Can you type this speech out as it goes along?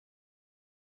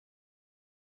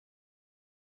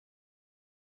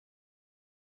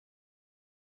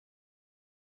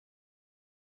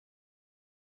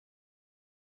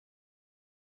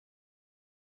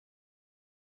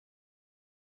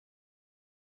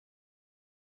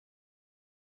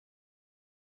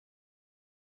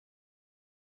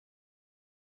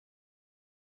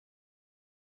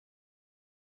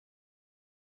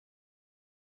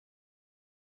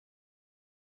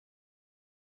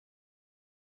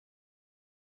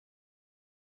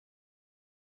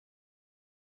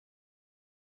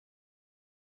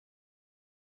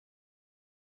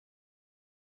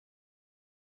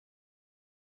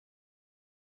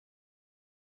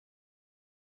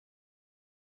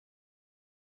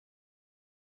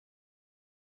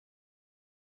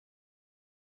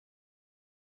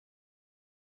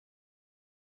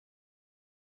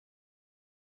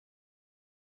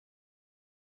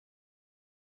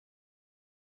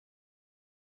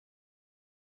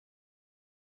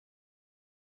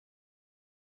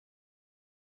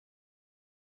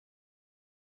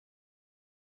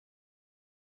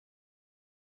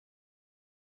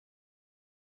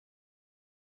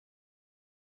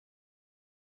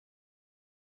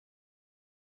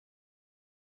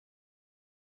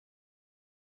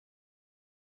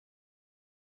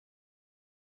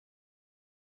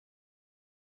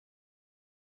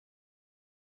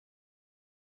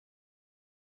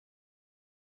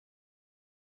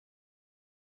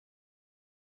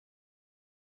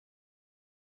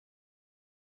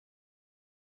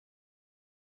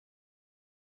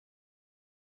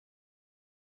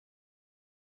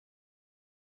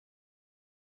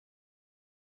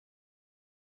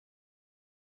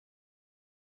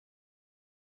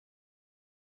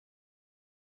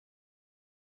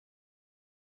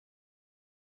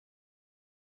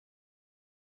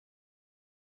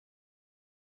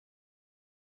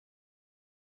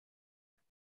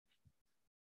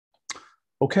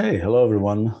Okay, hello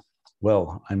everyone.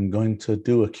 Well, I'm going to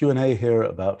do a Q&A here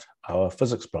about our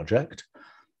physics project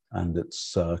and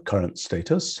its current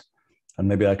status. And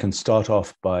maybe I can start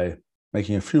off by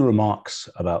making a few remarks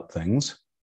about things.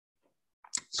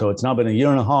 So it's now been a year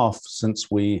and a half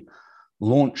since we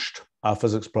launched our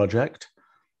physics project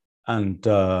and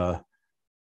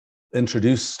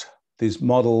introduced these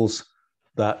models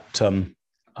that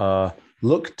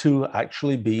look to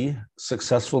actually be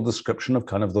successful description of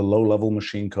kind of the low-level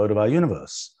machine code of our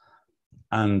universe.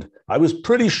 And I was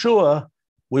pretty sure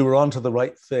we were onto the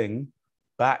right thing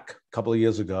back a couple of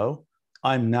years ago.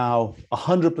 I'm now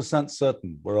 100%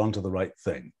 certain we're onto the right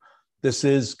thing. This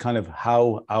is kind of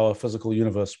how our physical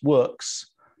universe works.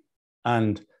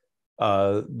 And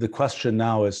the question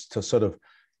now is to sort of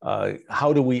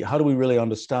how do we really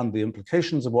understand the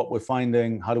implications of what we're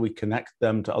finding? How do we connect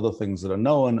them to other things that are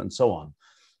known and so on?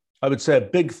 I would say a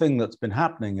big thing that's been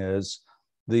happening is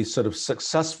the sort of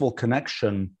successful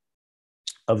connection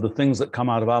of the things that come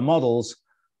out of our models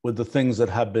with the things that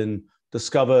have been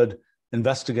discovered,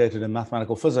 investigated in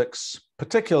mathematical physics,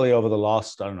 particularly over the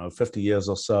last, 50 years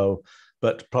or so,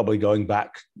 but probably going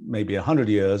back maybe 100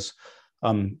 years,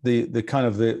 the kind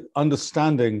of the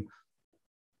understanding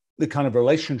the kind of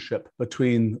relationship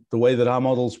between the way that our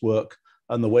models work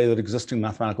and the way that existing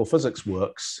mathematical physics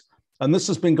works. And this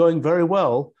has been going very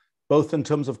well, both in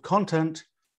terms of content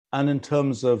and in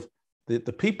terms of the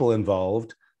people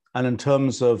involved, and in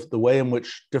terms of the way in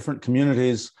which different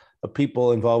communities of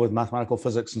people involved with mathematical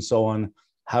physics and so on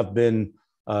have been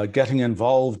getting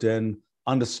involved in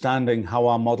understanding how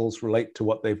our models relate to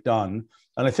what they've done.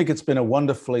 And I think it's been a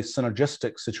wonderfully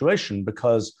synergistic situation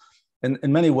because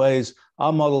in many ways,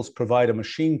 our models provide a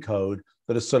machine code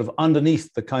that is sort of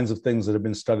underneath the kinds of things that have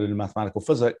been studied in mathematical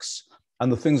physics.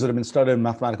 And the things that have been studied in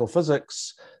mathematical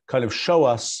physics kind of show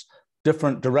us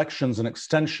different directions and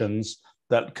extensions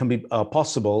that can be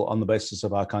possible on the basis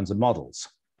of our kinds of models.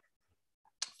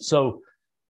 So,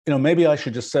 maybe I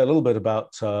should just say a little bit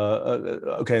about,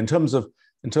 okay, in terms of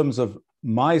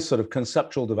my sort of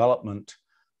conceptual development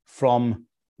from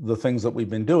the things that we've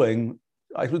been doing,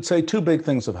 I would say two big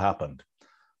things have happened.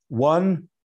 One,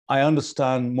 I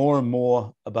understand more and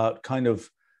more about kind of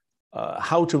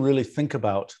how to really think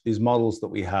about these models that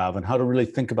we have and how to really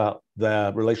think about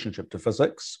their relationship to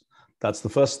physics. That's the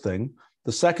first thing.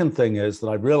 The second thing is that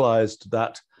I realized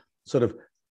that sort of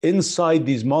inside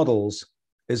these models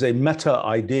is a meta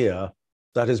idea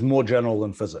that is more general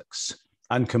than physics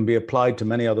and can be applied to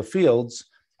many other fields.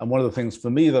 And one of the things for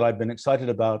me that I've been excited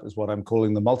about is what I'm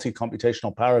calling the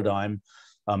multi-computational paradigm.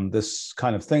 This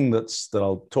kind of thing that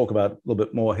I'll talk about a little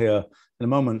bit more here in a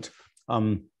moment.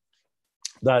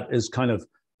 That is kind of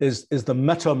is the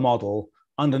meta model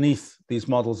underneath these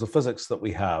models of physics that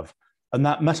we have, and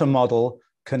that meta model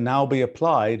can now be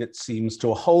applied, it seems,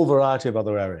 to a whole variety of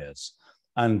other areas,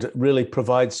 and really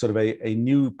provides sort of a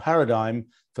new paradigm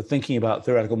for thinking about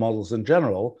theoretical models in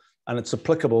general, and it's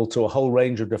applicable to a whole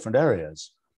range of different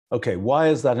areas. Okay, why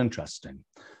is that interesting?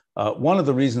 One of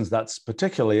the reasons that's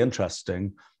particularly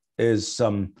interesting is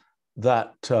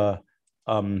that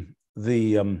I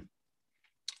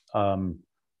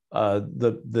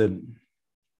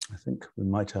think we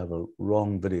might have a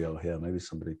wrong video here. Maybe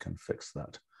somebody can fix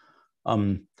that.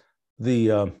 One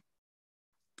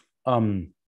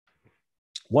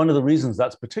of the reasons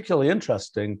that's particularly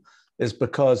interesting is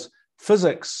because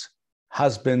physics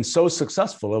has been so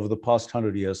successful over the past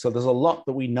 100 years. So there's a lot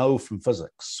that we know from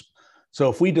physics. So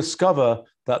if we discover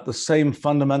that the same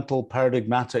fundamental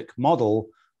paradigmatic model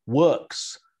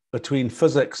works between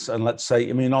physics and, let's say,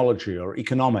 immunology or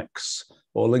economics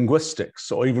or linguistics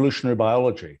or evolutionary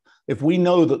biology, if we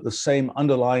know that the same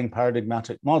underlying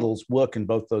paradigmatic models work in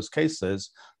both those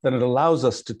cases, then it allows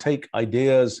us to take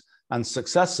ideas and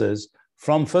successes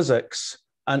from physics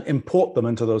and import them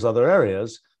into those other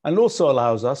areas, and also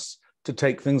allows us to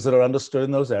take things that are understood in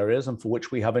those areas and for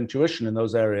which we have intuition in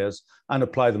those areas and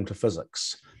apply them to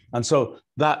physics. And so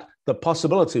that the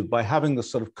possibility by having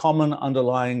this sort of common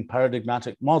underlying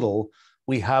paradigmatic model,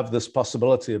 we have this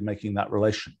possibility of making that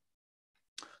relation.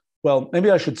 Well, maybe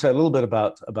I should say a little bit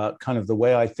about kind of the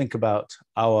way I think about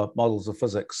our models of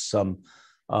physics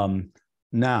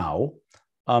now.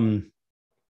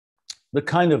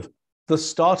 The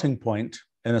starting point,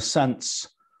 in a sense,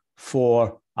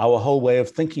 for our whole way of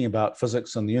thinking about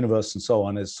physics and the universe and so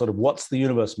on is sort of what's the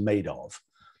universe made of?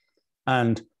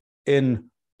 And in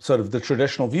sort of the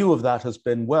traditional view of that has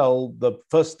been, well, the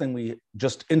first thing we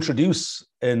just introduce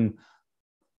in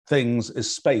things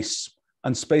is space.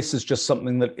 And space is just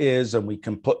something that is, and we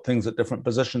can put things at different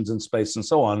positions in space and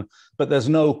so on. But there's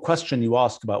no question you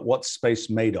ask about what's space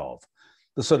made of.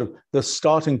 the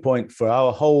starting point for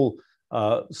our whole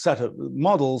set of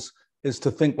models is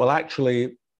to think, well,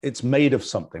 actually, it's made of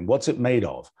something. What's it made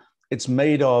of? It's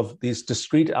made of these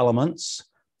discrete elements.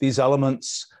 These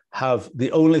elements have,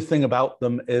 the only thing about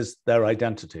them is their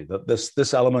identity, that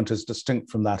this element is distinct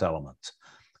from that element.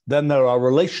 Then there are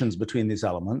relations between these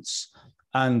elements,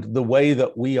 and the way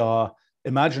that we are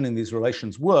imagining these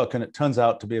relations work, and it turns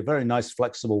out to be a very nice,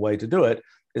 flexible way to do it,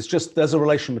 is just there's a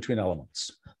relation between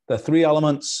elements. There are three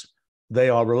elements, they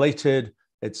are related.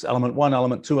 It's element one,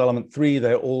 element two, element three,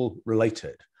 they're all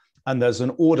related. And there's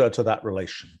an order to that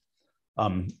relation.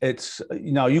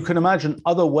 Now you can imagine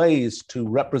other ways to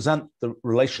represent the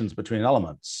relations between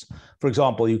elements. For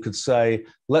example, you could say,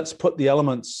 let's put the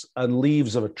elements and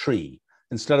leaves of a tree,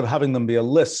 instead of having them be a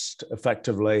list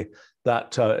effectively,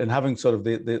 that and having sort of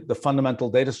the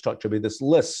fundamental data structure be this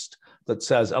list that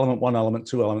says element one, element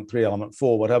two, element three, element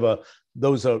four, whatever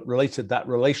those are related, that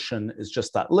relation is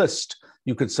just that list.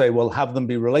 You could say, well, have them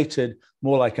be related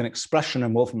more like an expression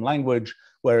in Wolfram language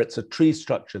where it's a tree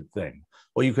structured thing.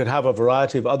 Or you could have a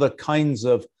variety of other kinds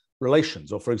of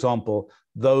relations. Or for example,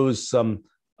 those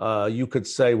you could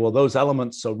say, well, those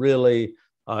elements are really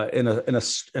in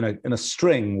a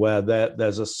string where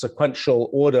there's a sequential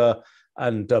order,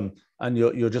 and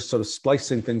you're just sort of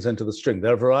splicing things into the string.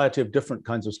 There are a variety of different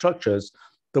kinds of structures.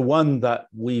 The one that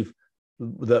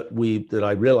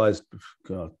I realized,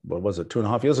 what was it,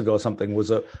 2.5 years ago or something,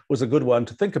 was a good one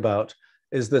to think about,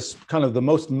 is this kind of the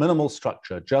most minimal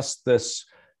structure, just this.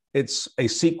 It's a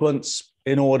sequence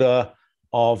in order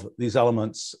of these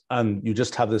elements, and you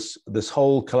just have this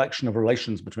whole collection of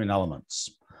relations between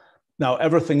elements. Now,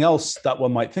 everything else that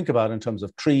one might think about in terms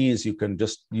of trees, you can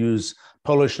just use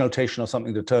Polish notation or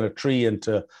something to turn a tree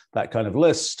into that kind of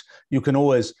list. You can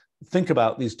always think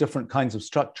about these different kinds of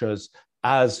structures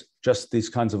as just these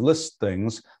kinds of list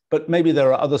things, but maybe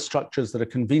there are other structures that are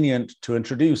convenient to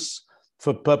introduce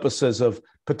for purposes of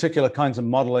particular kinds of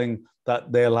modeling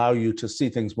that they allow you to see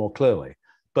things more clearly.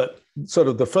 But sort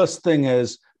of the first thing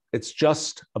is, it's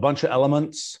just a bunch of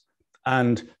elements,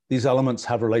 and these elements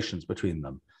have relations between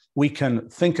them. We can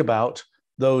think about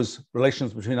those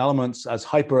relations between elements as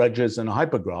hyperedges in a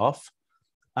hypergraph,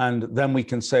 and then we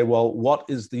can say, well, what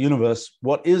is the universe?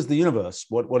 What is the universe?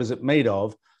 What is it made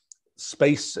of?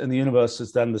 Space in the universe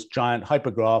is then this giant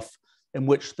hypergraph in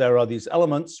which there are these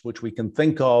elements, which we can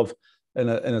think of in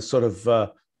a sort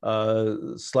of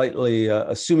slightly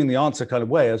assuming the answer kind of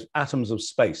way as atoms of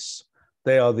space.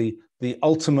 They are the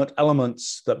ultimate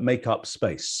elements that make up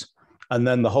space. And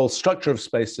then the whole structure of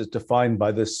space is defined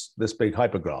by this big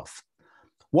hypergraph.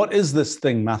 What is this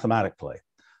thing mathematically?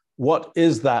 What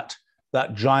is that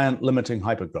giant limiting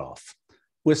hypergraph?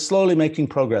 We're slowly making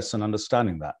progress in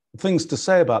understanding that. Things to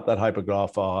say about that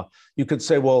hypergraph are, you could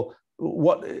say, well,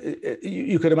 what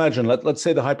you could imagine, let's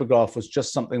say the hypergraph was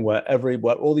just something where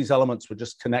all these elements were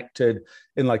just connected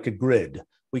in like a grid.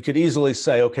 We could easily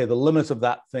say, okay, the limit of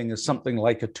that thing is something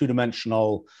like a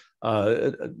two-dimensional,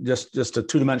 just a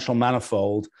two-dimensional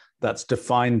manifold that's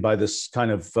defined by this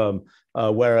kind of,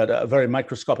 where at a very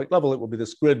microscopic level, it will be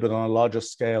this grid, but on a larger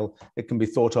scale, it can be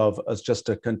thought of as just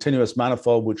a continuous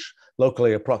manifold which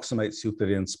locally approximates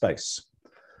Euclidean space.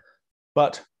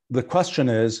 But the question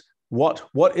is, what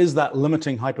is that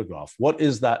limiting hypergraph? What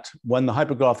is that, when the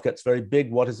hypergraph gets very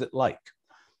big, what is it like?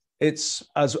 It's,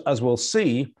 as we'll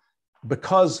see,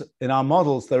 because in our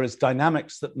models, there is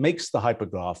dynamics that makes the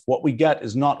hypergraph. What we get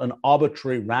is not an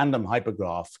arbitrary random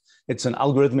hypergraph. It's an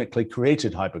algorithmically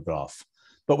created hypergraph.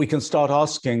 But we can start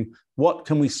asking, what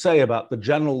can we say about the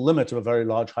general limit of a very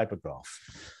large hypergraph?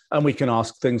 And we can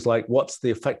ask things like, what's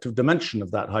the effective dimension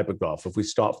of that hypergraph? If we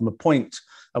start from a point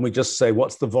and we just say,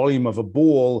 what's the volume of a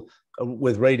ball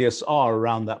with radius r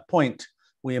around that point,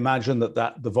 we imagine that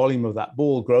the volume of that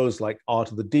ball grows like r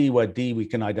to the d, where d we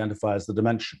can identify as the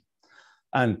dimension.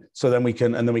 And so then we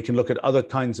can look at other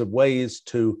kinds of ways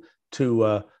to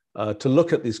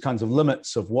look at these kinds of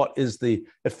limits of what is the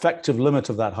effective limit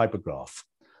of that hypergraph.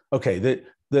 Okay,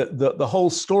 the whole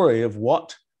story of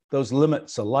what those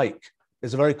limits are like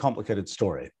is a very complicated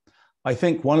story. I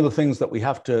think one of the things that we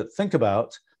have to think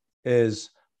about is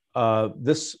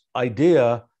this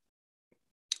idea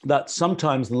that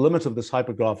sometimes the limit of this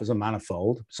hypergraph is a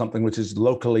manifold, something which is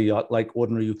locally like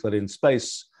ordinary Euclidean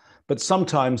space, but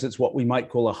sometimes it's what we might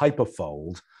call a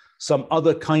hyperfold, some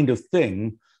other kind of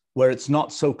thing where it's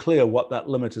not so clear what that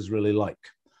limit is really like,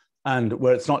 and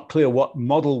where it's not clear what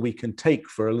model we can take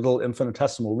for a little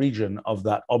infinitesimal region of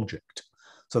that object.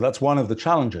 So that's one of the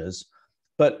challenges.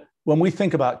 But when we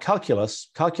think about calculus,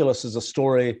 calculus is a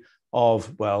story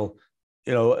of, well,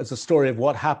 it's a story of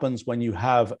what happens when you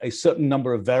have a certain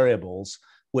number of variables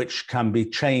which can be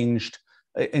changed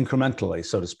incrementally,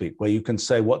 so to speak, where you can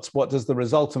say what does the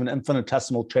result of an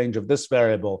infinitesimal change of this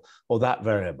variable or that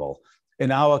variable. In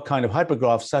our kind of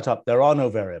hypergraph setup, there are no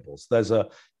variables.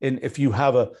 If you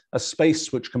have a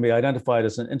space which can be identified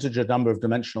as an integer number of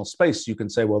dimensional space, you can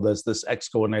say, well, there's this x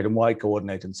coordinate and y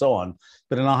coordinate and so on.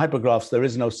 But in our hypergraphs, there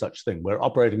is no such thing. We're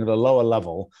operating at a lower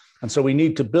level. And so we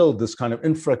need to build this kind of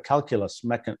infra-calculus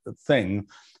thing,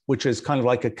 which is kind of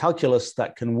like a calculus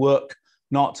that can work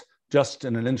not just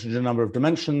in an integer number of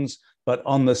dimensions, but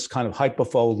on this kind of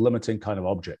hyperfold limiting kind of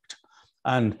object.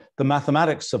 And the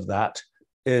mathematics of that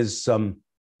is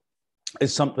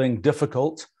something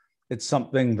difficult. It's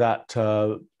something that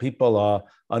people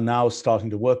are now starting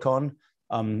to work on.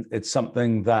 It's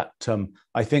something that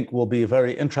I think will be a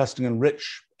very interesting and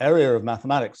rich area of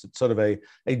mathematics. It's sort of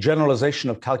a generalization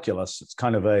of calculus. It's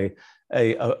kind of a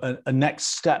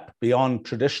next step beyond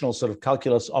traditional sort of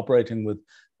calculus operating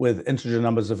with integer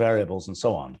numbers of variables and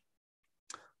so on.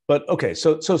 But okay,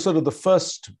 so sort of the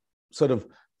first sort of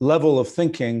level of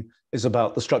thinking is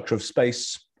about the structure of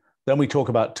space. Then we talk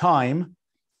about time.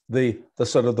 The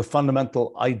sort of the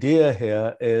fundamental idea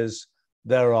here is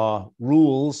there are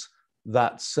rules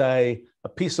that say a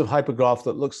piece of hypergraph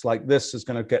that looks like this is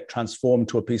going to get transformed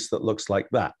to a piece that looks like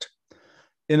that.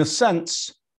 In a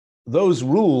sense, those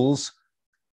rules,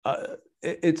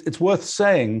 it's worth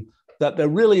saying that there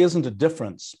really isn't a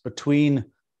difference between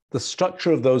the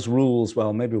structure of those rules.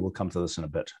 Well, maybe we'll come to this in a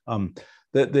bit.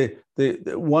 The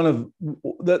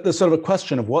sort of a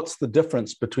question of what's the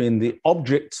difference between the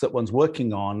objects that one's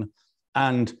working on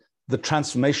and the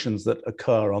transformations that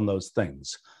occur on those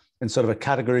things. In sort of a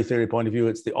category theory point of view,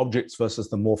 it's the objects versus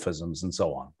the morphisms and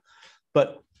so on.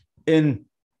 But in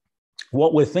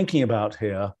what we're thinking about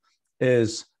here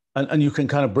is, and you can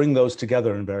kind of bring those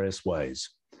together in various ways.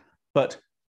 But,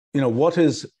 you know, what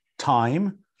is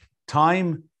time?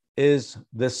 Time is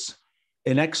this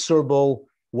inexorable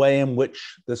way in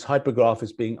which this hypergraph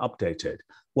is being updated.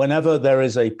 Whenever there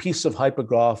is a piece of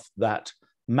hypergraph that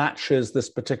matches this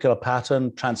particular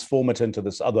pattern, transform it into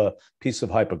this other piece of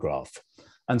hypergraph.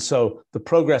 And so the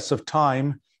progress of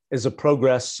time is a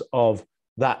progress of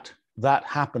that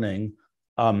happening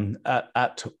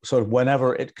at sort of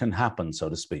whenever it can happen, so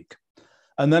to speak.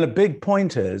 And then a big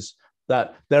point is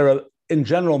that there are, in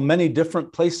general, many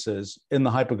different places in the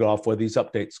hypergraph where these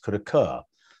updates could occur.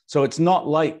 So it's not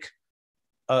like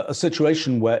a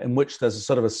situation in which there's a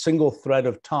sort of a single thread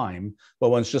of time where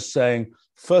one's just saying,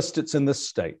 first it's in this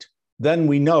state, then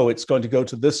we know it's going to go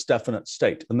to this definite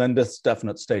state, and then this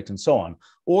definite state, and so on.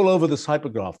 All over this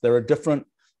hypergraph, there are different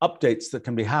updates that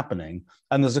can be happening,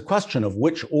 and there's a question of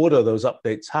which order those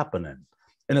updates happen in.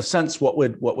 In a sense, what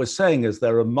we're saying is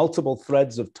there are multiple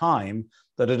threads of time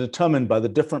that are determined by the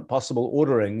different possible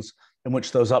orderings in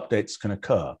which those updates can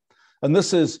occur. And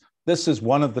this is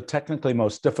one of the technically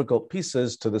most difficult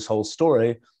pieces to this whole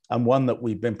story, and one that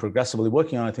we've been progressively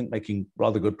working on, I think making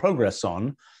rather good progress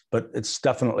on, but it's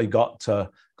definitely got a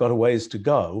ways to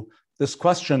go. This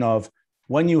question of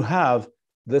when you have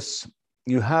this,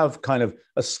 you have kind of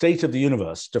a state of the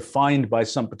universe defined by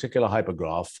some particular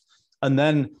hypergraph, and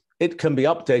then it can be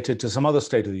updated to some other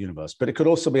state of the universe, but it could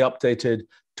also be updated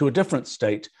to a different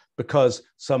state because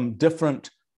some different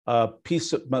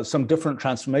some different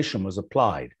transformation was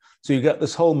applied. So you get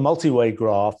this whole multi-way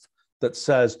graph that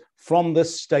says from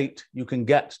this state, you can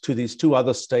get to these two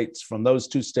other states. From those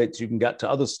two states, you can get to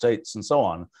other states and so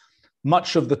on.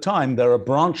 Much of the time, there are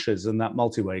branches in that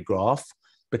multi-way graph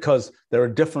because there are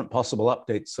different possible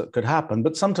updates that could happen,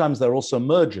 but sometimes there are also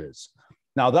merges.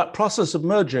 Now, that process of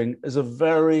merging is a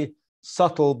very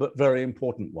subtle but very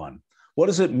important one. What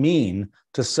does it mean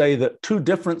to say that two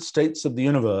different states of the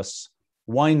universe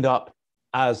wind up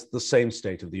as the same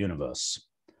state of the universe?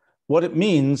 What it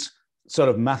means sort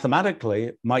of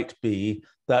mathematically might be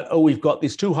that, oh, we've got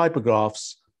these two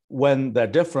hypergraphs when they're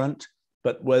different,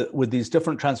 but with these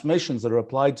different transformations that are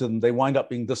applied to them, they wind up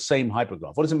being the same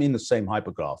hypergraph. What does it mean, the same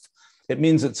hypergraph? It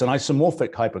means it's an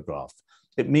isomorphic hypergraph.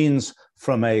 It means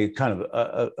from a kind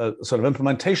of a sort of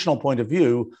implementational point of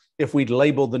view, if we'd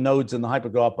labeled the nodes in the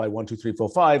hypergraph by 1, 2, 3, 4,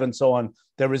 5, and so on,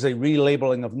 there is a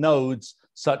relabeling of nodes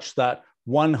such that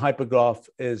one hypergraph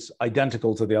is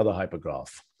identical to the other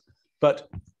hypergraph. But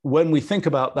when we think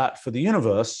about that for the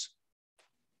universe,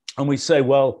 and we say,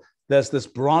 well, there's this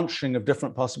branching of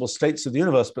different possible states of the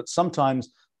universe, but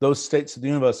sometimes those states of the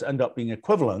universe end up being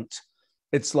equivalent.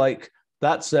 It's like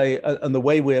that's and the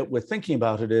way we're thinking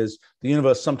about it is the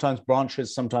universe sometimes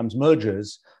branches, sometimes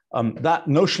merges. That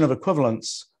notion of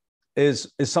equivalence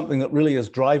is something that really is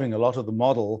driving a lot of the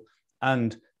model,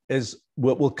 and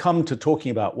we'll come to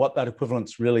talking about what that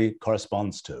equivalence really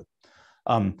corresponds to.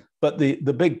 But the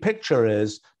big picture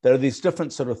is there are these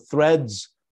different sort of threads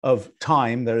of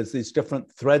time. There is these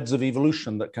different threads of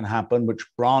evolution that can happen, which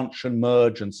branch and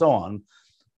merge and so on.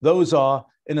 Those are,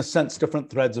 in a sense, different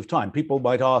threads of time. People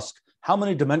might ask, how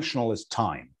many dimensional is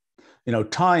time? You know,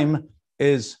 time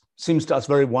seems to us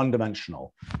very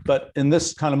one-dimensional. But in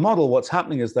this kind of model, what's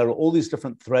happening is there are all these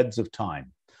different threads of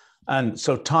time. And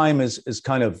so time is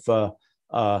kind of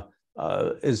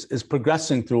is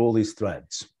progressing through all these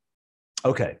threads.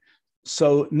 Okay,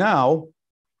 so now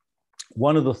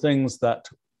one of the things that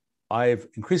we've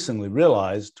increasingly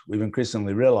realized,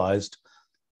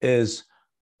 is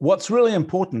what's really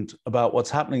important about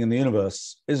what's happening in the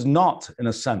universe is not, in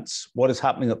a sense, what is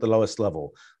happening at the lowest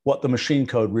level, what the machine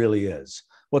code really is.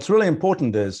 What's really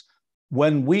important is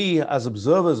when we, as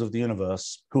observers of the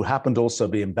universe, who happen to also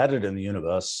be embedded in the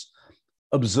universe,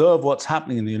 observe what's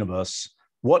happening in the universe,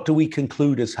 what do we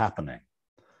conclude is happening?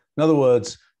 In other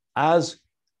words, as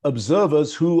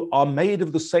observers who are made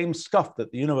of the same stuff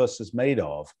that the universe is made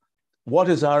of, what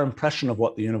is our impression of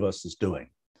what the universe is doing?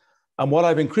 And what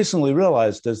I've increasingly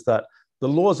realized is that the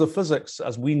laws of physics,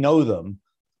 as we know them,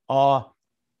 are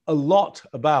a lot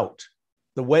about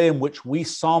the way in which we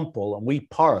sample and we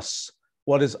parse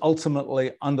what is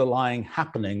ultimately underlying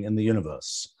happening in the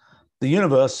universe. The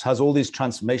universe has all these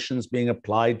transformations being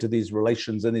applied to these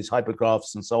relations in these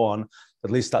hypergraphs and so on.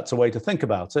 At least that's a way to think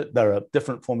about it. There are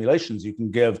different formulations you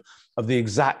can give of the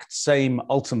exact same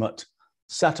ultimate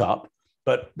setup,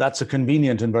 but that's a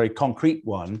convenient and very concrete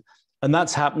one. And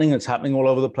that's happening. It's happening all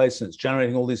over the place, and it's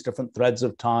generating all these different threads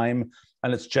of time,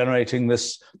 and it's generating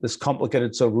this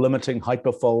complicated sort of limiting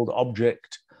hyperfold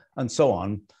object and so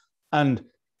on.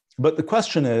 But the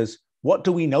question is, what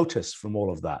do we notice from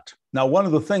all of that? Now, one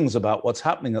of the things about what's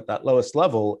happening at that lowest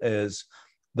level is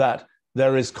that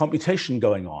there is computation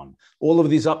going on. All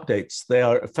of these updates, they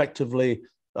are effectively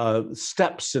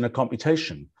steps in a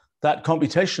computation. That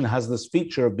computation has this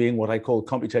feature of being what I call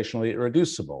computationally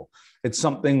irreducible. It's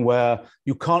something where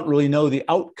you can't really know the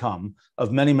outcome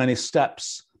of many, many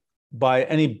steps by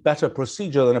any better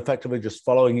procedure than effectively just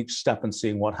following each step and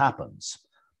seeing what happens.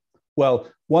 Well,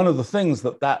 one of the things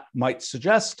that might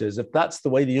suggest is if that's the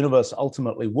way the universe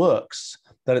ultimately works,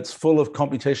 that it's full of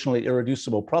computationally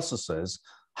irreducible processes,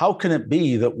 how can it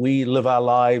be that we live our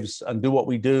lives and do what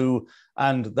we do,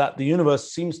 and that the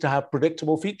universe seems to have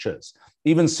predictable features,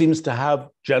 even seems to have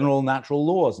general natural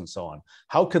laws and so on?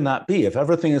 How can that be? If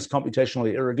everything is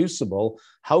computationally irreducible,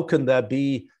 how can there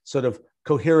be sort of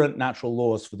coherent natural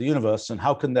laws for the universe, and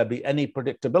how can there be any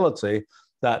predictability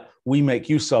that we make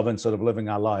use of in sort of living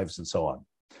our lives and so on?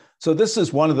 So this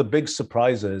is one of the big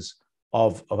surprises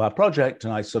of our project,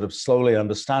 and I sort of slowly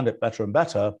understand it better and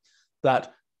better,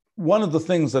 that one of the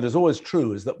things that is always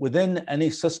true is that within any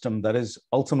system that is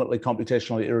ultimately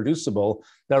computationally irreducible,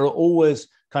 there are always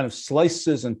kind of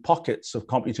slices and pockets of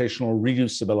computational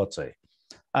reducibility.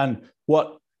 And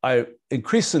what I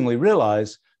increasingly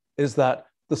realize is that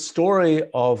the story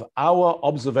of our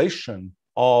observation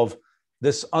of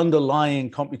this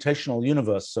underlying computational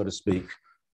universe, so to speak,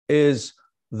 is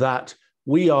that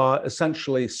we are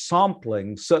essentially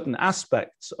sampling certain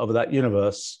aspects of that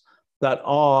universe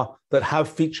that have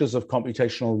features of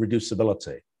computational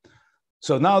reducibility.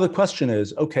 So now the question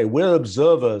is, okay, we're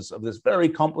observers of this very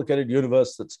complicated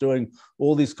universe that's doing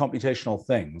all these computational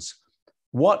things.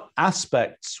 What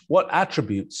aspects, what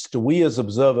attributes do we as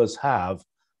observers have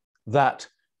that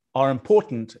are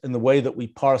important in the way that we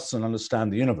parse and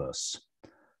understand the universe?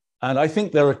 And I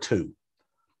think there are two.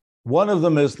 One of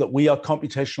them is that we are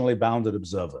computationally bounded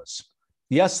observers.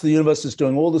 Yes, the universe is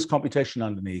doing all this computation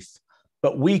underneath,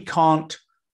 but we can't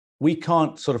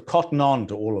sort of cotton on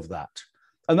to all of that.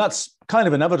 And that's kind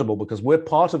of inevitable because we're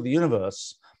part of the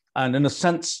universe. And in a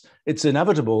sense, it's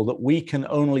inevitable that we can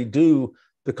only do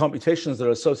the computations that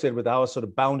are associated with our sort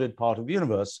of bounded part of the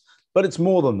universe. But it's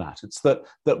more than that. It's that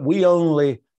we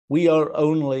are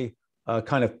only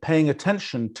kind of paying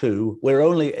attention to, we're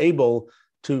only able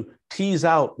to tease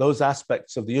out those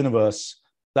aspects of the universe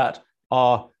that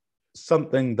are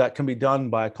something that can be done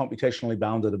by a computationally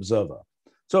bounded observer.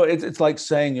 So it's like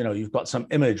saying, you know, you've got some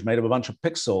image made of a bunch of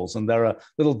pixels, and there are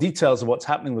little details of what's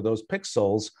happening with those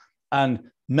pixels.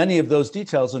 And many of those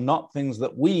details are not things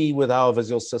that we, with our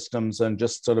visual systems and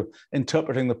just sort of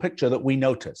interpreting the picture, that we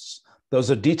notice. Those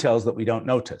are details that we don't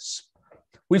notice.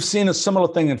 We've seen a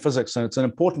similar thing in physics, and it's an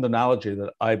important analogy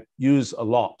that I use a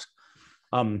lot,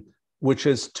 which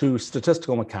is to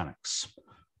statistical mechanics.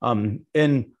 When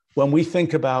we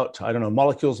think about, I don't know,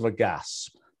 molecules of a gas,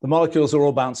 the molecules are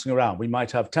all bouncing around. We might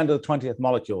have 10 to the 20th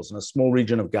molecules in a small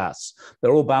region of gas.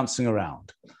 They're all bouncing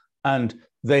around. And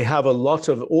they have a lot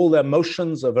of, all their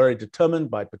motions are very determined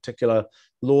by particular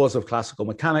laws of classical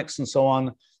mechanics and so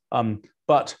on.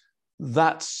 But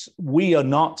we are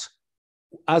not,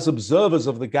 as observers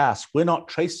of the gas, we're not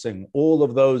tracing all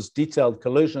of those detailed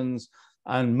collisions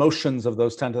and motions of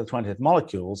those 10 to the 20th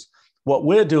molecules. What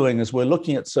we're doing is we're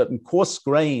looking at certain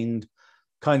coarse-grained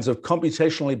kinds of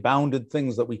computationally bounded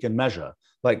things that we can measure,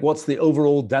 like what's the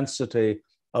overall density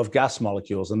of gas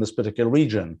molecules in this particular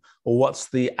region, or what's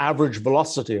the average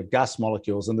velocity of gas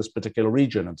molecules in this particular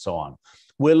region, and so on.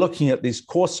 We're looking at these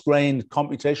coarse-grained,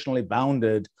 computationally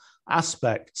bounded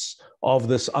aspects of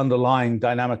this underlying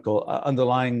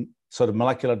sort of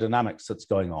molecular dynamics that's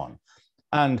going on.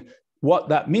 And what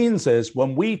that means is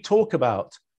when we talk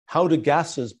about how do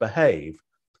gases behave,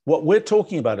 what we're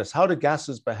talking about is how do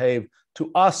gases behave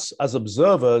to us as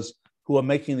observers who are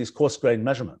making these coarse-grained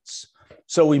measurements.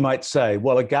 So we might say,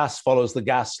 well, a gas follows the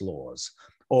gas laws,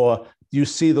 or you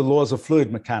see the laws of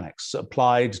fluid mechanics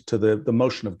applied to the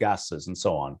motion of gases and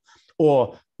so on.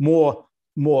 Or more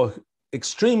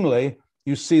extremely,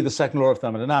 you see the second law of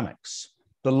thermodynamics,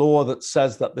 the law that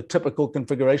says that the typical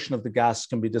configuration of the gas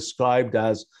can be described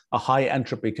as a high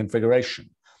entropy configuration,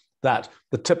 that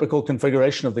the typical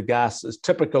configuration of the gas is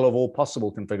typical of all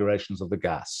possible configurations of the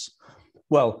gas.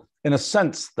 Well, in a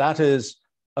sense, that is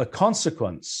a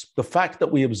consequence. The fact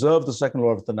that we observe the second law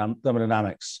of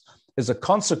thermodynamics is a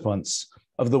consequence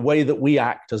of the way that we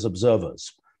act as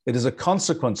observers. It is a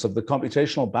consequence of the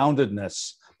computational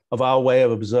boundedness of our way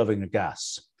of observing a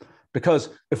gas. Because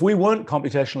if we weren't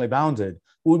computationally bounded,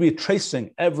 we'd be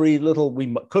tracing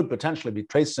we could potentially be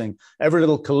tracing every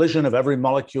little collision of every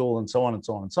molecule and so on and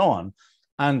so on and so on.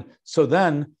 And so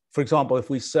then, for example, if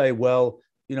we say, well,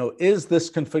 is this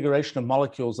configuration of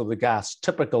molecules of the gas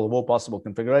typical of all possible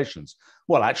configurations?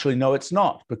 Well, actually, no, it's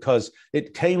not, because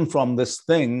it came from this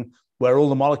thing where all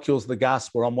the molecules of the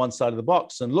gas were on one side of the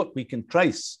box. And look, we can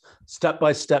trace step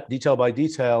by step, detail by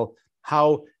detail,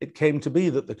 how it came to be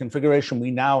that the configuration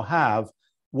we now have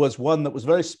was one that was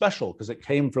very special because it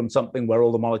came from something where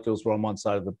all the molecules were on one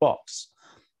side of the box.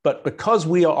 But because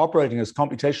we are operating as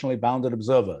computationally bounded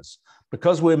observers,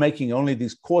 because we're making only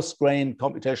these coarse-grained,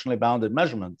 computationally bounded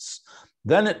measurements,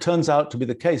 then it turns out to be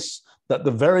the case that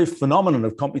the very phenomenon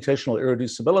of computational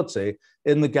irreducibility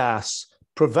in the gas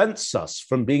prevents us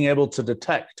from being able to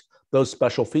detect those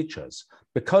special features.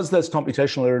 Because there's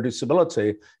computational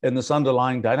irreducibility in this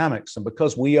underlying dynamics, and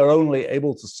because we are only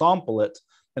able to sample it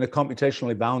in a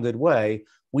computationally bounded way,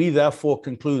 we therefore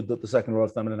conclude that the second law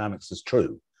of thermodynamics is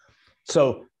true.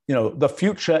 So, the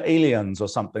future aliens or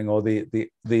something, or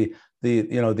the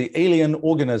alien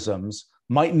organisms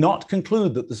might not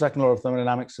conclude that the second law of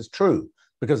thermodynamics is true,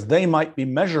 because they might be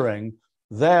measuring,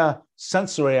 their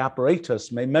sensory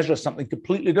apparatus may measure something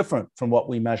completely different from what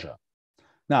we measure.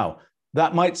 Now,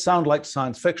 that might sound like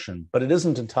science fiction, but it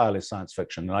isn't entirely science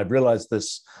fiction. And I've realized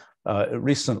this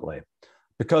recently,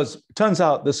 because it turns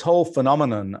out this whole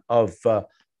phenomenon of,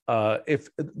 if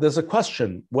there's a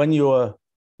question when you're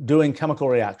doing chemical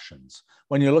reactions,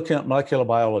 when you're looking at molecular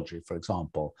biology, for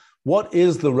example, what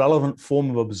is the relevant form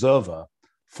of observer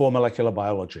for molecular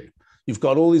biology? You've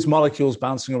got all these molecules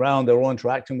bouncing around, they're all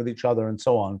interacting with each other and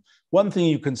so on. One thing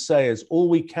you can say is all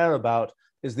we care about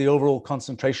is the overall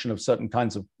concentration of certain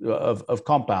kinds of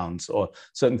compounds or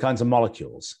certain kinds of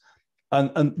molecules.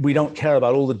 And we don't care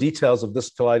about all the details of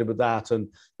this collided with that, and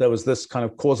there was this kind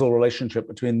of causal relationship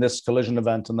between this collision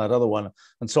event and that other one,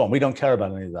 and so on. We don't care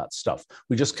about any of that stuff.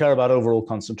 We just care about overall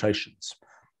concentrations.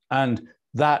 And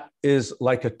that is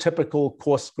like a typical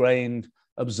coarse-grained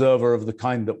observer of the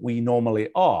kind that we normally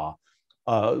are,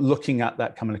 looking at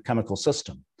that kind of chemical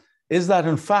system. Is that,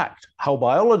 in fact, how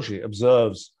biology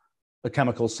observes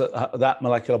that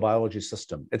molecular biology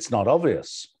system? It's not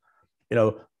obvious.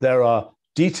 There are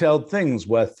detailed things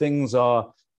where things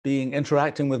are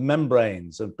interacting with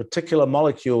membranes, and particular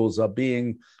molecules are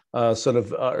being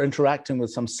interacting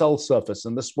with some cell surface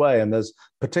in this way, and there's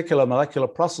particular molecular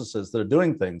processes that are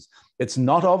doing things. It's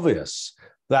not obvious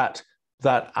that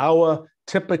our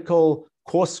typical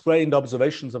coarse-grained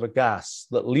observations of a gas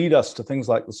that lead us to things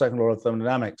like the second law of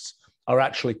thermodynamics are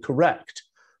actually correct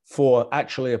for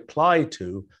actually apply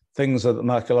to things at the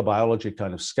molecular biology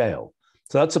kind of scale.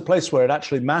 So that's a place where it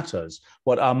actually matters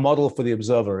what our model for the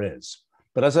observer is.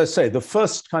 But as I say, the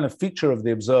first kind of feature of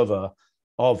the observer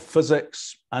of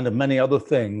physics and of many other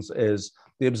things is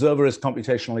the observer is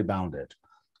computationally bounded.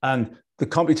 And the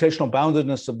computational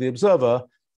boundedness of the observer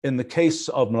in the case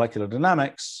of molecular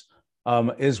dynamics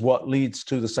is what leads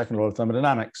to the second law of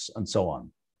thermodynamics and so on.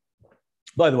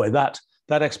 By the way, that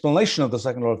explanation of the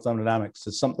second law of thermodynamics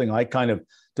is something I kind of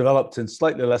developed in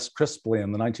slightly less crisply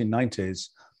in the 1990s.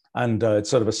 And it's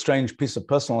sort of a strange piece of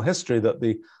personal history that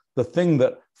the the thing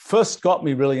that first got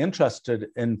me really interested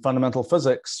in fundamental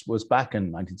physics was back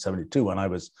in 1972 when I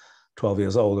was 12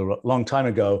 years old, a long time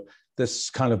ago, this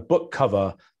kind of book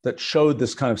cover that showed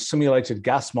this kind of simulated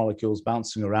gas molecules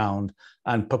bouncing around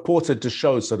and purported to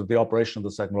show sort of the operation of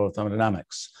the second law of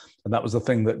thermodynamics. And that was the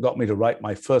thing that got me to write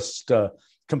my first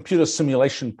computer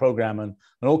simulation program and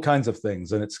all kinds of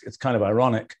things. And it's kind of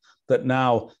ironic that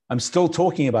now I'm still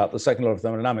talking about the second law of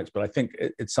thermodynamics, but I think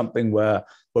it's something where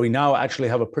we now actually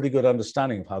have a pretty good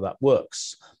understanding of how that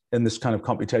works in this kind of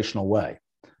computational way.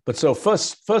 But so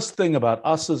first thing about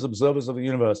us as observers of the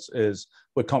universe is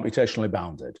we're computationally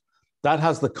bounded. That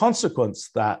has the consequence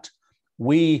that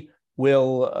we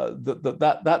will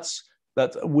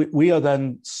we are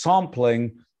then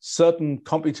sampling certain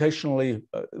computationally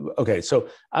so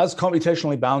as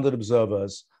computationally bounded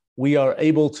observers, we are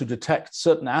able to detect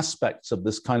certain aspects of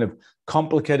this kind of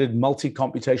complicated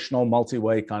multi-computational,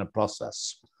 multi-way kind of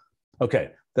process.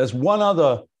 Okay, there's one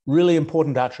other really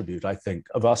important attribute, I think,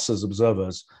 of us as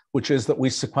observers, which is that we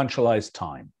sequentialize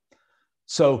time.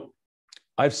 So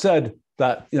I've said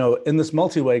that, in this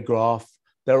multi-way graph,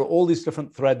 there are all these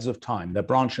different threads of time. They're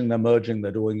branching, they're merging,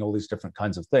 they're doing all these different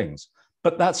kinds of things.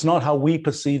 But that's not how we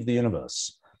perceive the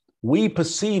universe. We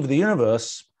perceive the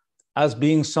universe as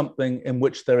being something in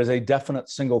which there is a definite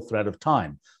single thread of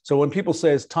time. So when people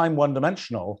say, is time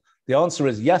one-dimensional? The answer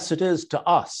is yes, it is to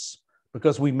us,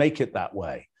 because we make it that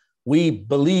way. We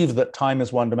believe that time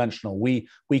is one-dimensional. We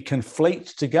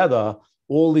conflate together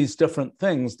all these different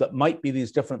things that might be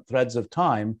these different threads of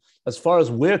time. As far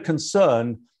as we're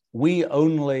concerned, we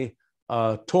only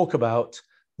talk about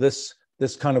this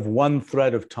kind of one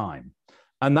thread of time.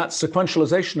 And that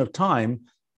sequentialization of time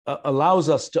allows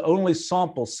us to only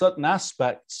sample certain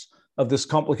aspects of this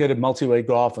complicated multi-way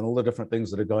graph and all the different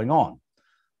things that are going on.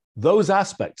 Those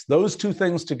aspects, those two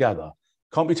things together,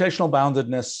 computational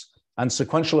boundedness and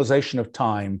sequentialization of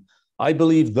time, I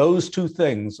believe those two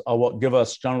things are what give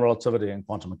us general relativity and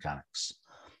quantum mechanics.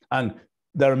 And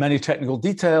there are many technical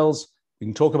details. We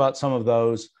can talk about some of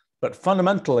those, but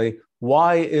fundamentally,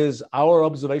 why is our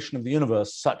observation of the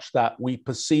universe such that we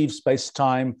perceive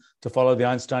space-time to follow the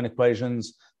Einstein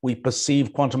equations, we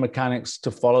perceive quantum mechanics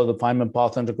to follow the Feynman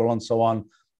path integral and so on?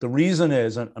 The reason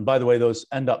is, and by the way, those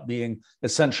end up being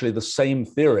essentially the same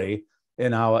theory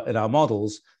in our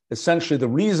models. Essentially, the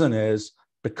reason is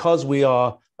because we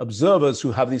are observers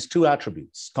who have these two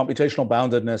attributes, computational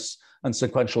boundedness and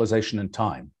sequentialization in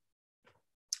time.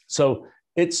 So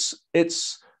it's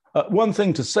one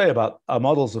thing to say about our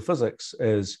models of physics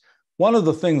is one of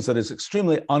the things that is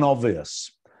extremely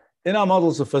unobvious in our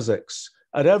models of physics,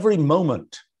 at every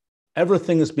moment,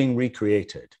 everything is being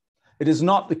recreated. It is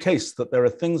not the case that there are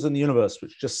things in the universe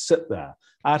which just sit there,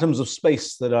 atoms of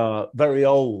space that are very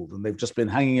old and they've just been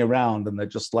hanging around and they're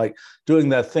just like doing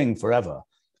their thing forever.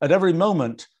 At every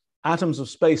moment, atoms of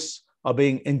space are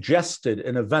being ingested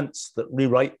in events that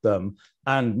rewrite them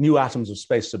and new atoms of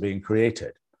space are being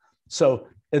created. So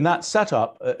in that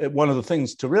setup, one of the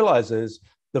things to realize is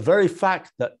the very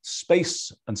fact that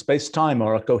space and space-time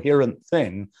are a coherent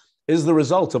thing is the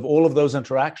result of all of those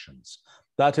interactions.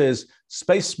 That is,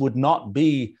 space would not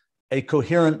be a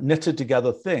coherent, knitted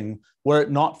together thing were it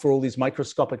not for all these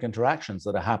microscopic interactions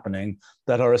that are happening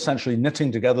that are essentially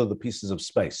knitting together the pieces of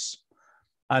space.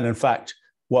 And in fact,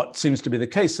 what seems to be the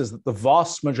case is that the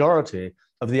vast majority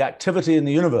of the activity in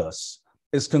the universe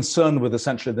is concerned with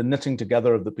essentially the knitting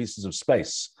together of the pieces of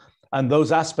space. And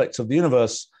those aspects of the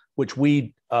universe, which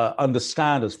we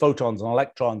understand as photons and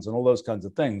electrons and all those kinds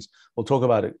of things, we'll talk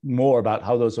about it more about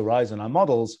how those arise in our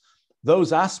models.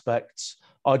 Those aspects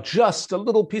are just a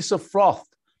little piece of froth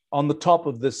on the top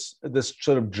of this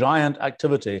sort of giant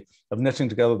activity of knitting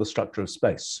together the structure of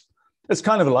space. It's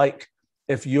kind of like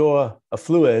if you're a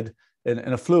fluid,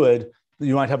 in a fluid,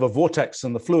 you might have a vortex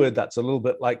in the fluid that's a little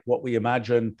bit like what we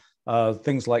imagine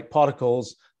things like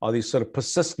particles are these sort of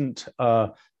persistent,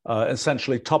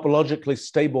 essentially topologically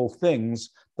stable things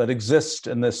that exist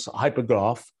in this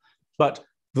hypergraph. But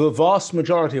the vast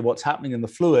majority of what's happening in the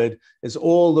fluid is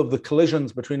all of the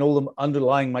collisions between all the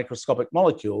underlying microscopic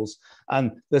molecules.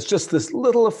 And there's just this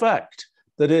little effect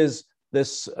that is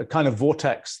this kind of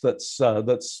vortex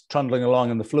that's trundling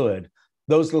along in the fluid.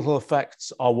 Those little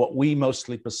effects are what we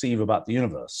mostly perceive about the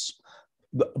universe.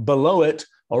 Below it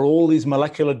are all these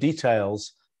molecular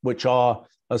details which are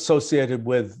associated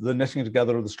with the knitting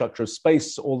together of the structure of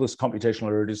space, all this computational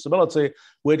reducibility.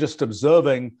 We're just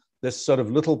observing this sort of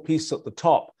little piece at the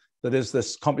top that is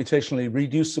this computationally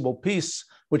reducible piece,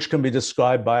 which can be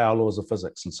described by our laws of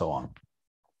physics and so on.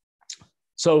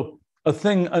 So a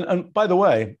thing, and by the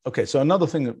way, okay, so another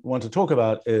thing that we want to talk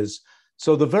about is,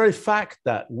 So the very fact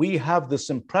that we have this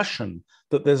impression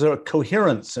that there's a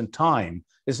coherence in time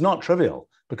is not trivial,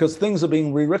 because things are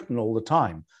being rewritten all the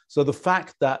time. So the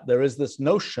fact that there is this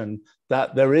notion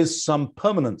that there is some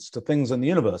permanence to things in the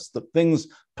universe, that things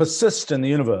persist in the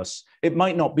universe, it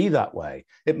might not be that way.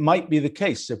 It might be the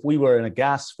case if we were in a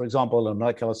gas, for example, on a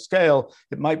molecular scale,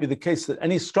 it might be the case that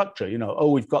any structure,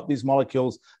 oh, we've got these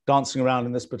molecules dancing around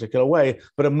in this particular way,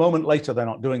 but a moment later, they're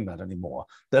not doing that anymore.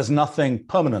 There's nothing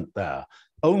permanent there.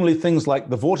 Only things like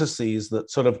the vortices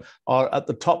that sort of are at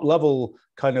the top level,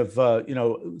 kind of,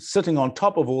 sitting on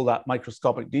top of all that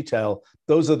microscopic detail,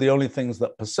 those are the only things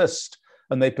that persist.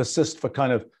 And they persist for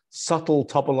kind of subtle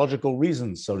topological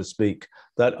reasons, so to speak,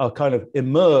 that are kind of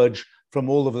emerge from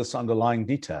all of this underlying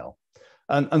detail.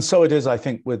 And so it is, I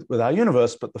think, with our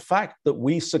universe. But the fact that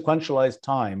we sequentialize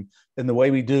time in the way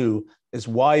we do is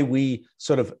why we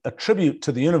sort of attribute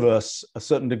to the universe a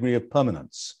certain degree of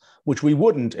permanence, which we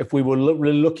wouldn't if we were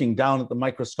really looking down at the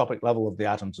microscopic level of the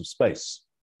atoms of space.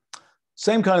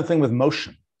 Same kind of thing with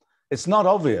motion. It's not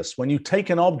obvious when you take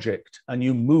an object and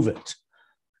you move it.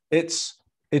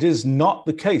 It is not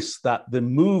the case that the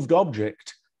moved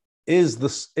object is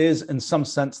in some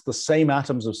sense the same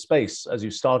atoms of space as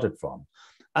you started from.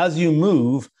 As you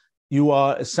move, you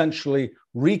are essentially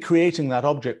recreating that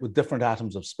object with different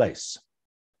atoms of space.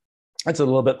 It's a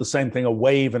little bit the same thing, a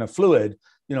wave in a fluid.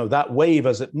 That wave,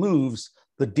 as it moves,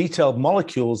 the detailed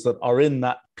molecules that are in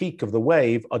that peak of the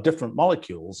wave are different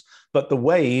molecules, but the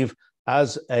wave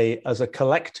as a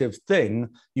collective thing,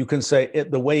 you can say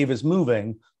the wave is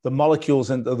moving, the molecules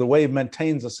and the wave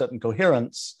maintains a certain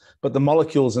coherence, but the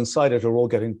molecules inside it are all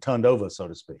getting turned over, so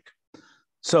to speak.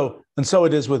 So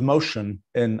it is with motion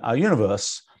in our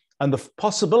universe, and the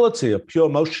possibility of pure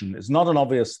motion is not an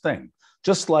obvious thing.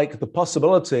 Just like the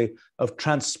possibility of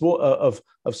transport, of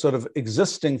sort of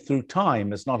existing through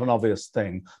time is not an obvious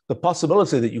thing. The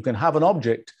possibility that you can have an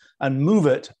object and move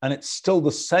it and it's still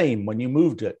the same when you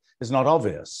moved it is not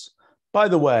obvious. By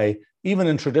the way, even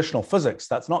in traditional physics,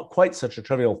 that's not quite such a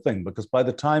trivial thing, because by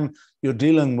the time you're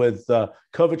dealing with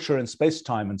curvature in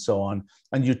space-time and so on,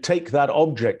 and you take that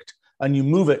object and you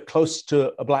move it close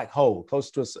to a black hole,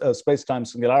 close to a space-time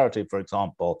singularity, for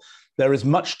example, there is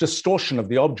much distortion of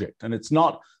the object. And it's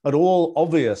not at all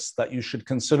obvious that you should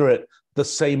consider it the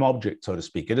same object, so to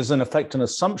speak. It is in effect an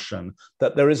assumption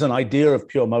that there is an idea of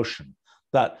pure motion,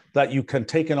 that you can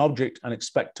take an object and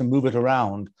expect to move it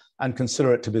around and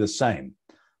consider it to be the same.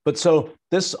 But so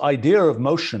this idea of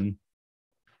motion,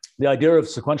 the idea of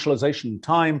sequentialization in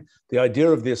time, the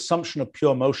idea of the assumption of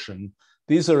pure motion,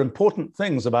 these are important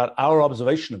things about our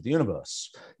observation of the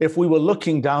universe. If we were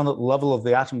looking down at the level of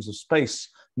the atoms of space,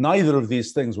 neither of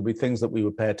these things would be things that we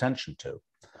would pay attention to.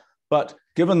 But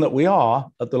given that we are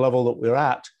at the level that we're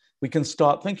at, we can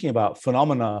start thinking about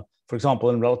phenomena, for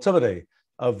example, in relativity,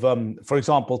 of, for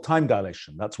example, time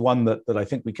dilation. That's one that I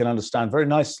think we can understand very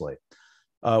nicely.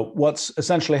 What's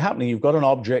essentially happening, you've got an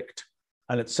object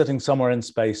and it's sitting somewhere in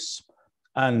space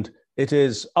and it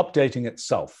is updating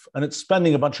itself and it's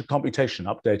spending a bunch of computation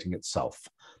updating itself.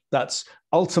 That's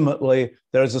ultimately,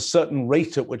 there is a certain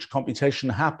rate at which computation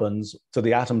happens to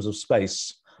the atoms of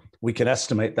space. We can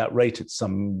estimate that rate at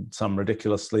some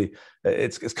ridiculously,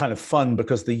 it's kind of fun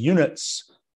because the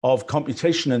units of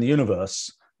computation in the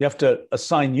universe, you have to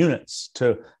assign units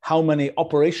to how many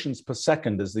operations per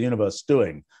second is the universe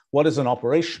doing. What is an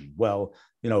operation? Well,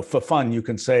 for fun, you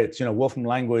can say it's, Wolfram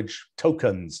language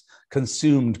tokens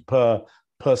consumed per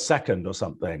second or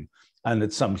something. And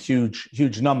it's some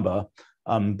huge number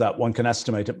that one can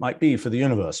estimate it might be for the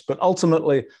universe. But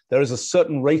ultimately, there is a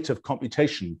certain rate of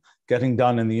computation getting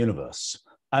done in the universe.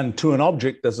 And to an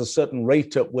object, there's a certain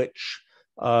rate at which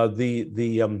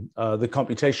the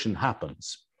computation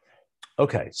happens.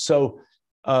 Okay, so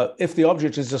if the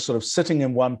object is just sort of sitting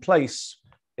in one place,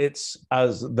 it's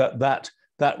as that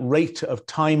rate of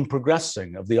time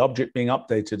progressing, of the object being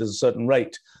updated at a certain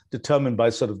rate, determined by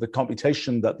sort of the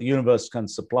computation that the universe can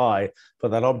supply for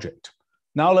that object.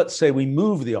 Now let's say we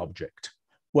move the object.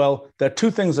 Well, there are two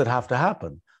things that have to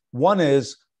happen. One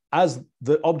is, as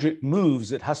the object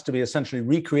moves, it has to be essentially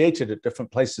recreated at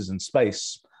different places in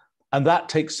space, and that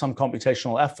takes some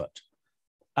computational effort.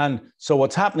 And so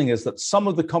what's happening is that some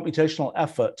of the computational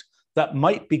effort that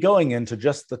might be going into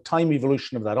just the time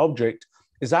evolution of that object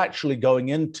is actually going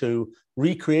into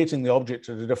recreating the object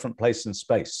at a different place in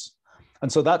space.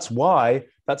 And so that's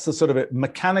the sort of a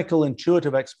mechanical,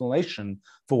 intuitive explanation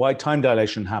for why time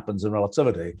dilation happens in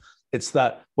relativity. It's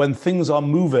that when things are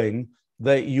moving,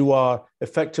 that you are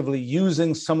effectively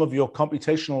using some of your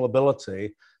computational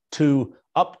ability to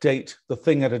update the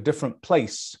thing at a different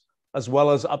place, as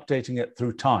well as updating it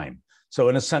through time. So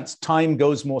in a sense, time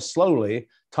goes more slowly.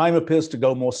 Time appears to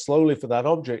go more slowly for that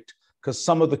object because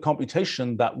some of the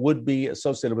computation that would be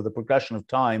associated with the progression of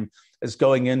time is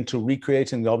going into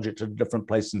recreating the object at a different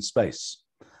place in space.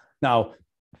 Now,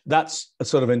 that's a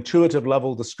sort of intuitive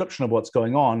level description of what's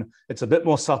going on. It's a bit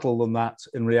more subtle than that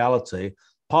in reality,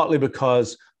 partly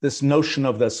because this notion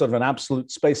of there's sort of an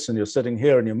absolute space and you're sitting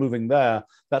here and you're moving there,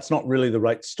 that's not really the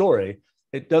right story.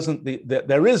 It doesn't,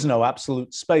 there is no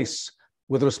absolute space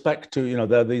with respect to,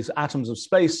 there are these atoms of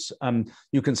space.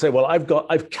 You can say, well,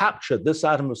 I've captured this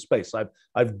atom of space.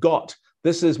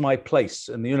 This is my place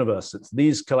in the universe. It's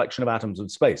these collection of atoms in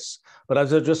space. But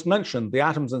as I just mentioned, the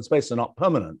atoms in space are not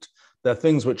permanent. They're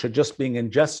things which are just being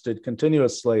ingested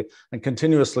continuously and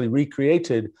continuously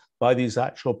recreated by these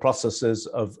actual processes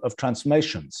of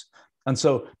transformations. And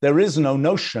so there is no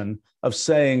notion of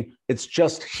saying it's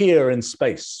just here in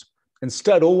space.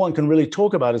 Instead, all one can really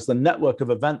talk about is the network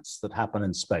of events that happen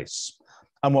in space.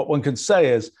 And what one can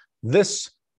say is this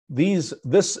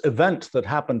event that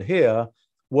happened here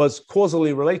was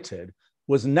causally related,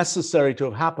 was necessary to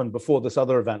have happened before this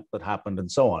other event that happened,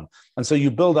 and so on. And so you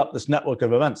build up this network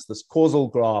of events, this causal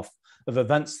graph of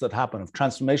events that happen, of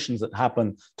transformations that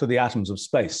happen to the atoms of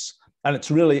space. And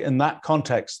it's really in that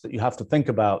context that you have to think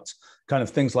about kind of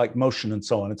things like motion and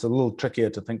so on. It's a little trickier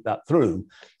to think that through.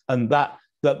 And that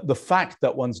the fact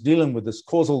that one's dealing with this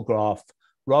causal graph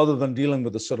rather than dealing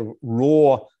with the sort of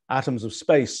raw atoms of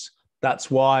space, that's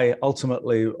why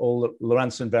ultimately all the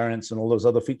Lorentz invariance and all those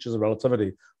other features of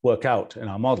relativity work out in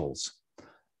our models.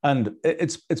 And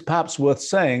it's perhaps worth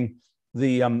saying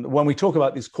when we talk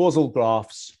about these causal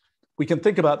graphs, we can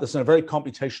think about this in a very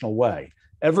computational way.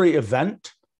 Every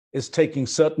event is taking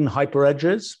certain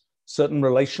hyperedges, certain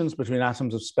relations between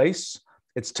atoms of space.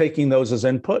 It's taking those as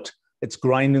input, it's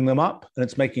grinding them up, and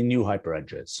it's making new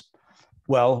hyperedges.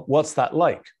 Well, what's that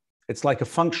like? It's like a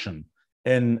function.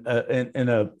 In a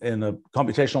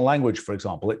computational language, for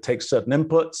example, it takes certain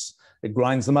inputs, it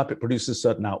grinds them up, it produces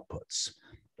certain outputs.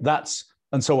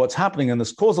 And so what's happening in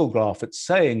this causal graph, it's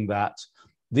saying that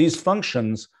these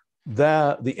functions,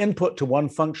 the input to one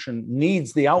function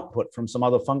needs the output from some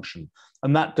other function.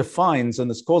 And that defines in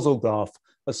this causal graph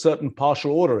a certain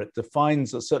partial order. It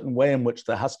defines a certain way in which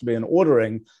there has to be an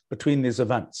ordering between these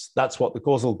events. That's what the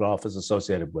causal graph is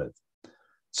associated with.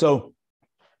 So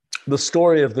the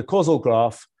story of the causal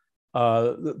graph,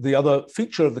 the other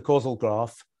feature of the causal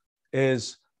graph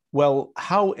is, well,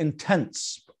 how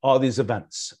intense are these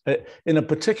events? In a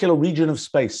particular region of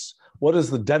space, what is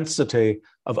the density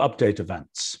of update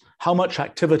events? How much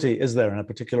activity is there in a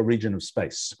particular region of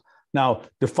space? Now,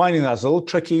 defining that is a little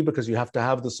tricky because you have to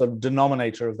have the sort of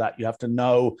denominator of that. You have to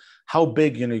know how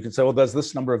big, you can say, well, there's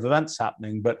this number of events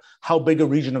happening, but how big a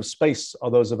region of space are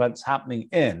those events happening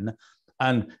in?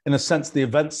 And in a sense, the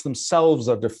events themselves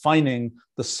are defining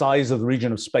the size of the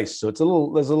region of space. So there's a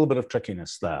little bit of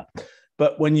trickiness there.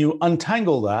 But when you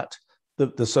untangle that,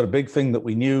 the sort of big thing that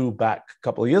we knew back a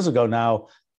couple of years ago now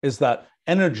is that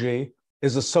energy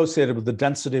is associated with the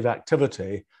density of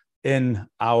activity in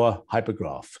our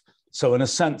hypergraph. So in a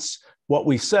sense, what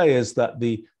we say is that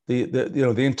the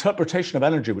interpretation of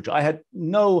energy, which I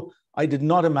did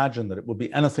not imagine that it would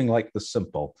be anything like this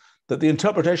simple, that the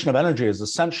interpretation of energy is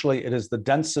essentially, it is the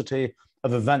density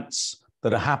of events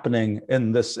that are happening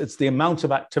in this, it's the amount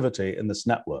of activity in this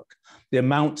network.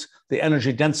 The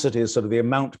energy density is sort of the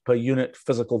amount per unit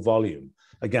physical volume.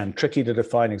 Again, tricky to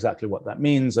define exactly what that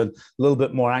means. And a little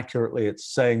bit more accurately,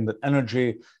 it's saying that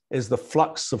energy is the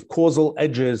flux of causal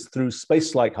edges through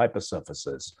space-like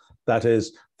hypersurfaces. That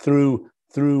is,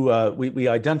 we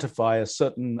identify a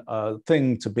certain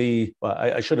thing to be,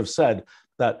 I should have said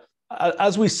that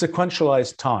as we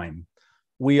sequentialize time,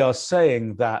 we are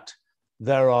saying that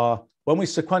when we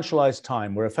sequentialize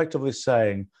time, we're effectively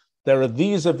saying there are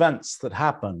these events that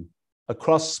happen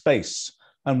across space,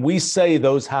 and we say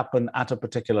those happen at a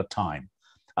particular time.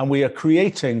 And we are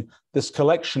creating this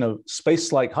collection of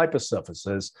space-like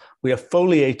hypersurfaces. We are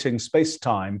foliating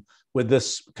space-time with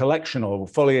this collection, or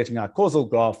foliating our causal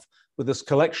graph with this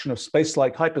collection of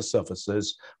space-like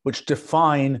hypersurfaces, which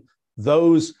define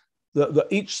those.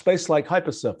 Each space-like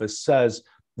hypersurface says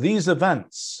these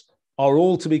events are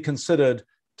all to be considered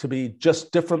to be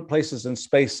just different places in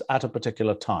space at a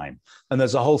particular time. And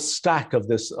there's a whole stack of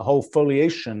this, a whole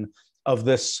foliation of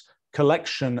this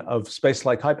collection of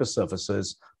space-like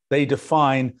hypersurfaces. They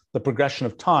define the progression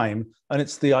of time. And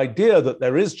it's the idea that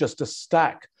there is just a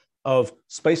stack of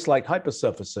space-like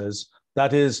hypersurfaces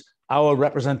that is our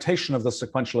representation of the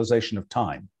sequentialization of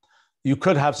time. You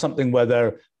could have something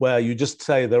where you just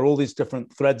say there are all these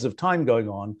different threads of time going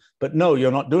on, but no,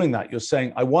 you're not doing that. You're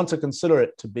saying, I want to consider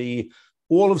it to be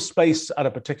all of space at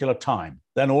a particular time,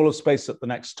 then all of space at the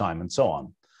next time, and so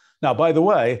on. Now, by the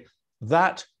way,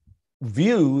 that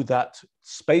view that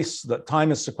space, that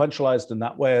time is sequentialized in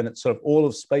that way, and it's sort of all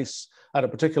of space at a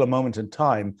particular moment in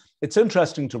time, it's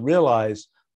interesting to realize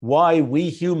why we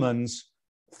humans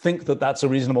think that that's a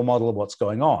reasonable model of what's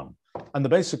going on. And the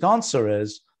basic answer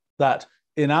is that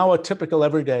in our typical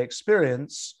everyday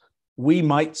experience, we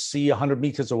might see 100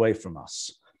 meters away from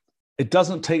us. It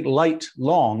doesn't take light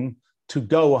long to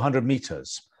go 100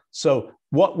 meters. So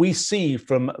what we see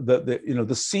from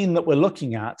the scene that we're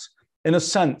looking at, in a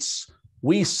sense,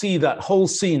 we see that whole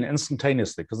scene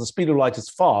instantaneously because the speed of light is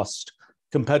fast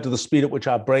compared to the speed at which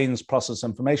our brains process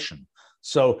information.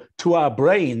 So to our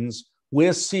brains,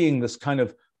 we're seeing this kind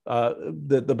of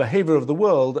the behavior of the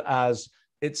world as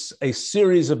it's a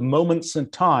series of moments in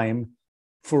time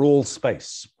for all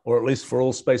space, or at least for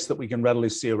all space that we can readily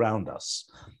see around us.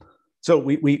 So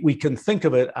we can think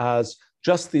of it as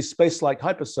just these space-like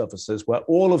hypersurfaces where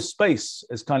all of space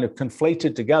is kind of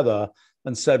conflated together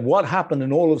and said, what happened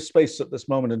in all of space at this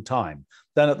moment in time?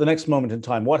 Then at the next moment in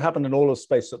time, what happened in all of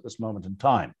space at this moment in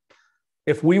time?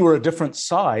 If we were a different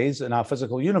size in our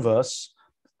physical universe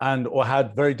or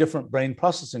had very different brain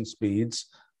processing speeds,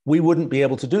 we wouldn't be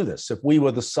able to do this. If we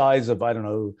were the size of, I don't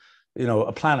know,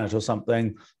 a planet or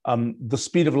something, the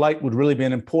speed of light would really be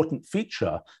an important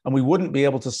feature. And we wouldn't be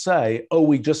able to say, oh,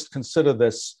 we just consider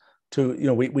this to,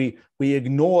 we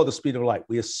ignore the speed of light.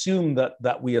 We assume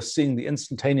that we are seeing the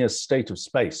instantaneous state of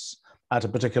space at a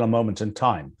particular moment in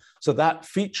time. So that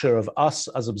feature of us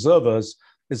as observers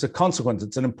is a consequence.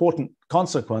 It's an important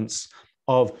consequence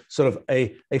of sort of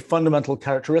a fundamental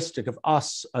characteristic of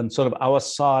us and sort of our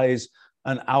size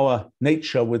and our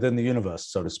nature within the universe,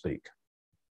 so to speak.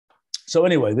 So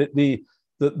anyway,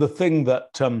 the thing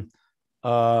that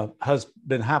has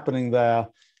been happening there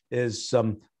is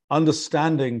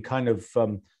understanding kind of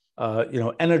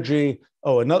energy.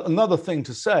 Oh, another thing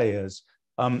to say is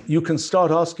you can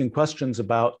start asking questions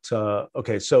about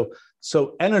okay,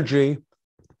 so energy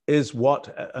is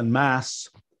what, and mass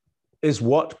is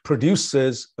what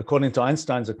produces, according to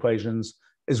Einstein's equations,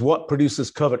 is what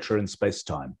produces curvature in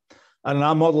space-time. And in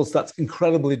our models, that's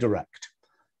incredibly direct.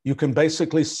 You can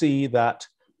basically see that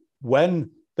when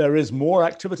there is more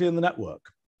activity in the network,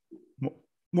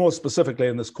 more specifically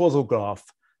in this causal graph,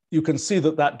 you can see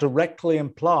that that directly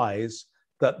implies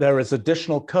that there is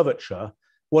additional curvature.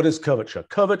 What is curvature?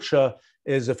 Curvature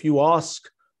is if you ask,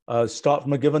 start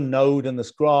from a given node in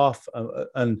this graph,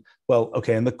 in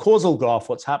the causal graph,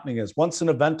 what's happening is once an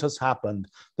event has happened,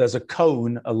 there's a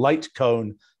cone, a light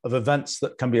cone of events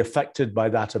that can be affected by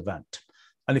that event.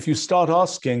 And if you start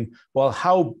asking, well,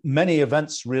 how many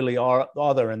events really are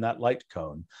there in that light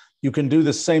cone? You can do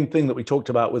the same thing that we talked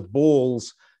about with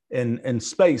balls in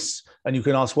space, and you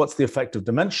can ask what's the effective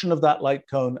dimension of that light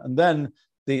cone, and then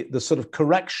the sort of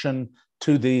correction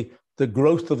to the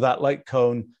growth of that light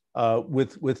cone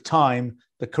with time,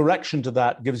 the correction to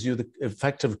that gives you the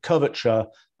effective curvature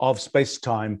of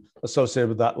space-time associated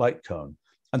with that light cone.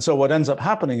 And so what ends up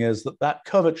happening is that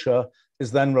curvature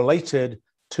is then related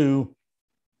to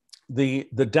the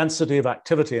density of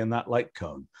activity in that light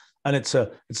cone. And it's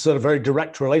sort of very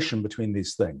direct relation between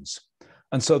these things.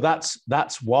 And so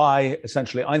that's why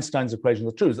essentially Einstein's equations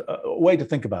are true. A way to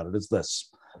think about it is this.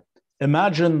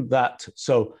 Imagine that,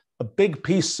 so a big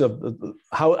piece of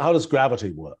how does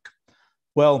gravity work?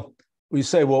 Well, we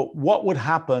say, well, what would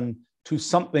happen to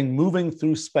something moving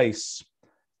through space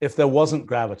if there wasn't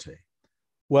gravity?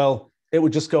 Well, it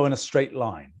would just go in a straight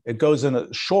line. It goes in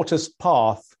a shortest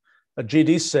path. A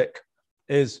geodesic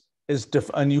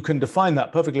and you can define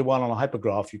that perfectly well on a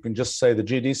hypergraph. You can just say the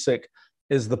geodesic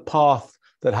is the path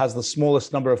that has the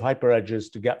smallest number of hyperedges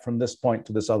to get from this point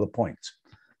to this other point.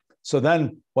 So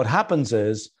then what happens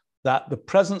is that the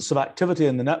presence of activity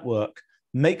in the network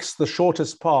makes the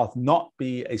shortest path not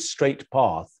be a straight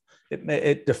path.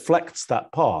 It deflects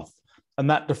that path. And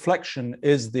that deflection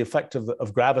is the effect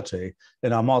of gravity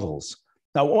in our models.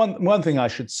 Now, one thing I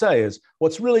should say is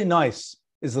what's really nice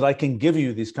is that I can give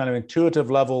you these kind of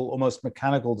intuitive level, almost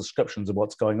mechanical descriptions of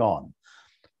what's going on.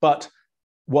 But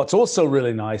what's also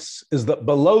really nice is that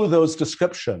below those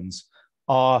descriptions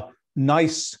are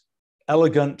nice,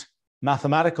 elegant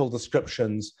mathematical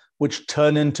descriptions which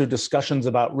turn into discussions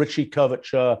about Ricci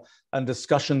curvature and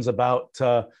discussions about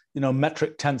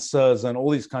metric tensors and all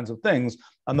these kinds of things.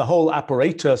 And the whole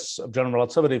apparatus of general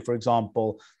relativity, for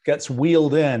example, gets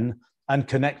wheeled in and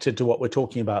connected to what we're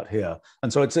talking about here.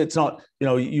 And so it's not,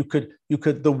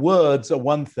 the words are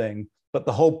one thing, but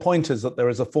the whole point is that there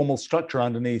is a formal structure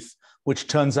underneath, which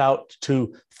turns out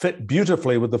to fit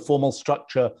beautifully with the formal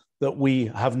structure that we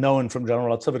have known from general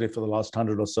relativity for the last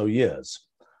 100 or so years.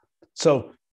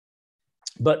 So,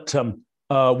 but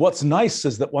what's nice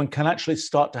is that one can actually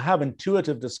start to have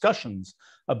intuitive discussions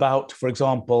about, for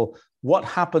example, what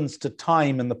happens to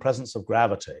time in the presence of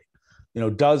gravity.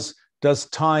 Does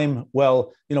time,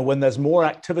 well, when there's more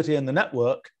activity in the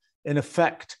network, in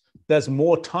effect, there's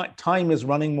more time is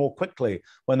running more quickly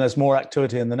when there's more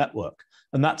activity in the network.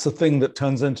 And that's a thing that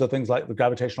turns into things like the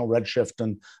gravitational redshift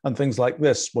and things like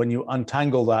this when you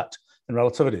untangle that in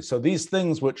relativity. So these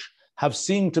things which have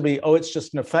seemed to be, oh, it's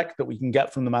just an effect that we can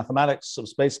get from the mathematics of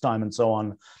space-time and so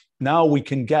on. Now we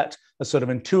can get a sort of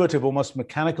intuitive, almost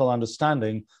mechanical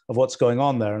understanding of what's going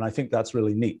on there. And I think that's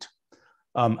really neat.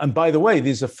 And by the way,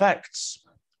 these effects,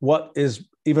 what is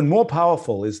even more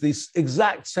powerful is these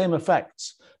exact same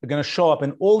effects are going to show up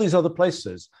in all these other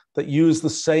places that use the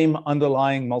same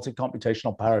underlying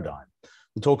multi-computational paradigm.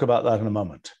 We'll talk about that in a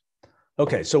moment.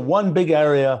 Okay, so one big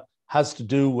area has to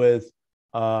do with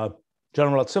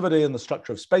general relativity and the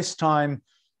structure of space-time.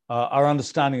 Our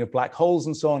understanding of black holes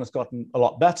and so on has gotten a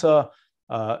lot better.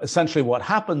 Essentially what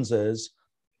happens is,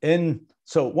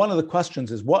 so one of the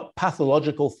questions is what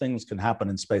pathological things can happen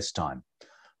in space-time?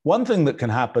 One thing that can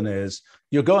happen is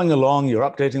you're going along, you're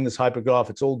updating this hypergraph,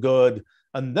 it's all good,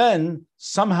 and then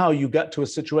somehow you get to a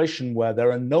situation where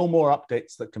there are no more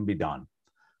updates that can be done,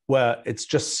 where it's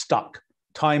just stuck.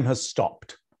 Time has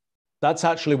stopped. That's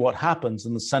actually what happens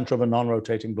in the center of a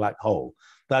non-rotating black hole.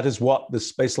 That is what the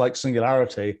space-like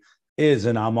singularity is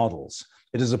in our models.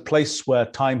 It is a place where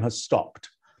time has stopped,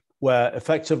 where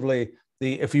effectively,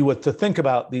 if you were to think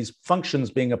about these functions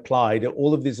being applied,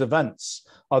 all of these events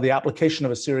are the application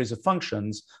of a series of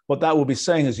functions, what that will be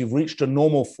saying is you've reached a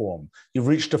normal form, you've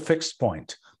reached a fixed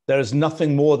point. There is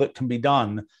nothing more that can be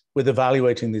done with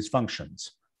evaluating these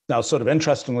functions. Now, sort of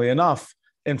interestingly enough,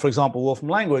 in, for example, Wolfram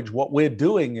language, what we're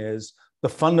doing is the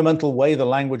fundamental way the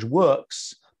language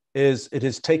works is it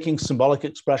is taking symbolic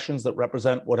expressions that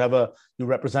represent whatever you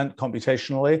represent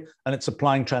computationally, and it's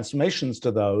applying transformations to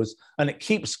those, and it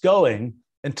keeps going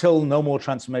until no more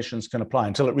transformations can apply,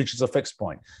 until it reaches a fixed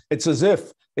point. It's as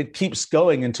if it keeps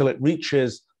going until it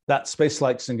reaches that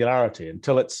space-like singularity,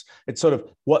 until it's sort of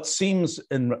what seems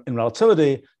in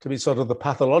relativity to be sort of the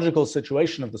pathological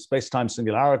situation of the space-time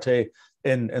singularity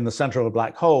in the center of a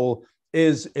black hole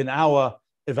is, in our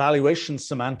evaluation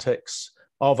semantics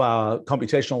of our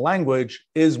computational language,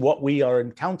 is what we are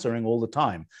encountering all the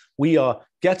time. We are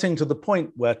getting to the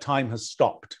point where time has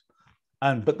stopped.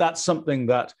 But that's something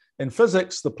that in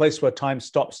physics, the place where time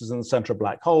stops is in the center of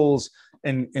black holes.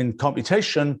 In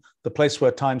computation, the place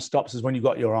where time stops is when you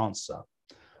got your answer.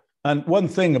 And one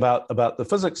thing about the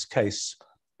physics case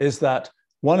is that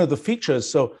one of the features,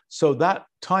 so that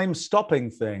time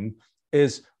stopping thing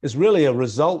is really a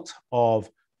result of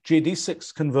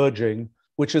GD6 converging,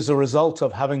 which is a result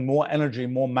of having more energy,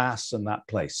 more mass in that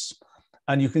place.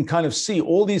 And you can kind of see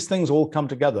all these things all come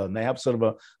together, and they have sort of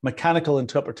a mechanical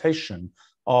interpretation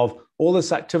of all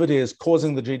this activity is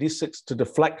causing the GD6 to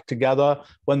deflect together.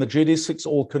 When the GD6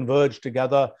 all converge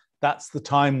together, that's the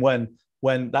time when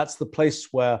that's the place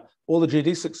where all the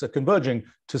GD6 are converging.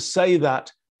 To say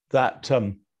that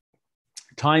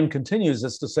time continues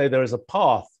is to say there is a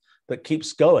path that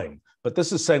keeps going. But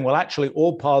this is saying, well, actually,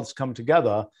 all paths come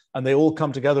together, and they all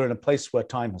come together in a place where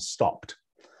time has stopped.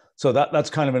 So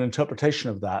that's kind of an interpretation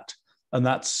of that. And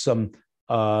that's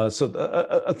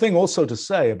a thing also to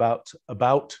say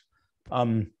about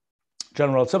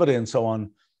general relativity and so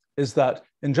on is that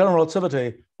in general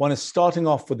relativity, one is starting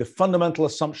off with the fundamental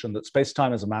assumption that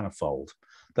space-time is a manifold,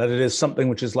 that it is something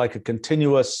which is like a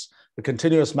continuous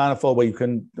manifold where you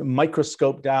can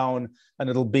microscope down and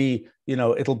it'll be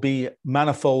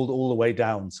manifold all the way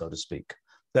down, so to speak.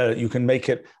 That you can make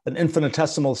it an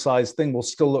infinitesimal sized thing will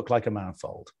still look like a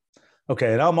manifold.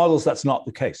 Okay, in our models, that's not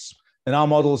the case. In our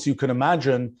models, you can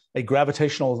imagine a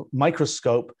gravitational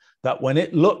microscope that when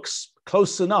it looks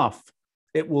close enough,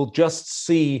 it will just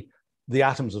see the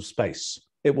atoms of space.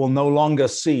 It will no longer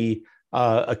see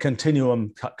a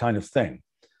continuum kind of thing.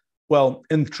 Well,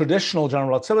 in traditional general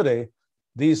relativity,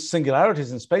 these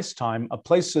singularities in space-time are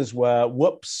places where,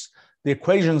 whoops, the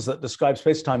equations that describe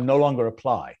space-time no longer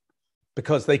apply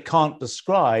because they can't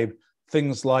describe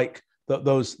things like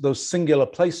those singular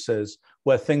places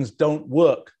where things don't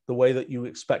work the way that you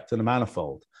expect in a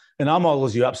manifold. in our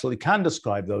models, you absolutely can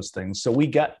describe those things. So we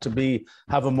get to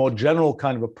have a more general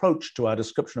kind of approach to our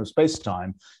description of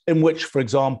space-time, in which, for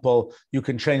example, you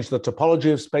can change the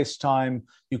topology of space-time.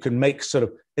 You can make sort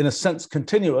of, in a sense,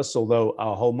 continuous, although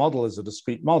our whole model is a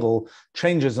discrete model,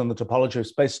 changes in the topology of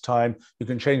space-time. You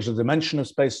can change the dimension of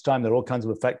space-time. There are all kinds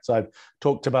of effects I've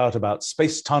talked about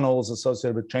space tunnels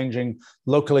associated with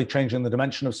locally changing the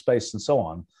dimension of space and so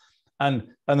on. And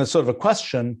there's sort of a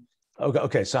question,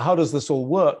 okay, so how does this all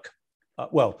work?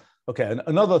 And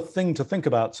another thing to think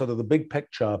about, sort of the big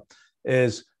picture,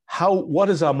 is what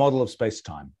is our model of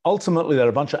space-time? Ultimately, there are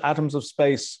a bunch of atoms of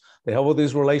space. They have all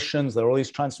these relations, there are all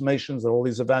these transformations, there are all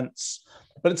these events.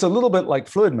 But it's a little bit like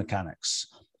fluid mechanics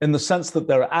in the sense that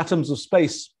there are atoms of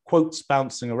space, quotes,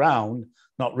 bouncing around.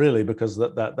 Not really, because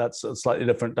that's a slightly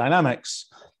different dynamics,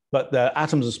 but there are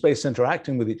atoms of space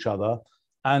interacting with each other.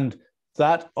 And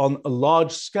that on a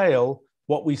large scale,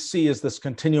 what we see is this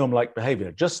continuum-like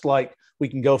behavior, just like we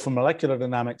can go from molecular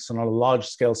dynamics and on a large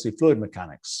scale see fluid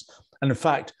mechanics. And in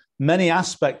fact, many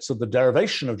aspects of the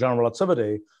derivation of general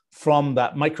relativity from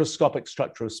that microscopic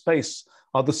structure of space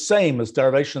are the same as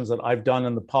derivations that I've done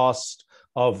in the past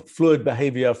of fluid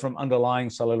behavior from underlying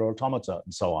cellular automata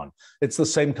and so on. It's the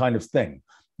same kind of thing.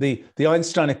 The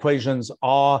Einstein equations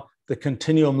are the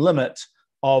continuum limit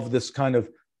of this kind of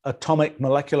atomic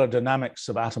molecular dynamics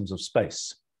of atoms of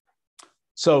space.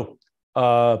 So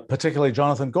particularly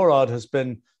Jonathan Gorard has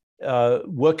been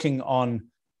working on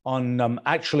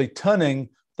actually turning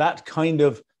that kind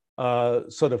of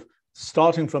sort of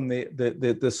starting from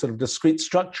the sort of discrete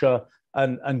structure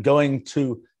and going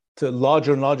to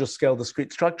larger and larger scale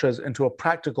discrete structures into a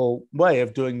practical way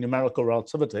of doing numerical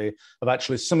relativity, of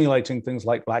actually simulating things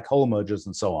like black hole mergers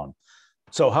and so on.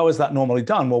 So how is that normally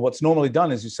done? Well, what's normally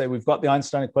done is you say, we've got the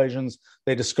Einstein equations,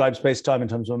 they describe space-time in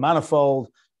terms of a manifold,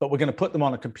 but we're going to put them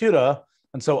on a computer.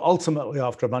 And so ultimately,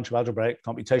 after a bunch of algebraic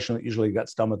computation that usually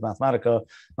gets done with Mathematica,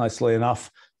 nicely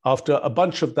enough, after a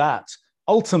bunch of that,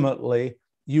 ultimately,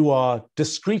 you are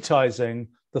discretizing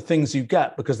the things you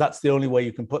get, because that's the only way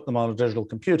you can put them on a digital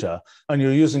computer. And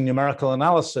you're using numerical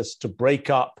analysis to break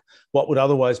up what would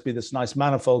otherwise be this nice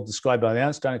manifold described by the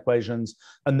Einstein equations.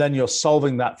 And then you're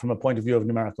solving that from a point of view of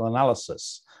numerical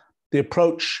analysis. The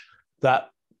approach that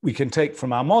we can take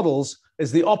from our models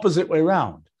is the opposite way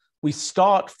around. We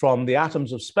start from the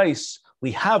atoms of space.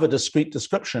 We have a discrete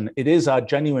description. It is our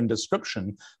genuine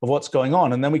description of what's going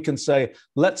on. And then we can say,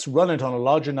 let's run it on a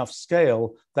large enough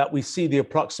scale that we see the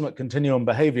approximate continuum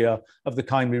behavior of the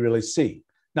kind we really see.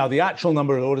 Now, the actual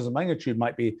number of orders of magnitude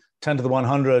might be 10 to the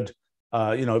 100.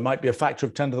 It might be a factor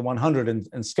of 10 to the 100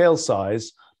 in scale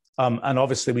size. And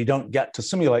obviously, we don't get to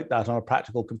simulate that on a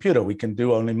practical computer. We can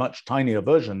do only much tinier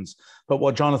versions. But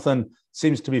what Jonathan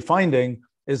seems to be finding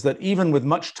is that even with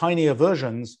much tinier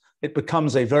versions, it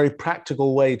becomes a very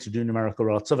practical way to do numerical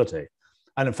relativity.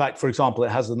 And in fact, for example, it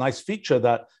has the nice feature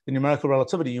that in numerical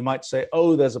relativity, you might say,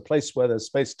 oh, there's a place where the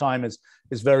space-time is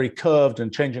very curved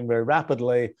and changing very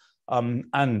rapidly.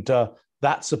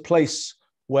 That's a place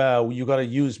where you got to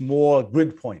use more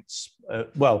grid points.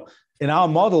 Well, in our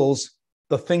models,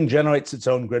 the thing generates its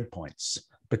own grid points,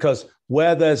 because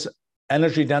where there's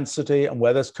energy density and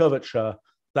where there's curvature,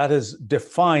 that is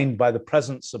defined by the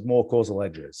presence of more causal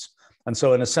edges. And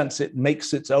so in a sense, it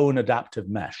makes its own adaptive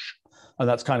mesh. And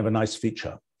that's kind of a nice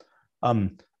feature.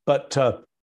 So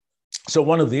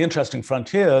one of the interesting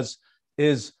frontiers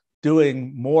is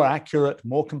doing more accurate,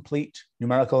 more complete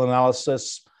numerical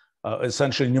analysis,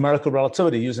 essentially numerical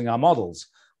relativity using our models.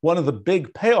 One of the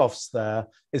big payoffs there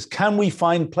is, can we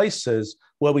find places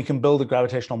where we can build a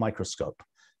gravitational microscope?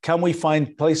 Can we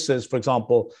find places, for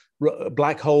example,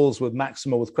 black holes with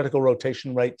maxima with critical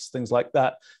rotation rates, things like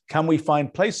that? Can we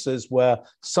find places where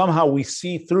somehow we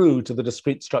see through to the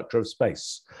discrete structure of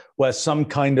space, where some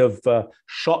kind of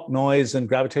shock noise and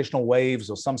gravitational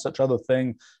waves or some such other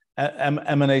thing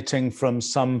emanating from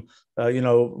some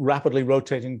rapidly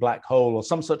rotating black hole or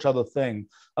some such other thing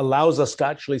allows us to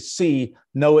actually see,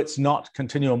 no, it's not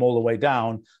continuum all the way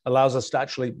down, allows us to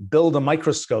actually build a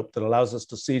microscope that allows us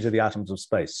to see to the atoms of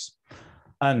space.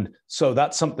 And so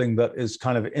that's something that is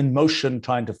kind of in motion,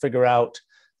 trying to figure out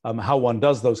how one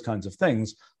does those kinds of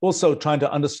things. Also trying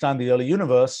to understand the early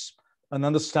universe and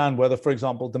understand whether, for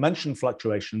example, dimension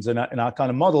fluctuations in our kind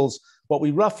of models, what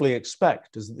we roughly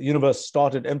expect is that the universe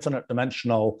started infinite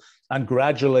dimensional, and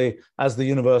gradually, as the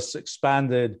universe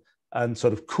expanded and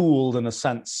sort of cooled in a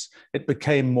sense, it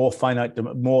became more finite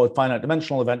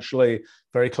dimensional, eventually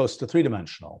very close to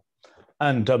three-dimensional,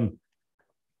 and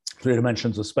 3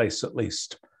 dimensions of space at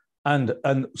least. And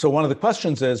so one of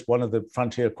the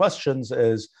frontier questions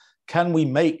is, can we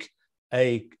make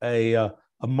a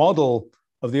model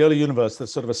of the early universe,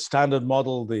 there's sort of a standard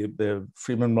model, the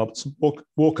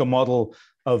Freeman-Robertson-Walker model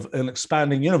of an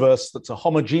expanding universe that's a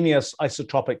homogeneous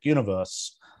isotropic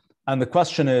universe. And the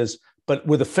question is, but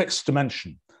with a fixed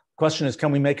dimension. The question is,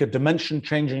 can we make a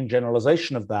dimension-changing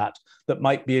generalization of that that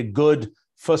might be a good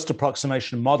first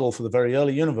approximation model for the very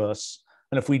early universe?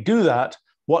 And if we do that,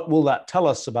 what will that tell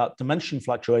us about dimension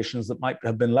fluctuations that might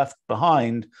have been left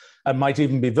behind and might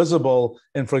even be visible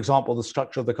in, for example, the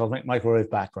structure of the cosmic microwave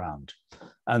background?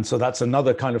 And so that's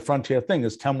another kind of frontier thing,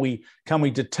 is can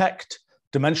we detect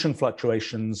dimension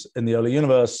fluctuations in the early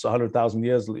universe, 100,000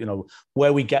 years,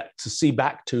 where we get to see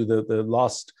back to the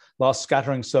last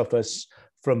scattering surface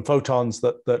from photons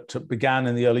that began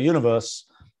in the early universe?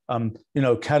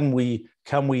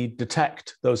 Can we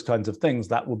detect those kinds of things?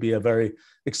 That would be a very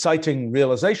exciting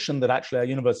realization that actually our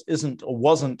universe isn't or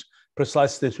wasn't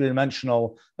precisely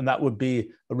three-dimensional, and that would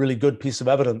be a really good piece of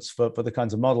evidence for the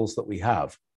kinds of models that we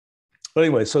have. But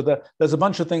anyway, so there's a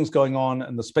bunch of things going on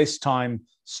in the space-time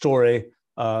story.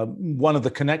 One of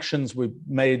the connections we've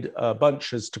made a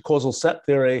bunch is to causal set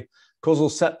theory. Causal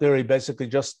set theory basically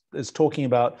just is talking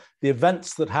about the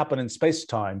events that happen in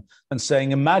space-time and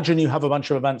saying, imagine you have a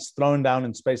bunch of events thrown down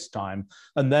in space-time,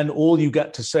 and then all you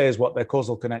get to say is what their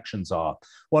causal connections are.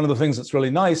 One of the things that's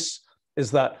really nice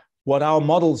is that what our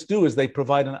models do is they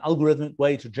provide an algorithmic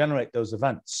way to generate those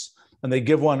events. And they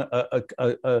give one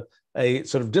a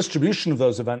sort of distribution of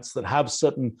those events that have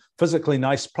certain physically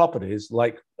nice properties,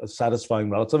 like satisfying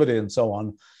relativity and so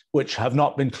on, which have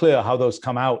not been clear how those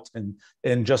come out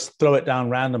in just throw it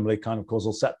down randomly kind of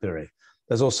causal set theory.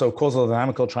 There's also causal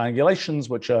dynamical triangulations,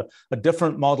 which are a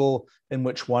different model in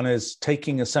which one is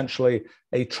taking essentially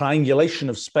a triangulation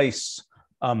of space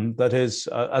that is,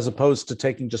 as opposed to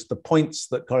taking just the points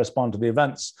that correspond to the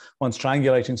events, one's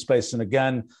triangulating space. And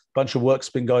again, a bunch of work's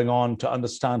been going on to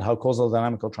understand how causal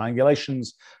dynamical triangulations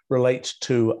relate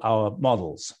to our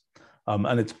models.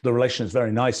 And the relation is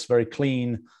very nice, very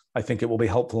clean. I think it will be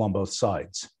helpful on both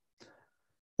sides.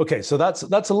 Okay, so that's a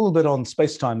little bit on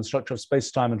space-time, the structure of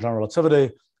space-time and general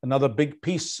relativity. Another big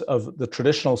piece of the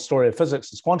traditional story of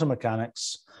physics is quantum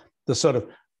mechanics. The sort of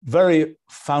very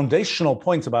foundational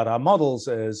point about our models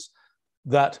is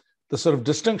that the sort of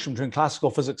distinction between classical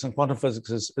physics and quantum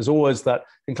physics is always that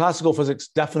in classical physics,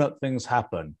 definite things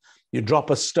happen. You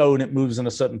drop a stone, it moves in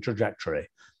a certain trajectory.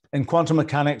 In quantum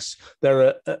mechanics, there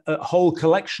are a whole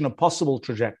collection of possible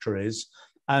trajectories,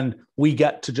 and we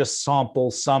get to just sample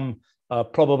some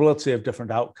probability of different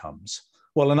outcomes.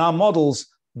 Well, in our models,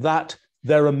 that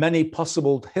there are many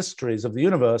possible histories of the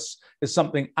universe is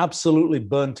something absolutely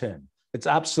burnt in. It's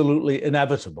absolutely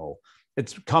inevitable.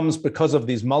 It comes because of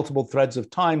these multiple threads of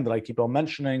time that I keep on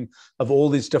mentioning, of all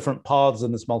these different paths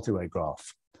in this multi-way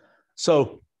graph.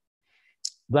 So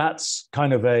that's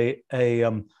kind of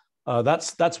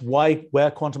that's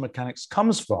where quantum mechanics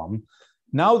comes from.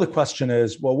 Now the question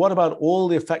is, well, what about all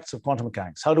the effects of quantum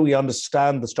mechanics? How do we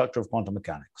understand the structure of quantum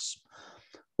mechanics?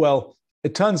 Well,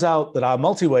 it turns out that our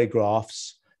multi-way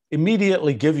graphs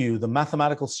immediately give you the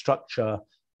mathematical structure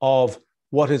of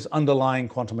what is underlying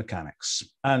quantum mechanics.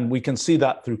 And we can see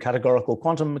that through categorical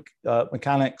quantum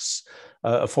mechanics,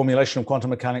 a formulation of quantum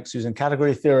mechanics using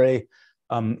category theory.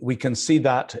 We can see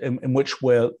that in which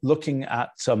we're looking at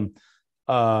some,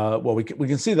 we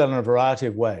can see that in a variety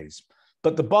of ways.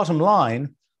 But the bottom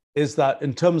line is that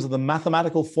in terms of the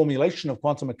mathematical formulation of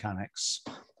quantum mechanics,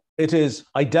 it is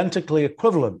identically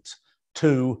equivalent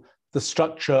to the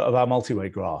structure of our multi-way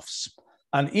graphs.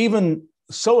 And even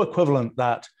so equivalent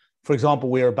that, for example,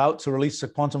 we are about to release a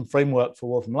quantum framework for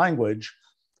Wolfram language.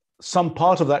 Some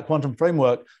part of that quantum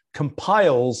framework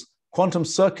compiles quantum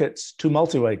circuits to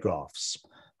multi-way graphs,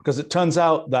 because it turns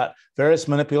out that various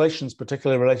manipulations,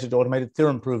 particularly related to automated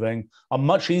theorem proving, are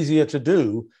much easier to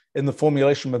do in the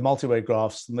formulation with multi-way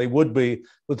graphs than they would be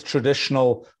with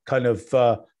traditional kind of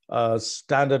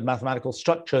standard mathematical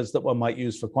structures that one might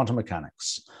use for quantum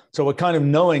mechanics. So we're kind of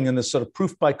knowing in this sort of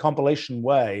proof by compilation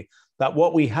way that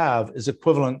what we have is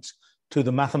equivalent to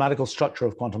the mathematical structure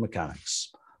of quantum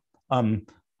mechanics. That's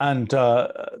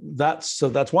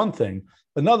one thing.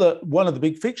 One of the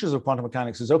big features of quantum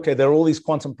mechanics is, okay, there are all these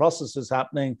quantum processes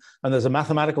happening, and there's a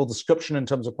mathematical description in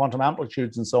terms of quantum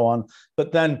amplitudes and so on,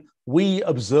 but then we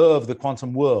observe the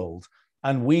quantum world,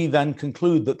 and we then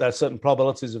conclude that there are certain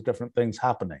probabilities of different things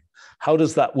happening. How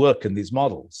does that work in these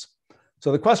models?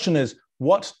 So the question is,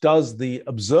 how does the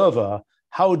observer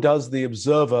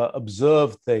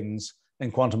observe things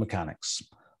in quantum mechanics?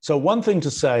 So one thing to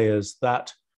say is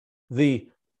that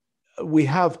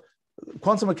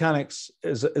quantum mechanics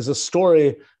is a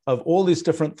story of all these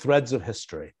different threads of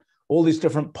history, all these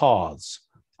different paths.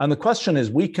 And the question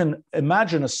is, we can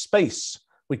imagine a space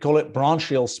We call it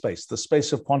branchial space, the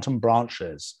space of quantum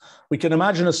branches. We can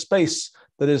imagine a space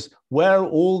that is where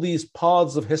all these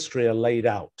paths of history are laid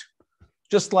out.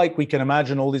 Just like we can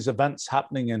imagine all these events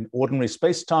happening in ordinary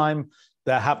space-time,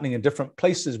 they're happening in different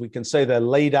places. We can say they're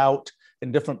laid out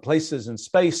in different places in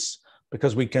space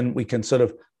because we can sort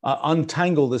of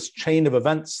untangle this chain of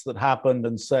events that happened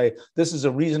and say, this is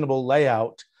a reasonable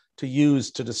layout to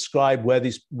use to describe where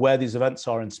these events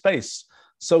are in space.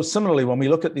 So similarly, when we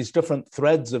look at these different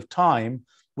threads of time,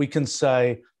 we can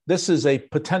say, this is a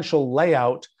potential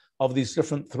layout of these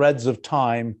different threads of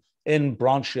time in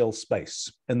branchial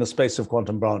space, in the space of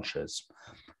quantum branches.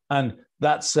 And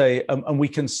and we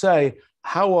can say,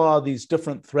 how are these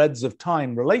different threads of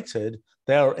time related?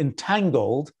 They are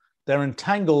entangled. They're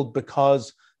entangled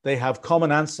because they have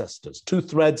common ancestors. Two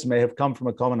threads may have come from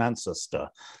a common ancestor.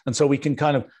 And so we can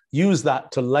kind of use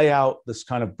that to lay out this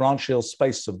kind of branchial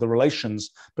space of the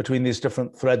relations between these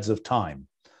different threads of time.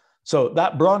 So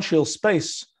that branchial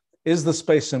space is the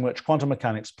space in which quantum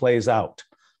mechanics plays out.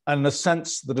 And in a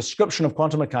sense, the description of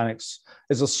quantum mechanics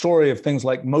is a story of things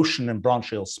like motion in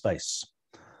branchial space.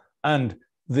 And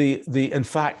in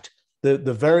fact, the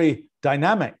very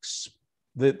dynamics,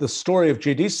 the story of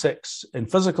GD6 in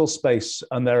physical space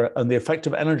and the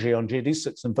effective energy on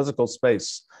GD6 in physical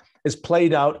space is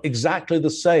played out exactly the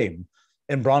same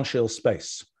in branchial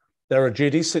space. There are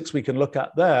GD6 we can look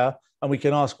at there, and we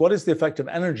can ask, what is the effective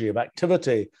energy of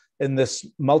activity in this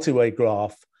multi-way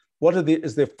graph? What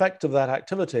is the effect of that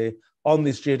activity on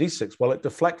these GD6? Well, it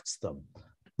deflects them.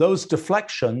 Those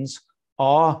deflections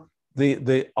are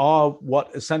what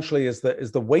essentially is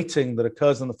the weighting that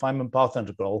occurs in the Feynman path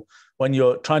integral when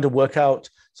you're trying to work out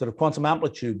sort of quantum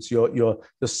amplitudes. You're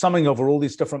summing over all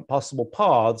these different possible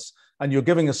paths, and you're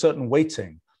giving a certain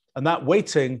weighting. And that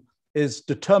weighting is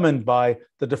determined by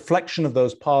the deflection of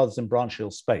those paths in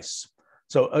branchial space.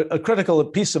 So a critical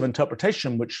piece of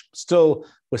interpretation, which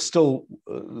we're still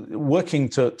working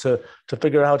to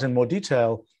figure out in more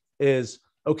detail, is,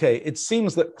 okay, it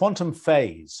seems that quantum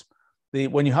phase,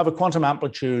 when you have a quantum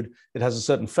amplitude, it has a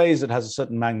certain phase, it has a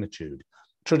certain magnitude.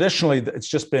 Traditionally, it's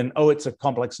just been, oh, it's a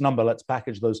complex number, let's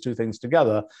package those two things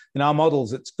together. In our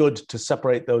models, it's good to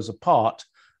separate those apart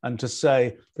and to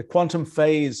say the quantum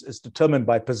phase is determined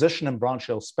by position in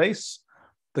branchial space.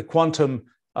 The quantum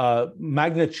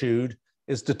magnitude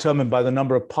is determined by the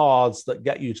number of paths that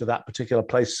get you to that particular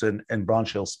place in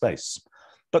branchial space.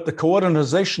 But the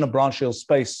coordinatization of branchial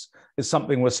space is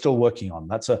something we're still working on.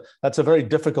 That's a very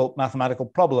difficult mathematical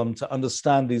problem to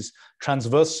understand these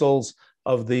transversals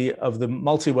of the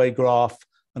multi-way graph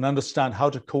and understand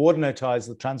how to coordinatize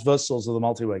the transversals of the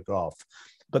multi-way graph.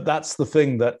 But that's the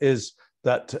thing that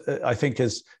I think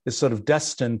is sort of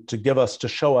destined to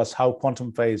show us how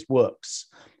quantum phase works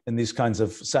in these kinds of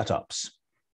setups.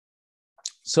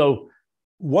 So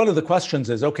one of the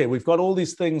questions is, okay, we've got all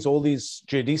these things, all these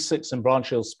GD6 in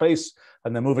branchial space,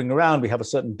 and they're moving around. We have a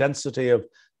certain density of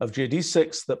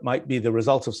GD6 that might be the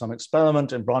result of some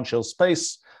experiment in branchial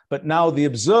space. But now the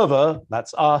observer,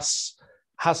 that's us,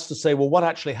 has to say, well, what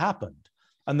actually happened?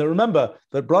 And then remember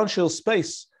that branchial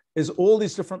space is all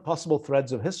these different possible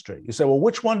threads of history. You say, well,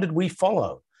 which one did we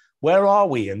follow? Where are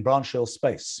we in branchial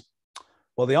space?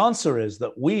 Well, the answer is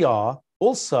that we are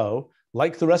also,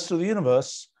 like the rest of the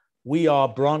universe, we are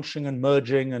branching and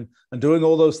merging and doing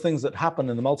all those things that happen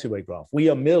in the multi-way graph. We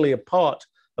are merely a part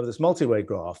of this multi-way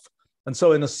graph. And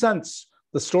so in a sense,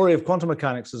 the story of quantum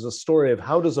mechanics is a story of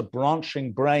how does a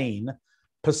branching brain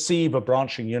perceive a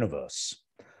branching universe?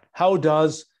 How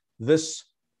does in this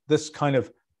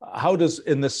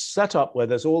setup where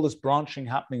there's all this branching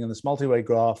happening in this multi-way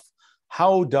graph,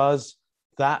 how does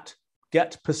that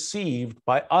get perceived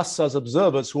by us as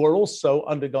observers who are also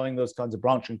undergoing those kinds of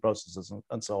branching processes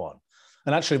and so on?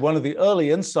 And actually, one of the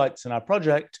early insights in our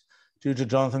project, due to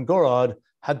Jonathan Gorard,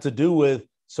 had to do with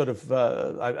sort of,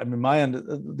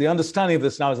 the understanding of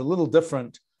this now is a little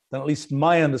different than at least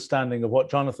my understanding of what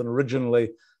Jonathan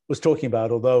originally was talking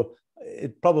about, although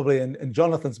it probably in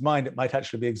Jonathan's mind, it might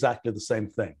actually be exactly the same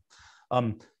thing.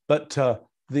 But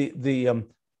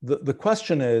the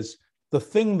question is, the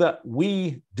thing that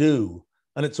we do,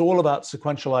 and it's all about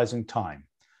sequentializing time.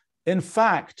 In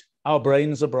fact, our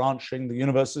brains are branching, the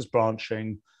universe is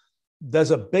branching.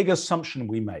 There's a big assumption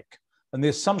we make. And the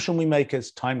assumption we make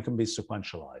is time can be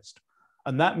sequentialized.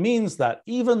 And that means that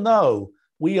even though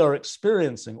we are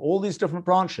experiencing all these different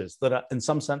branches that are in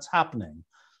some sense happening,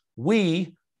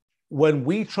 when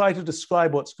we try to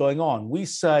describe what's going on, we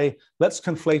say, let's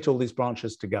conflate all these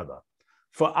branches together.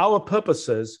 For our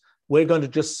purposes, we're going to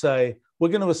just say, we're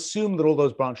going to assume that all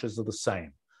those branches are the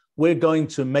same. We're going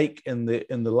to make, in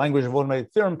the language of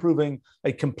automated theorem proving,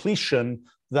 a completion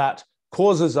that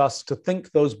causes us to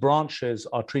think those branches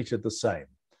are treated the same.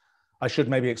 I should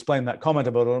maybe explain that comment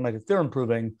about automated theorem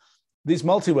proving. These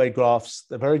multi-way graphs,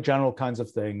 they're very general kinds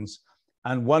of things.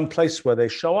 And one place where they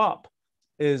show up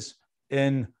is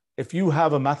in, if you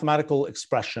have a mathematical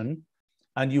expression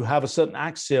and you have a certain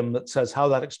axiom that says how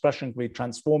that expression can be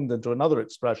transformed into another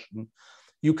expression,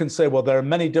 you can say, well, there are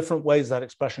many different ways that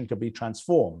expression can be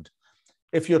transformed.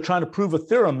 If you're trying to prove a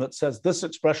theorem that says this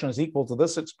expression is equal to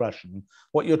this expression,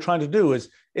 what you're trying to do is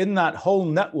in that whole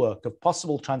network of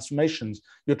possible transformations,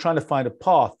 you're trying to find a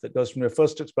path that goes from your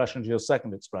first expression to your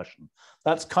second expression.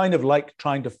 That's kind of like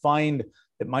trying to find,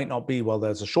 it might not be, well,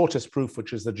 there's a shortest proof,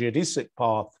 which is the geodesic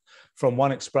path from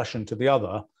one expression to the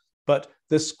other. But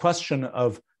this question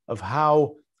of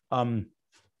how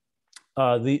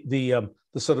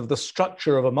the sort of the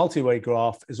structure of a multi-way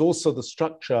graph is also the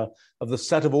structure of the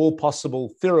set of all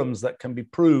possible theorems that can be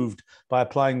proved by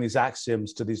applying these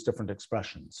axioms to these different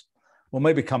expressions. We'll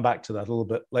maybe come back to that a little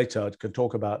bit later. I could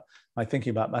talk about my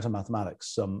thinking about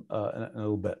metamathematics in a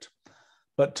little bit.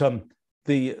 But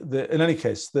in any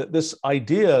case, this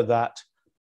idea that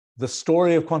the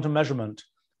story of quantum measurement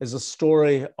is a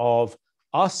story of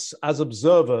us as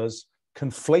observers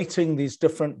conflating these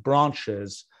different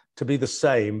branches to be the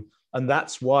same. And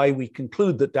that's why we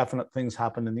conclude that definite things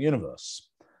happen in the universe.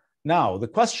 Now, the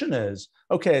question is,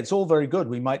 okay, it's all very good.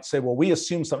 We might say, well, we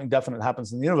assume something definite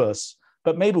happens in the universe,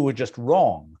 but maybe we're just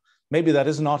wrong. Maybe that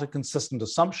is not a consistent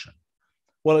assumption.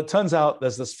 Well, it turns out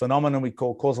there's this phenomenon we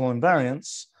call causal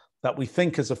invariance that we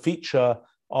think is a feature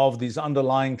of these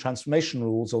underlying transformation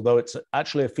rules, although it's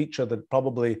actually a feature that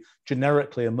probably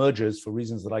generically emerges for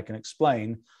reasons that I can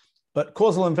explain. But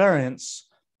causal invariance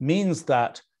means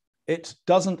that it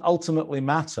doesn't ultimately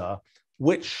matter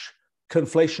which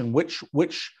conflation,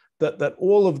 that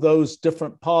all of those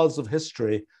different paths of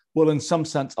history will in some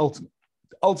sense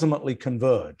ultimately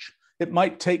converge. It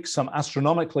might take some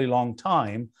astronomically long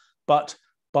time, but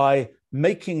by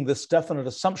making this definite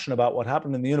assumption about what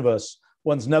happened in the universe,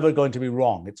 one's never going to be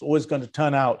wrong. It's always going to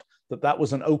turn out that that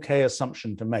was an okay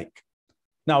assumption to make.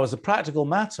 Now, as a practical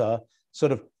matter,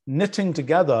 sort of knitting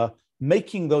together,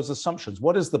 making those assumptions,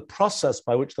 what is the process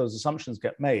by which those assumptions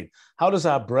get made? How does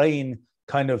our brain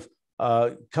kind of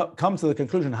come to the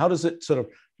conclusion? How does it sort of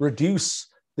reduce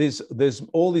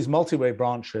all these multi-way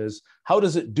branches? How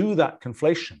does it do that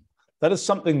conflation? That is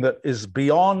something that is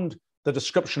beyond the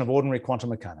description of ordinary quantum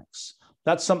mechanics.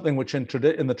 That's something which in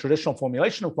the traditional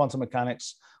formulation of quantum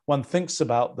mechanics, one thinks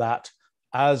about that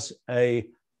as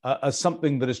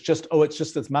something that is just, oh, it's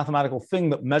just this mathematical thing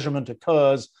that measurement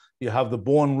occurs. You have the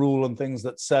Born rule and things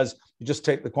that says you just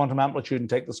take the quantum amplitude and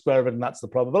take the square of it, and that's the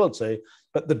probability.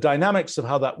 But the dynamics of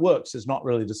how that works is not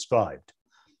really described.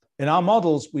 In our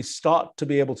models, we start to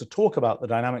be able to talk about the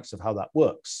dynamics of how that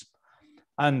works.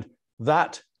 And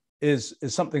that is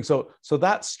something, so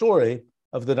that story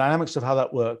of the dynamics of how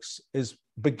that works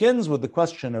begins with the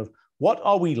question of what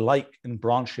are we like in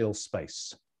branchial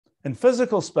space? In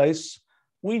physical space,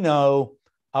 we know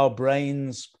our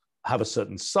brains have a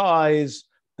certain size,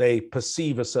 they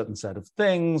perceive a certain set of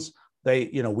things,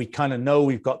 we kind of know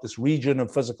we've got this region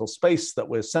of physical space that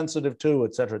we're sensitive to,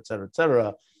 et cetera, et cetera, et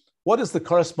cetera. What is the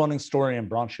corresponding story in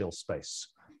branchial space?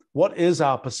 What is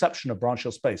our perception of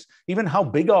branchial space? Even how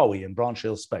big are we in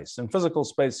branchial space? In physical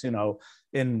space,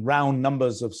 in round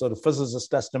numbers of sort of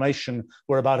physicist estimation,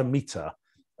 we're about a meter,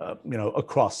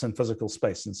 across in physical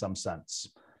space in some sense.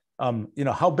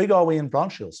 How big are we in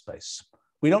branchial space?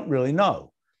 We don't really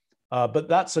know. But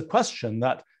that's a question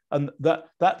that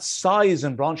size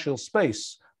in branchial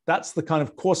space, that's the kind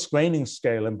of coarse graining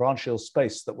scale in branchial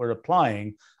space that we're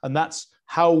applying. And that's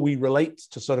how we relate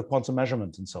to sort of quantum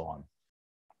measurement and so on.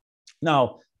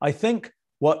 Now, I think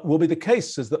what will be the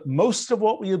case is that most of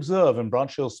what we observe in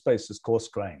branchial space is coarse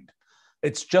grained.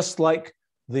 It's just like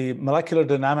the molecular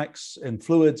dynamics in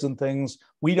fluids and things.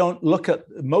 We don't look at,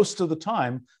 most of the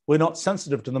time, we're not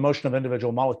sensitive to the motion of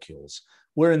individual molecules.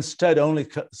 We're instead only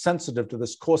sensitive to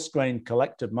this coarse-grained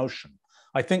collective motion.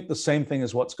 I think the same thing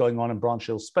is what's going on in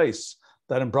branchial space,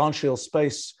 that in branchial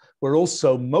space, we're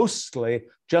also mostly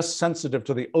just sensitive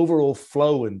to the overall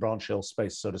flow in branchial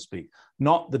space, so to speak,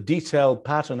 not the detailed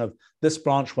pattern of this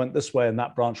branch went this way and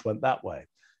that branch went that way.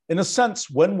 In a sense,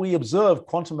 when we observe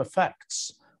quantum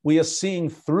effects, we are seeing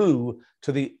through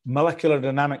to the molecular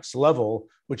dynamics level,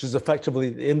 which is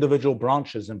effectively the individual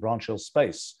branches in branchial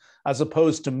space, as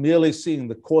opposed to merely seeing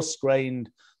the coarse-grained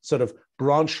sort of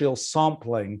branchial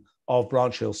sampling of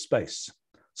branchial space.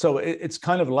 So it's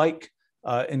kind of like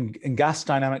in gas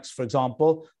dynamics, for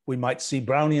example, we might see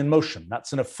Brownian motion.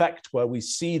 That's an effect where we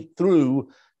see through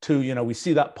to, we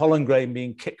see that pollen grain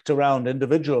being kicked around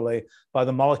individually by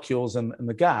the molecules in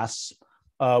the gas.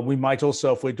 We might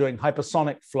also, if we're doing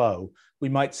hypersonic flow, we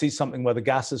might see something where the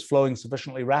gas is flowing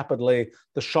sufficiently rapidly,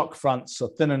 the shock fronts are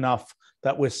thin enough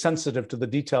that we're sensitive to the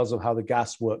details of how the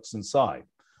gas works inside.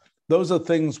 Those are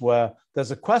things where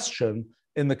there's a question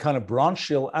in the kind of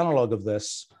branchial analog of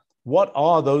this. What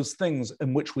are those things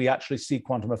in which we actually see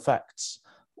quantum effects?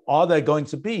 Are there going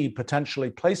to be potentially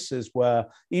places where,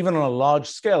 even on a large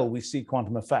scale, we see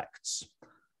quantum effects?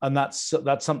 And that's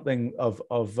something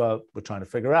we're trying to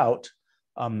figure out.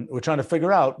 We're trying to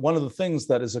figure out one of the things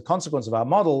that is a consequence of our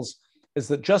models is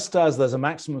that just as there's a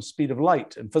maximum speed of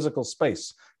light in physical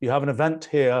space, you have an event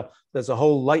here, there's a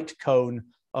whole light cone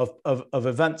of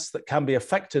events that can be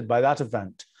affected by that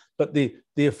event. But the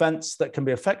events that can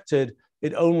be affected,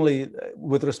 it only,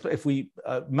 with respect, if we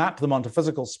map them onto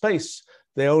physical space,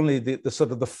 they only, the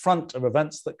sort of the front of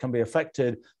events that can be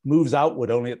affected moves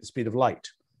outward only at the speed of light.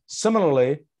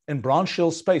 Similarly, in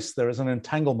branchial space, there is an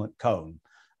entanglement cone.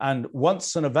 And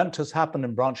once an event has happened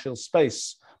in branchial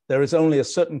space, there is only a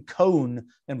certain cone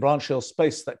in branchial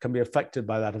space that can be affected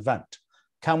by that event.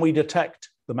 Can we detect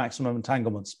the maximum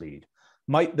entanglement speed?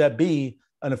 Might there be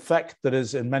an effect that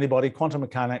is in many-body quantum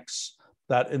mechanics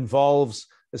that involves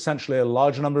essentially a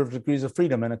large number of degrees of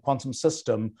freedom in a quantum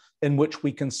system in which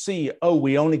we can see, oh,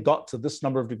 we only got to this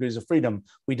number of degrees of freedom,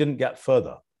 we didn't get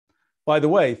further. By the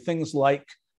way, things like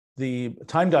the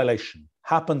time dilation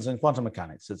happens in quantum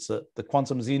mechanics. It's the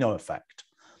quantum Zeno effect.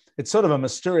 It's sort of a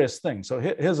mysterious thing. So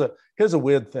here's a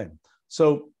weird thing.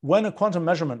 So when a quantum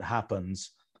measurement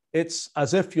happens, it's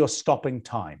as if you're stopping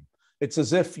time. It's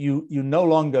as if you no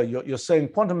longer, you're saying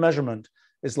quantum measurement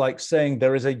is like saying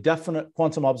there is a definite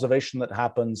quantum observation that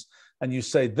happens, and you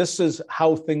say this is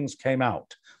how things came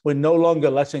out. We're no longer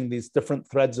letting these different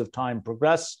threads of time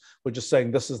progress. We're just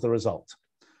saying this is the result.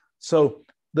 So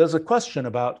there's a question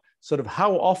about sort of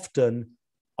how often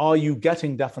are you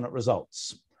getting definite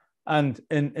results? And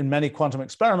in many quantum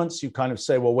experiments, you kind of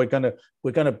say, well, we're going to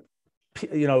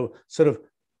sort of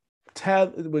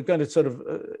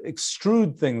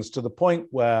extrude things to the point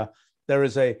where there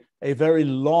is a very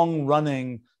long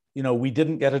running, we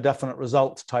didn't get a definite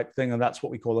result type thing, and that's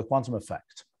what we call a quantum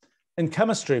effect. In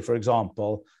chemistry, for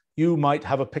example, you might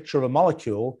have a picture of a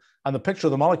molecule, and the picture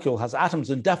of the molecule has atoms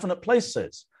in definite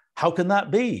places. How can that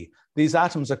be? These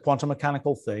atoms are quantum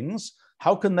mechanical things.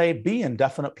 How can they be in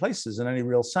definite places in any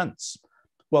real sense?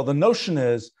 Well, the notion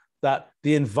is that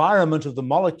the environment of the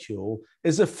molecule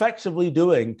is effectively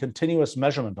doing continuous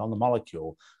measurement on the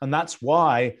molecule. And that's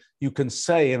why you can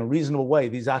say in a reasonable way,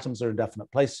 these atoms are in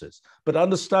definite places. But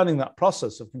understanding that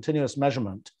process of continuous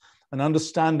measurement and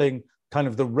understanding kind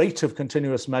of the rate of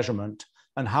continuous measurement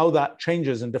and how that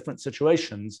changes in different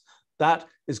situations, that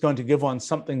is going to give one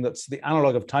something that's the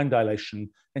analog of time dilation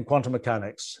in quantum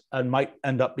mechanics and might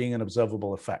end up being an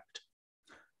observable effect.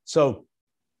 So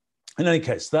in any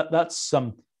case, that's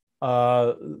so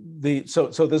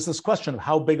there's this question of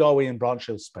how big are we in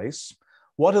branchial space?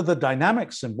 What are the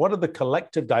dynamics and what are the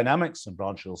collective dynamics in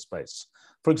branchial space?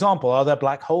 For example, are there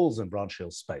black holes in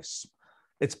branchial space?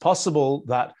 It's possible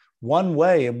that one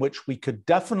way in which we could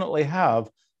definitely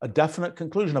have a definite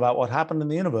conclusion about what happened in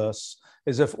the universe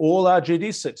is if all our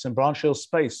GD6 in branchial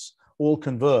space all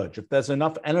converge. If there's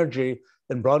enough energy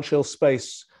in branchial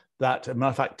space, that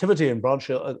enough activity in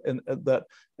branchial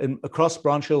across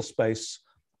branchial space,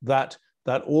 that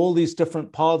all these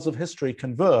different paths of history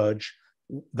converge,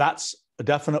 that's a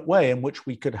definite way in which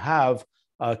we could have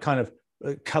a kind of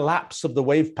collapse of the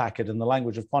wave packet in the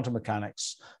language of quantum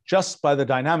mechanics just by the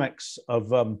dynamics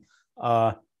of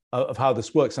how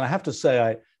this works. And I have to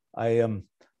say,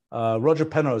 Roger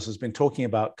Penrose has been talking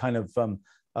about kind of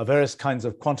various kinds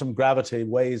of quantum gravity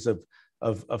ways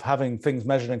of having things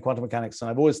measured in quantum mechanics,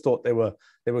 and I've always thought they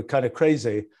were kind of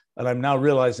crazy. And I'm now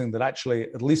realizing that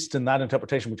actually, at least in that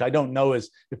interpretation, which I don't know is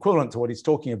equivalent to what he's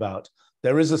talking about,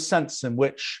 there is a sense in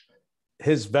which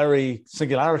his very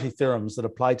singularity theorems that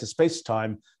apply to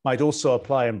space-time might also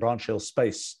apply in branchial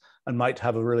space and might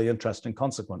have a really interesting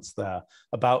consequence there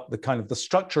about the kind of the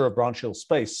structure of branchial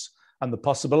space and the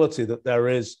possibility that there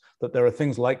are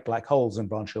things like black holes in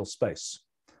branchial space.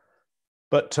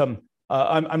 But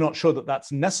I'm not sure that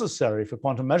that's necessary for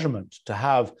quantum measurement to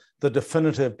have the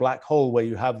definitive black hole where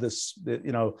you have this,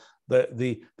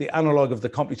 the analog of the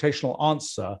computational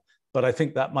answer. But I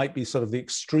think that might be sort of the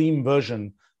extreme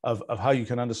version of how you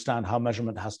can understand how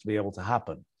measurement has to be able to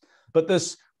happen. But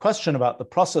this question about the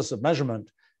process of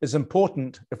measurement is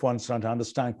important if one's trying to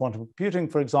understand quantum computing,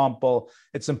 for example.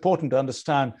 It's important to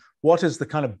understand what is the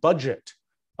kind of budget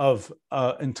of,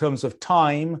 in terms of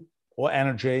time or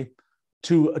energy,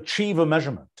 to achieve a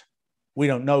measurement. We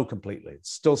don't know completely.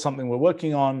 It's still something we're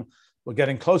working on. We're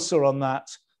getting closer on that.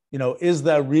 Is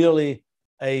there really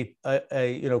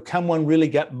can one really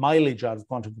get mileage out of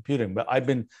quantum computing? But I've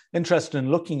been interested in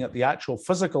looking at the actual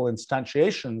physical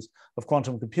instantiations of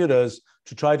quantum computers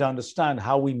to try to understand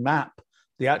how we map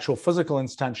the actual physical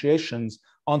instantiations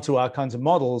onto our kinds of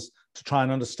models to try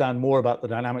and understand more about the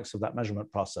dynamics of that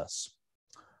measurement process.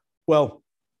 Well,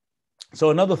 so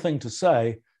another thing to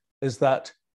say is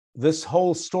that this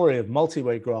whole story of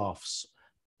multi-way graphs,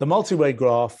 the multi-way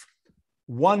graph,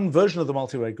 one version of the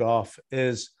multi-way graph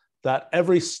is that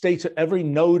every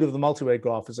node of the multi-way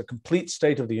graph is a complete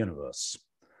state of the universe.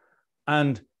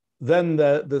 And then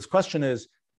this question is,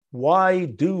 why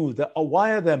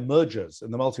are there mergers in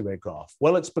the multi-way graph?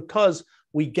 Well, it's because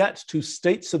we get to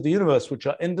states of the universe which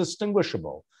are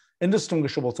indistinguishable.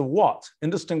 Indistinguishable to what?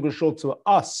 Indistinguishable to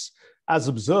us as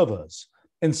observers.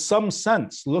 In some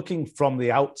sense, looking from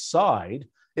the outside,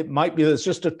 it might be there's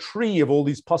just a tree of all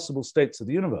these possible states of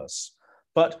the universe.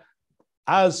 But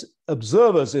as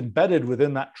observers embedded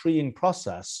within that treeing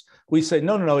process, we say,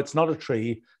 no, it's not a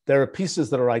tree. There are pieces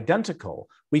that are identical.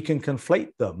 We can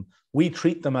conflate them. We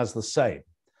treat them as the same.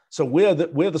 So we're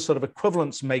the sort of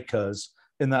equivalence makers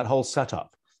in that whole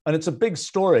setup. And it's a big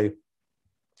story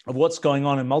of what's going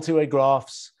on in multi-way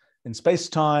graphs, in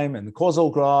space-time, in the causal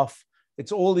graph.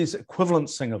 It's all these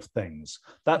equivalencing of things.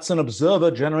 That's an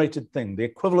observer-generated thing. The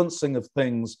equivalencing of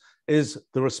things is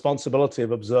the responsibility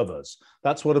of observers.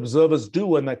 That's what observers do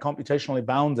when they're computationally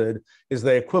bounded, is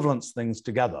they equivalence things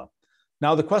together.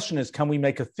 Now, the question is, can we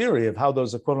make a theory of how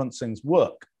those equivalencings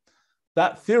work?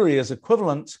 That theory is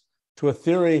equivalent to a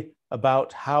theory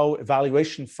about how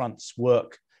evaluation fronts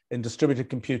work in distributed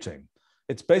computing.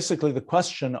 It's basically the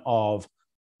question of,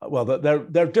 well, there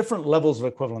are different levels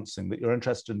of equivalencing that you're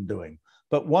interested in doing.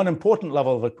 But one important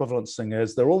level of equivalencing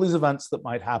is there are all these events that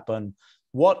might happen.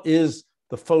 What is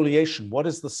the foliation? What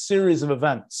is the series of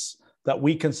events that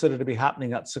we consider to be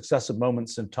happening at successive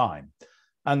moments in time?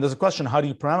 And there's a question, how do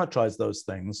you parameterize those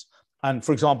things? And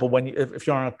for example, if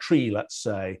you're on a tree, let's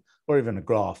say, or even a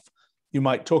graph, you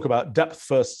might talk about depth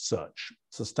first search.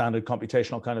 It's a standard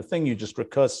computational kind of thing. You just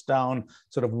recurse down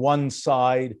sort of one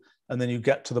side, and then you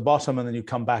get to the bottom, and then you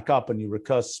come back up, and you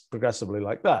recurse progressively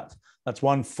like that. That's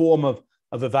one form of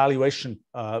evaluation,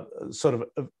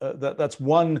 that's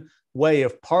one way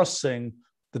of parsing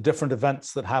the different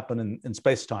events that happen in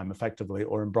space-time effectively,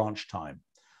 or in branch time.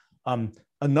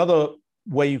 Another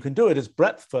way you can do it is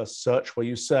breadth first search, where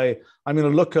you say, I'm going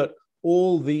to look at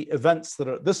all the events that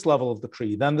are at this level of the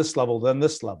tree, then this level, then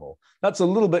this level. That's a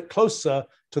little bit closer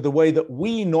to the way that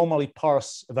we normally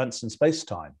parse events in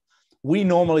space-time. We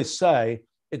normally say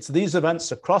it's these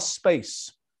events across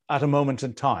space at a moment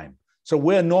in time. So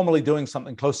we're normally doing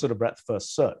something closer to breadth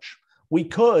first search. We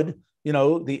could,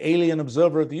 the alien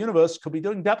observer of the universe could be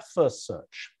doing depth first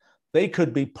search. They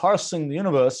could be parsing the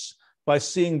universe by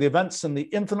seeing the events in the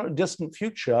infinite distant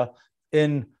future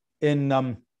in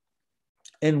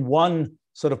one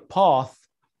sort of path,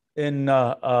 in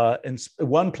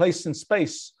one place in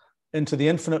space into the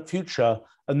infinite future,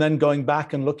 and then going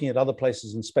back and looking at other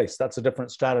places in space. That's a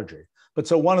different strategy. But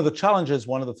so one of the challenges,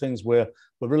 one of the things we're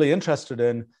really interested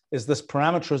in is this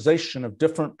parameterization of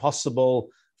different possible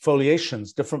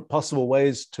foliations, different possible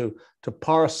ways to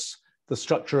parse the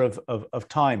structure of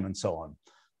time and so on.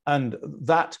 And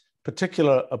that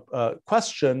particular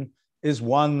question is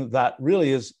one that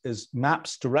really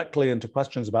maps directly into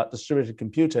questions about distributed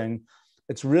computing.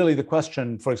 It's really the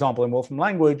question, for example, in Wolfram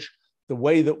language, the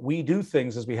way that we do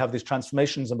things is we have these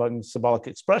transformations among symbolic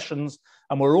expressions,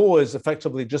 and we're always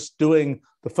effectively just doing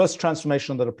the first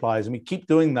transformation that applies, and we keep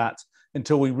doing that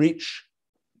until we reach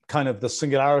kind of the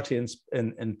singularity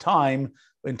in time,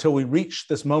 until we reach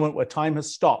this moment where time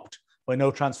has stopped, where no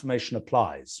transformation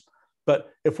applies. But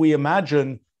if we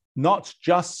imagine not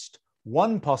just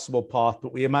one possible path,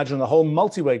 but we imagine the whole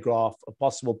multi-way graph of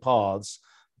possible paths,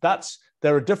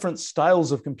 there are different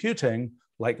styles of computing,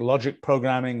 like logic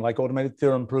programming, like automated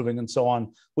theorem proving, and so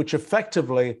on, which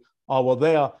effectively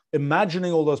they are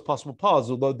imagining all those possible paths,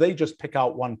 although they just pick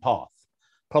out one path.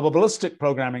 Probabilistic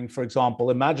programming, for example,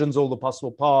 imagines all the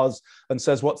possible paths and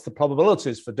says what's the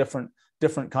probabilities for different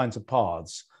kinds of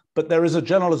paths. But there is a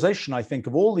generalization, I think,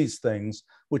 of all these things,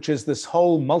 which is this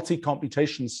whole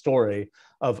multi-computation story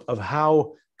of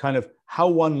how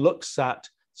one looks at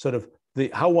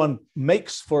how one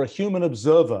makes for a human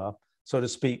observer, so to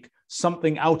speak,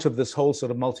 something out of this whole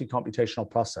sort of multi-computational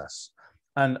process.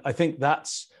 And I think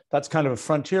that's kind of a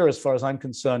frontier as far as I'm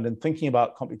concerned in thinking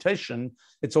about computation.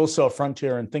 It's also a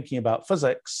frontier in thinking about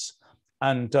physics.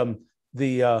 And that's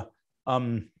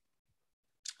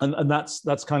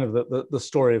kind of the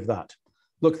story of that.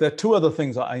 Look, there are two other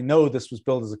things. I know this was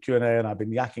billed as a Q&A, and I've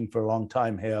been yakking for a long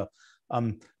time here.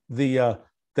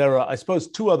 there are, I suppose,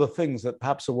 two other things that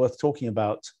perhaps are worth talking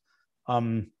about.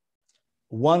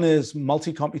 One is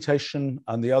multi-computation,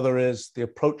 and the other is the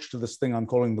approach to this thing I'm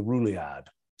calling the Ruliad.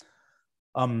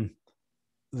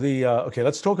 Okay,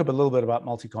 let's talk a little bit about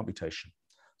multi-computation.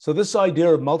 So this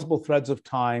idea of multiple threads of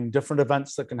time, different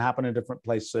events that can happen in different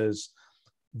places,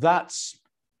 that's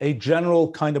a general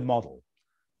kind of model.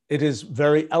 It is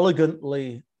very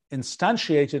elegantly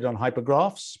instantiated on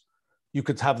hypergraphs. You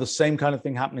could have the same kind of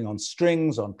thing happening on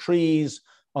strings, on trees,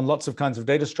 on lots of kinds of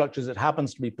data structures. It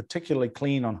happens to be particularly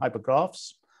clean on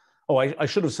hypergraphs. Oh, I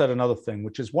should have said another thing,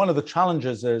 which is one of the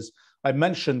challenges is, I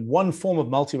mentioned one form of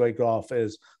multi-way graph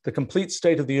is the complete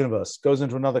state of the universe goes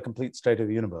into another complete state of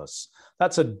the universe.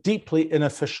 That's a deeply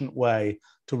inefficient way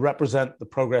to represent the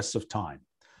progress of time,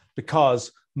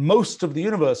 because most of the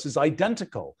universe is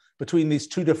identical between these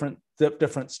two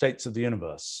different states of the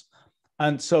universe.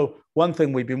 And so one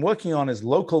thing we've been working on is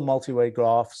local multi-way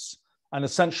graphs, and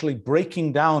essentially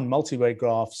breaking down multi-way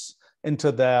graphs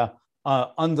into their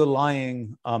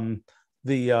underlying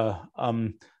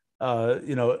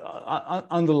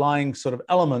underlying sort of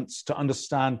elements to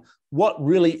understand what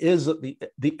really is at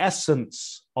the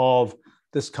essence of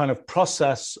this kind of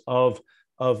process of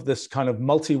this kind of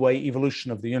multi-way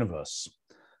evolution of the universe.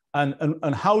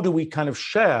 And how do we kind of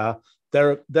share,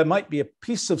 there might be a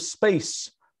piece of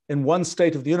space in one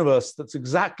state of the universe that's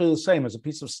exactly the same as a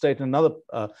piece of state in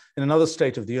another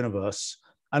state of the universe.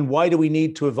 And why do we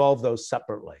need to evolve those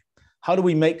separately? How do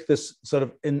we make this sort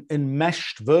of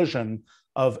enmeshed version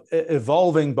of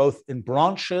evolving both in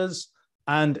branches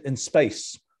and in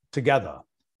space together?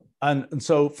 And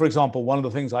so, for example, one of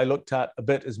the things I looked at a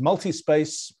bit is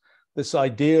multi-space, this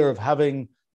idea of having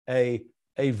a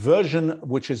version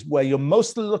which is where you're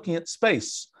mostly looking at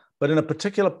space, but in a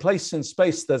particular place in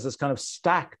space, there's this kind of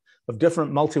stack of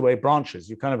different multi-way branches.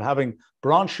 You're kind of having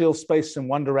branchial space in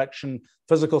one direction,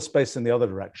 physical space in the other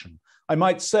direction. I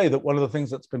might say that one of the things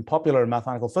that's been popular in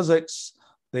mathematical physics,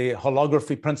 the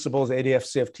holography principles,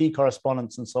 ADF-CFT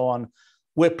correspondence, and so on,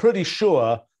 we're pretty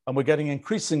sure, and we're getting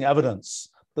increasing evidence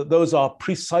that those are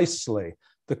precisely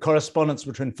the correspondence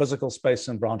between physical space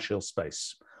and branchial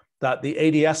space. That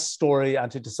the ADS story,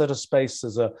 anti-de Sitter space,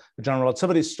 is a general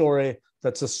relativity story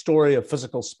that's a story of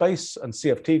physical space, and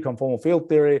CFT, conformal field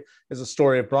theory, is a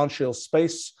story of branchial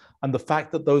space. And the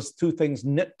fact that those two things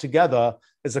knit together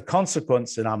is a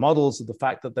consequence in our models of the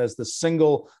fact that there's this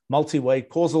single multi-way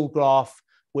causal graph,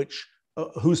 which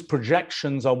whose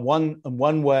projections are in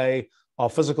one way are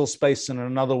physical space, and in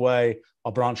another way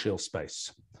are branchial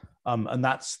space. And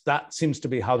that seems to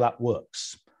be how that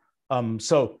works.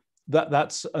 So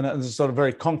that's a sort of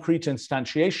very concrete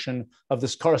instantiation of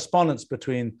this correspondence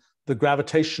between the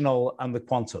gravitational and the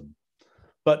quantum.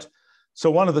 But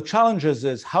so one of the challenges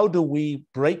is, how do we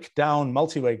break down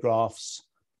multi-way graphs,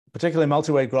 particularly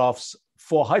multi-way graphs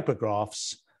for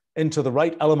hypergraphs, into the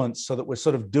right elements so that we're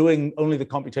sort of doing only the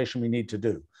computation we need to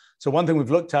do? So one thing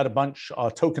we've looked at a bunch are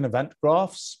token event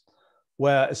graphs,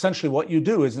 where essentially what you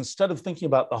do is, instead of thinking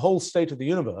about the whole state of the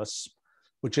universe,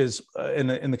 which is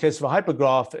in the case of a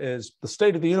hypergraph, is the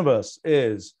state of the universe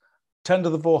is 10 to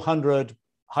the 400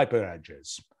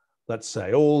 hyperedges, let's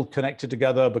say, all connected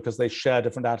together because they share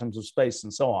different atoms of space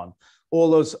and so on.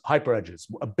 All those hyperedges,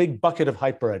 a big bucket of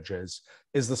hyperedges,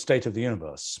 is the state of the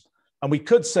universe. And we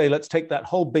could say, let's take that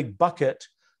whole big bucket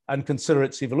and consider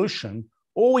its evolution.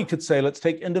 Or we could say, let's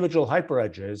take individual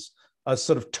hyperedges as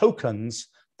sort of tokens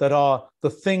that are the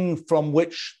thing from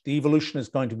which the evolution is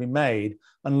going to be made,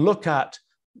 and look at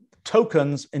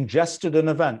tokens ingested in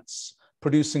events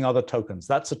producing other tokens.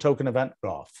 That's a token event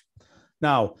graph.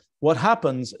 Now, what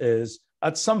happens is,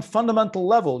 at some fundamental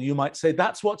level, you might say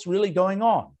that's what's really going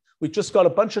on. We've just got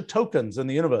a bunch of tokens in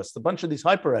the universe, a bunch of these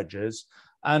hyperedges,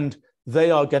 and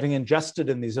they are getting ingested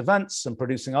in these events and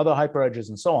producing other hyperedges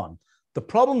and so on. The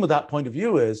problem with that point of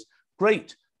view is,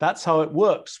 great, that's how it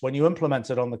works when you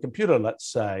implement it on the computer,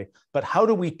 let's say, but how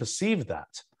do we perceive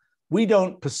that? We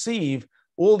don't perceive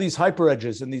all these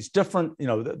hyperedges in these different,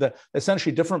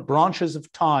 essentially different branches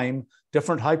of time,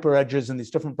 different hyperedges in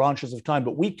these different branches of time,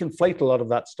 but we conflate a lot of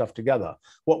that stuff together.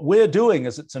 What we're doing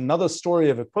is, it's another story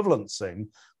of equivalencing.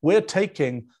 We're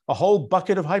taking a whole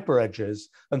bucket of hyperedges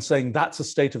and saying that's a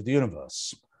state of the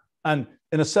universe. And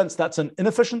in a sense, that's an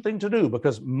inefficient thing to do,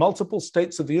 because multiple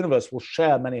states of the universe will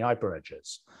share many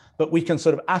hyperedges. But we can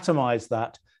sort of atomize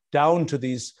that down to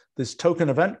these token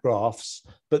event graphs,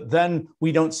 but then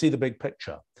we don't see the big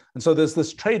picture. And so there's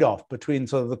this trade-off between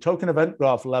sort of the token event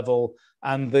graph level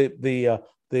and the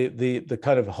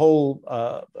kind of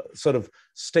whole sort of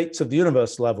states of the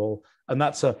universe level. And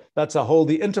that's a whole,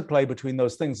 the interplay between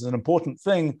those things is an important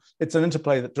thing. It's an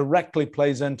interplay that directly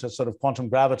plays into sort of quantum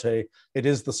gravity. It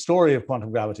is the story of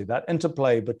quantum gravity, that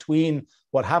interplay between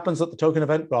what happens at the token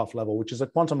event graph level, which is a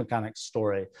quantum mechanics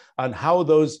story, and how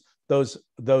those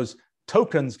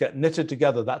tokens get knitted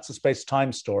together. That's a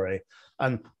space-time story.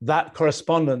 And that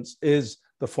correspondence is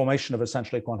the formation of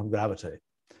essentially quantum gravity.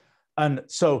 And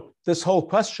so this whole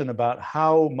question about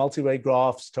how multi-way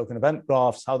graphs, token event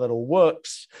graphs, how that all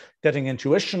works, getting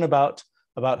intuition about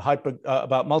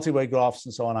multi-way graphs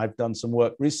and so on. I've done some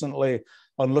work recently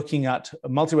on looking at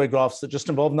multi-way graphs that just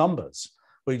involve numbers,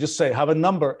 where you just say, have a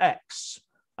number X,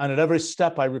 and at every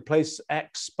step I replace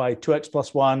X by 2X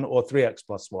plus 1 or 3X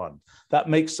plus 1. That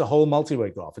makes the whole multi-way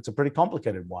graph. It's a pretty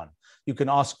complicated one. You can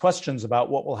ask questions about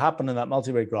what will happen in that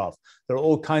multi-way graph. There are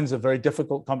all kinds of very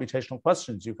difficult computational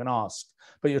questions you can ask,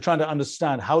 but you're trying to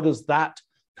understand how does that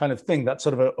kind of thing, that's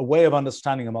sort of a way of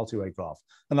understanding a multi-way graph.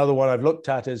 Another one I've looked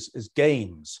at is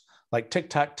games, like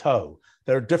tic-tac-toe.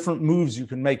 There are different moves you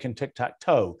can make in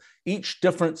tic-tac-toe. Each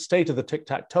different state of the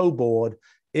tic-tac-toe board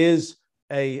is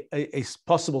a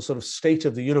possible sort of state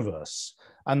of the universe.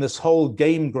 And this whole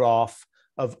game graph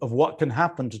of what can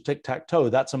happen to tic-tac-toe,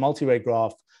 that's a multi-way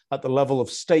graph at the level of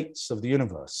states of the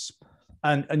universe.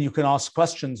 And you can ask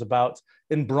questions about,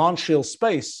 in branchial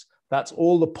space, that's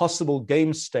all the possible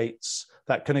game states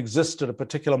that can exist at a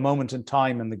particular moment in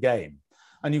time in the game.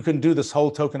 And you can do this whole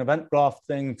token event graph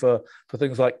thing for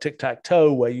things like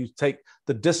tic-tac-toe, where you take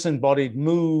the disembodied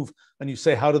move and you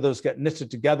say, how do those get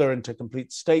knitted together into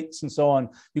complete states and so on?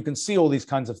 You can see all these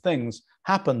kinds of things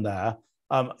happen there.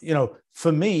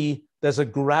 For me, there's a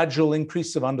gradual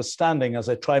increase of understanding as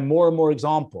I try more and more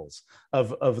examples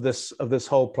of this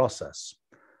whole process.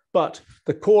 But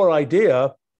the core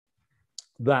idea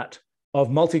that of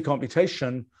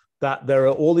multi-computation, that there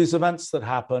are all these events that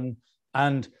happen,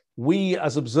 and we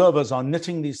as observers are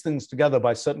knitting these things together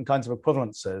by certain kinds of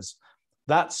equivalences,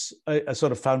 that's a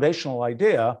sort of foundational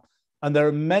idea. And there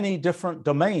are many different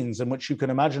domains in which you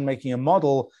can imagine making a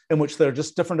model in which there are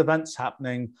just different events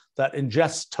happening that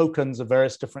ingest tokens of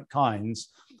various different kinds.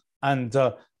 And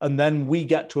then we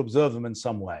get to observe them in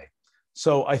some way.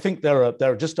 So I think there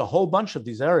are just a whole bunch of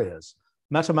these areas.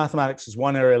 Metamathematics is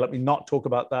one area. Let me not talk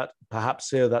about that perhaps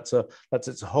here. That's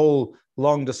its whole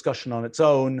long discussion on its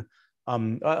own.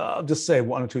 I'll just say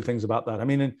one or two things about that. I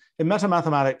mean, in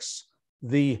metamathematics,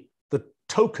 the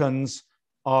tokens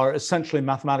are essentially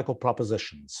mathematical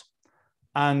propositions,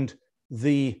 and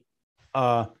the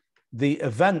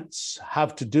events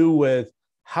have to do with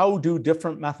how do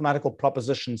different mathematical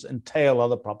propositions entail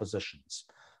other propositions.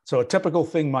 So a typical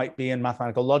thing might be in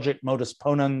mathematical logic, modus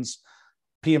ponens,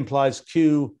 P implies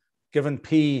Q, given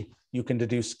P, you can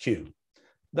deduce Q.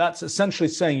 That's essentially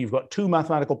saying you've got two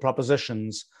mathematical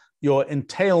propositions, your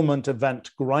entailment event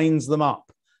grinds them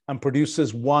up and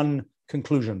produces one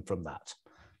conclusion from that.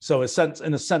 So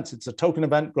in a sense, it's a token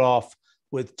event graph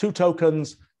with two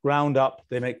tokens ground up,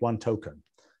 they make one token.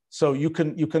 So you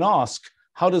can ask,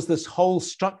 how does this whole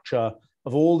structure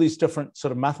of all these different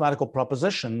sort of mathematical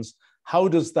propositions, how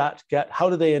do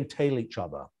they entail each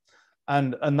other?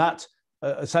 And that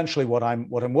essentially what I'm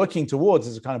working towards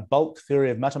is a kind of bulk theory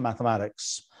of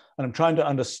metamathematics. And I'm trying to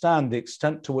understand the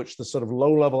extent to which the sort of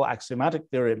low-level axiomatic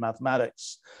theory of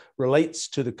mathematics relates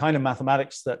to the kind of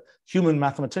mathematics that human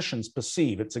mathematicians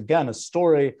perceive. It's again a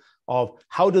story of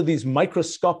how do these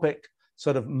microscopic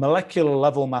sort of molecular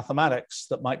level mathematics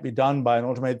that might be done by an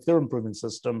automated theorem proving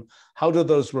system, how do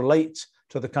those relate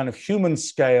to the kind of human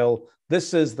scale?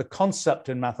 This is the concept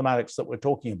in mathematics that we're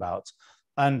talking about.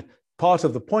 And part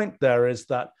of the point there is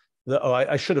that,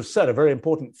 I should have said, a very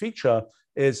important feature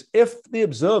is if the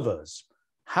observers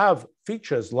have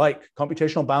features like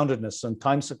computational boundedness and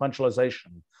time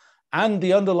sequentialization, and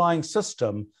the underlying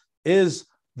system is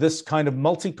this kind of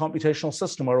multi-computational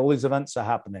system where all these events are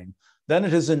happening, then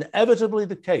it is inevitably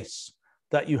the case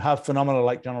that you have phenomena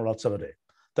like general relativity,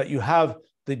 that you have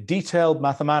the detailed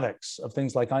mathematics of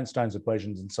things like Einstein's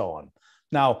equations and so on.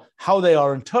 Now, how they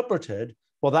are interpreted,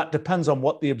 well, that depends on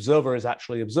what the observer is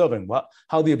actually observing,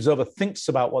 how the observer thinks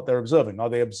about what they're observing. Are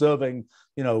they observing,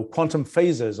 quantum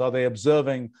phases? Are they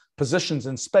observing positions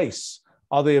in space?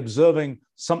 Are they observing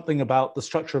something about the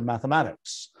structure of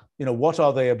mathematics? What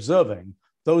are they observing?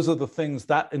 Those are the things,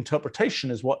 that interpretation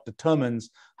is what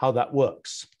determines how that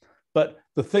works. But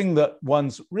the thing that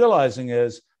one's realizing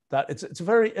is that it's a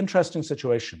very interesting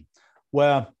situation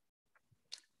where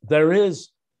there is,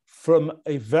 from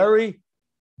a very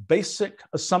basic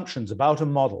assumptions about a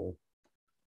model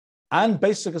and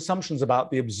basic assumptions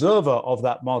about the observer of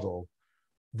that model,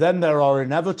 then there are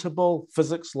inevitable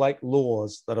physics-like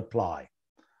laws that apply.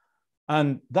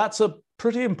 And that's a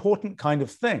pretty important kind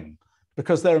of thing,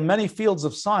 because there are many fields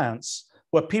of science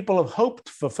where people have hoped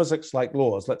for physics-like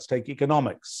laws. Let's take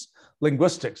economics,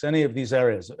 linguistics, any of these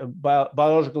areas,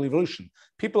 biological evolution.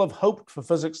 People have hoped for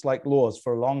physics-like laws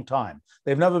for a long time.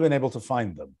 They've never been able to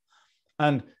find them.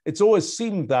 And it's always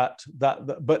seemed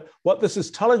but what this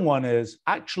is telling one is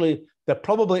actually there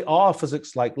probably are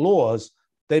physics-like laws.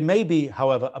 They may be,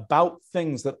 however, about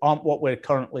things that aren't what we're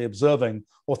currently observing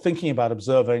or thinking about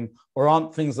observing, or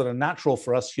aren't things that are natural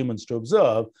for us humans to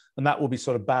observe, and that will be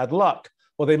sort of bad luck.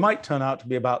 Or they might turn out to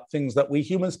be about things that we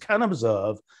humans can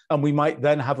observe, and we might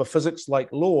then have a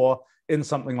physics-like law in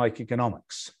something like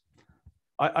economics.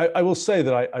 I will say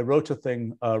that I wrote a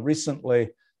thing recently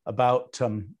about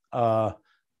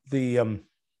the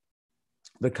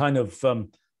kind of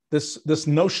this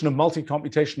notion of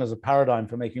multi-computation as a paradigm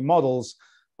for making models.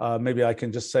 Maybe I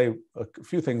can just say a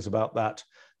few things about that.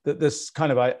 That this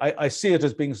kind of, I see it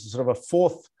as being sort of a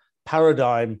fourth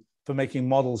paradigm for making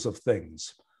models of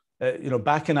things.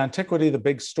 Back in antiquity, the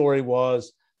big story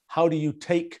was, how do you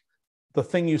take the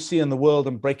thing you see in the world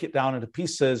and break it down into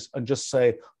pieces and just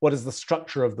say, what is the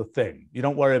structure of the thing? You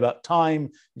don't worry about time.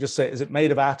 You just say, is it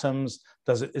made of atoms?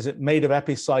 Is it made of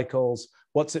epicycles?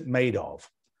 What's it made of?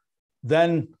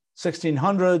 Then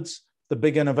 1600s, the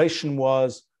big innovation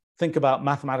was, think about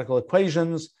mathematical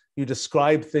equations. You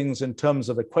describe things in terms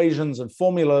of equations and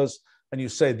formulas, and you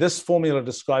say, this formula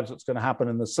describes what's going to happen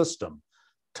in the system.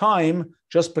 Time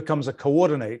just becomes a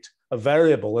coordinate, a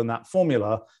variable in that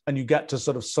formula, and you get to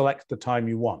sort of select the time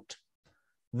you want.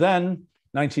 Then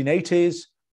 1980s,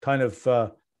 kind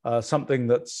of something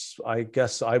that's, I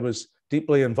guess I was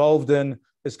deeply involved in,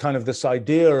 is kind of this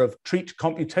idea of treat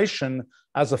computation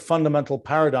as a fundamental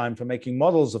paradigm for making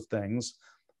models of things.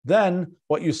 Then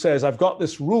what you say is, I've got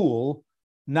this rule.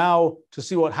 Now, to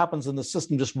see what happens in the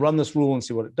system, just run this rule and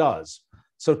see what it does.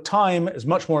 So time is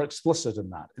much more explicit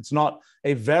in that. It's not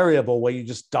a variable where you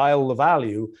just dial the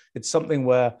value. It's something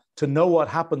where, to know what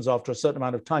happens after a certain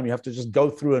amount of time, you have to just go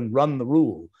through and run the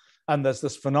rule. And there's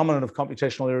this phenomenon of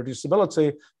computational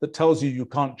irreducibility that tells you you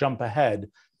can't jump ahead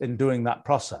in doing that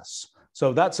process.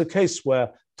 So that's a case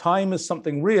where time is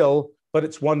something real, but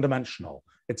it's one-dimensional.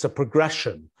 It's a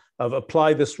progression of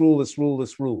apply this rule, this rule,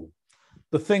 this rule.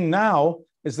 The thing now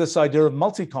is this idea of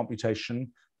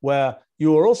multi-computation, where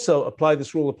you are also apply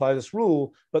this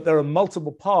rule, but there are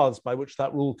multiple paths by which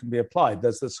that rule can be applied.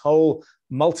 There's this whole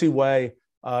multi-way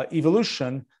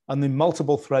evolution and the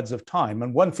multiple threads of time.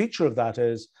 And one feature of that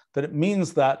is that it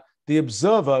means that the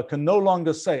observer can no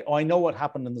longer say, oh, I know what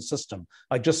happened in the system.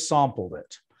 I just sampled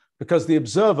it. Because the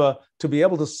observer, to be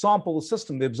able to sample the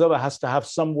system, the observer has to have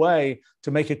some way to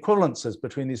make equivalences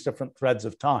between these different threads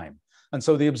of time. And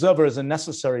so the observer is a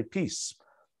necessary piece.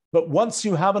 But once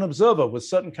you have an observer with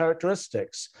certain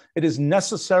characteristics, it is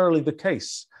necessarily the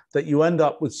case that you end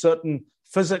up with certain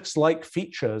physics-like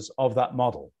features of that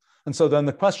model. And so then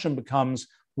the question becomes,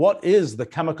 what is the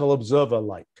chemical observer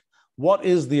like? What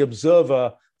is the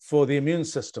observer for the immune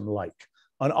system like?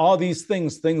 And are these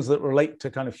things that relate to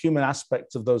kind of human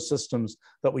aspects of those systems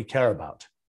that we care about?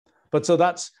 But so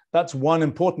that's one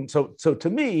important, so to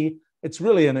me, it's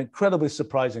really an incredibly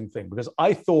surprising thing, because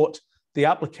I thought the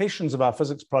applications of our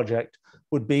physics project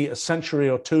would be a century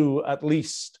or two at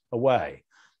least away.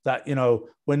 That,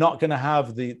 we're not going to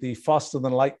have the faster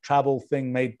than light travel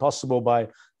thing made possible by,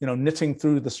 knitting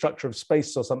through the structure of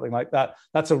space or something like that.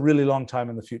 That's a really long time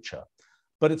in the future.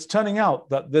 But it's turning out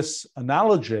that this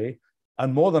analogy,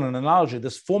 and more than an analogy,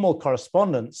 this formal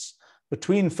correspondence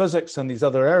between physics and these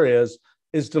other areas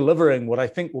is delivering what I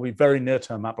think will be very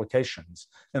near-term applications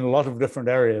in a lot of different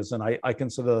areas. And I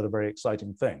consider that a very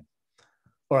exciting thing.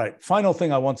 All right, final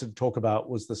thing I wanted to talk about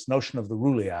was this notion of the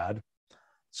Ruliad.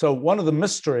 So one of the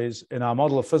mysteries in our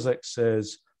model of physics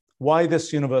is why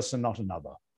this universe and not another?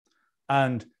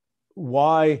 And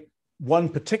why one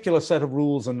particular set of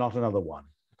rules and not another one?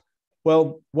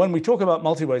 Well, when we talk about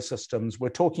multi-way systems, we're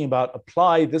talking about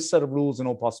apply this set of rules in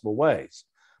all possible ways.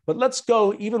 But let's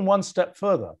go even one step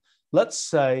further. Let's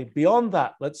say, beyond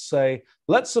that,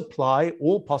 let's apply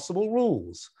all possible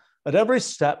rules. At every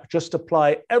step, just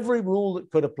apply every rule that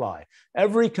could apply,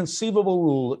 every conceivable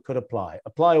rule that could apply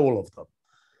all of them,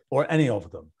 or any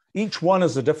of them. Each one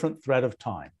is a different thread of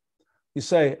time. You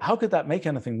say, how could that make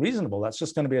anything reasonable? That's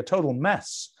just going to be a total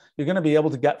mess. You're going to be able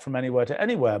to get from anywhere to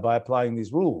anywhere by applying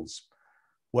these rules.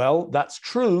 Well, that's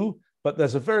true, but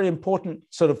there's a very important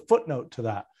sort of footnote to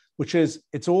that, which is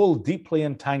it's all deeply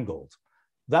entangled.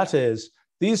 That is,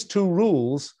 these two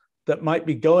rules that might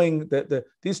be going,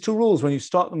 these two rules, when you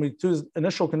start them with two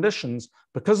initial conditions,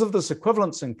 because of this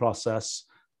equivalencing process,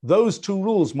 those two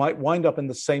rules might wind up in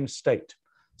the same state.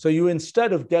 So you,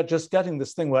 instead of just getting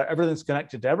this thing where everything's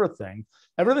connected to everything,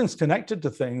 everything's connected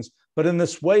to things, but in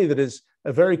this way that is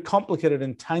a very complicated,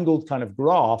 entangled kind of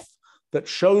graph that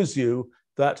shows you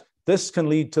that this can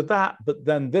lead to that, but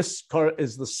then this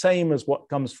is the same as what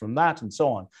comes from that, and so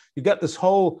on. You get this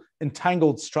whole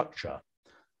entangled structure.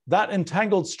 That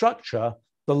entangled structure,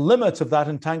 the limit of that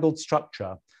entangled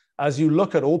structure, as you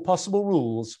look at all possible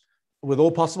rules with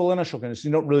all possible initial conditions,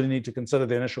 you don't really need to consider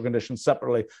the initial conditions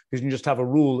separately, because you can just have a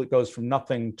rule that goes from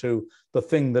nothing to the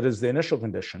thing that is the initial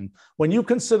condition. When you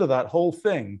consider that whole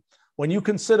thing, when you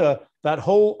consider that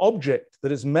whole object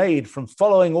that is made from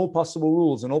following all possible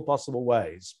rules in all possible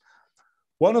ways,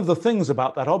 one of the things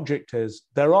about that object is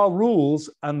there are rules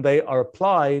and they are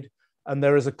applied, and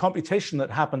there is a computation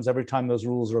that happens every time those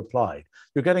rules are applied.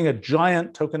 You're getting a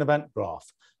giant token event graph,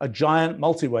 a giant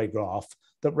multi-way graph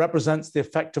that represents the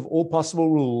effect of all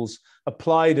possible rules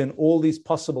applied in all these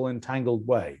possible entangled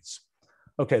ways.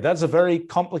 Okay, that's a very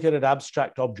complicated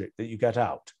abstract object that you get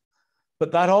out.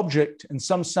 But that object, in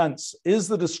some sense, is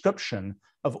the description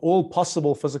of all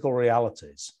possible physical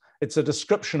realities. It's a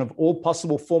description of all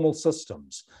possible formal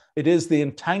systems. It is the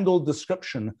entangled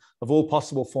description of all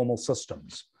possible formal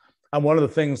systems. And one of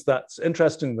the things that's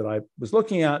interesting that I was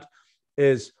looking at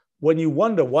is when you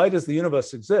wonder, why does the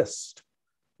universe exist?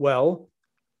 Well,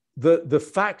 the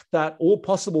fact that all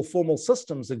possible formal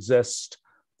systems exist,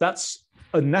 that's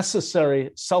a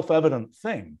necessary, self-evident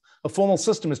thing. A formal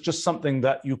system is just something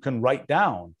that you can write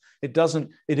down. It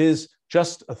is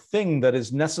just a thing that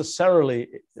is necessarily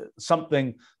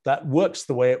something that works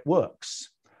the way it works.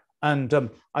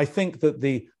 And I think that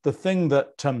the thing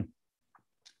that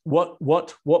what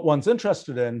one's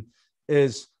interested in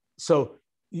is, so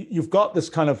you've got this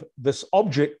kind of this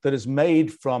object that is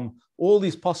made from all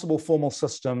these possible formal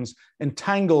systems,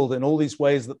 entangled in all these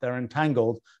ways that they're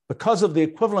entangled because of the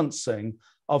equivalencing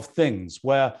of things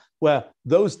where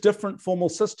those different formal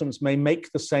systems may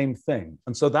make the same thing.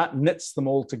 And so that knits them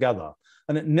all together,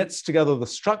 and it knits together the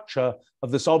structure of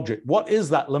this object. What is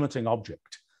that limiting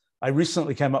object? I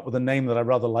recently came up with a name that I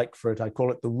rather like for it. I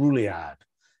call it the Ruliad.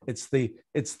 It's the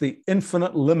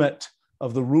infinite limit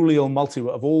of the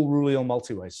of all Rulial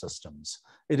multiway systems.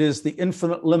 It is the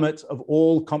infinite limit of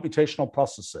all computational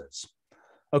processes.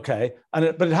 Okay,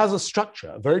 but it has a structure,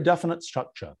 a very definite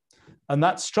structure. And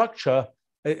that structure,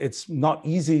 it's not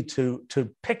easy to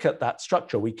pick at that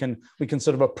structure. We can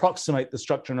sort of approximate the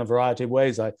structure in a variety of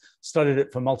ways. I studied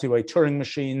it for multi-way Turing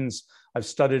machines. I've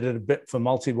studied it a bit for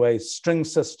multi-way string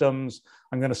systems.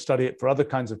 I'm going to study it for other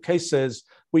kinds of cases.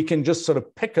 We can just sort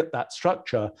of pick at that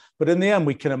structure, but in the end,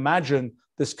 we can imagine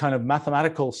this kind of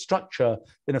mathematical structure,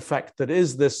 in effect, that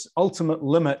is this ultimate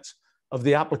limit of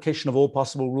the application of all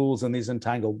possible rules in these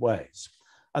entangled ways.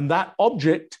 And that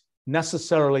object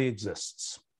necessarily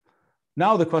exists.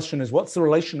 Now the question is, what's the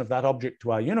relation of that object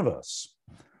to our universe?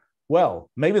 Well,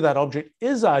 maybe that object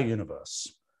is our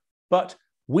universe, but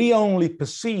we only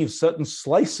perceive certain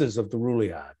slices of the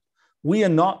Ruliad. We are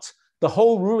not, the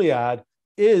whole Ruliad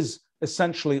is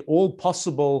essentially all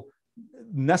possible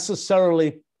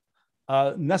necessary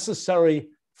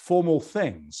formal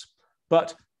things.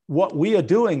 But what we are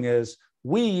doing is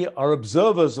we are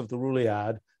observers of the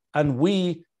Ruliad, and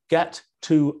we get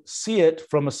to see it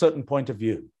from a certain point of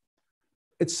view.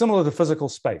 It's similar to physical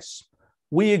space.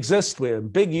 We exist, we're a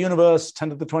big universe, 10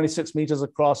 to the 26 meters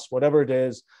across, whatever it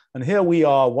is. And here we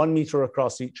are, 1 meter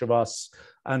across each of us.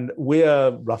 And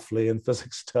we're roughly, in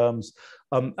physics terms,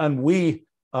 and we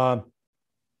are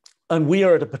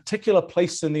at a particular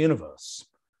place in the universe.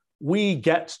 We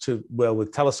get to, well,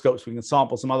 with telescopes, we can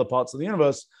sample some other parts of the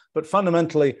universe, but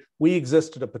fundamentally, we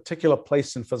exist at a particular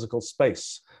place in physical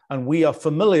space. And we are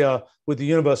familiar with the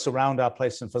universe around our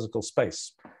place in physical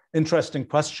space. Interesting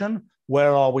question.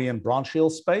 Where are we in branchial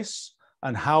space?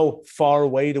 And how far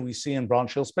away do we see in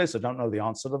branchial space? I don't know the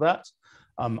answer to that.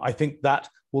 I think that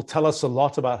will tell us a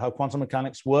lot about how quantum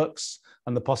mechanics works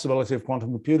and the possibility of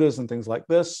quantum computers and things like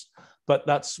this. But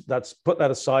that's put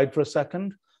that aside for a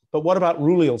second. But what about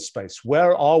Rulial space?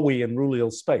 Where are we in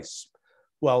Rulial space?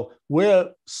 Well, we're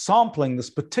sampling this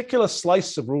particular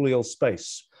slice of Rulial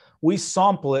space. We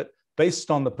sample it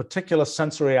based on the particular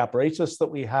sensory apparatus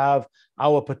that we have,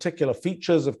 our particular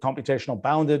features of computational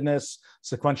boundedness,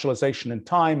 sequentialization in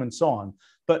time, and so on.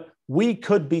 But we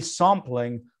could be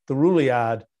sampling the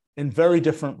Ruliad in very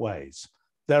different ways.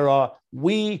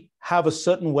 We have a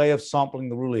certain way of sampling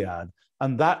the Ruliad,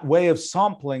 and that way of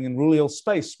sampling in Rulial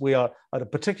space, we are at a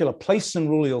particular place in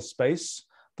Rulial space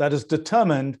that is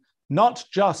determined not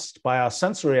just by our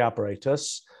sensory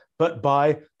apparatus, but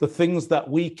by the things that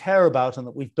we care about and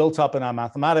that we've built up in our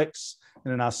mathematics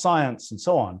and in our science and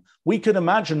so on. We could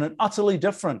imagine an utterly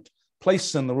different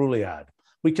place in the Ruliad.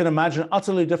 We can imagine an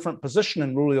utterly different position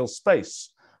in Rulial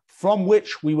space from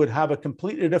which we would have a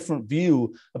completely different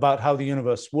view about how the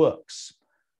universe works.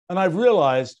 And I've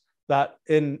realized that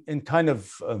in kind of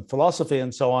philosophy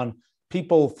and so on,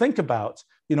 people think about,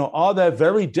 are there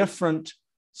very different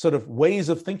sort of ways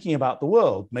of thinking about the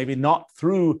world, maybe not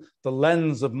through the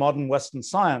lens of modern Western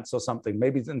science or something,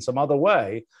 maybe in some other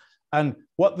way. And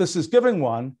what this is giving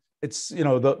one, it's,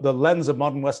 the lens of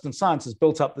modern Western science has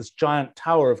built up this giant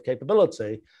tower of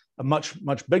capability, a much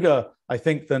bigger, I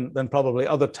think, than probably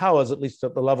other towers, at least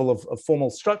at the level of formal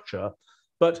structure.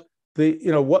 But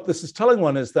what this is telling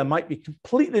one is there might be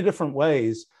completely different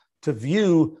ways to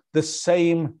view this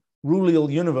same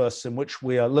Rulial universe in which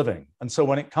we are living. And so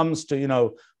when it comes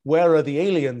to, where are the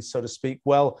aliens, so to speak,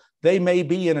 well, they may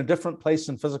be in a different place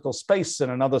in physical space in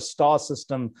another star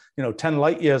system, 10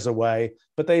 light years away,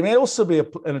 but they may also be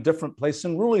in a different place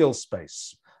in Rulial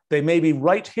space. They may be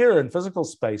right here in physical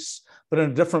space, but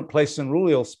in a different place in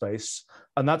Rulial space.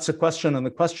 And that's a question. And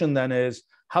the question then is,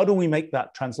 how do we make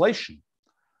that translation?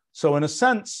 So in a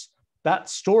sense, that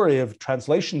story of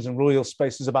translations in Rulial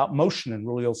space is about motion in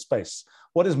Rulial space.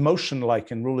 What is motion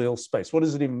like in Rulial space? What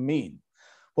does it even mean?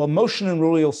 Well, motion in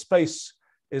Rulial space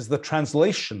is the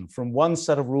translation from one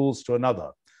set of rules to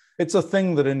another. It's a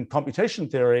thing that in computation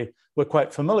theory, we're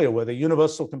quite familiar with. A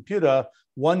universal computer,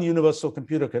 one universal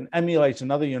computer can emulate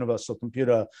another universal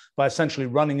computer by essentially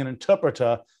running an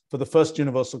interpreter for the first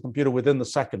universal computer within the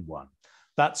second one.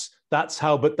 That's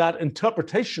how, but that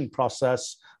interpretation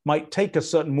process might take a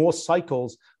certain more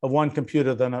cycles of one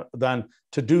computer than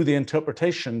to do the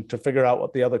interpretation to figure out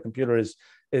what the other computer is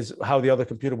how the other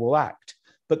computer will act.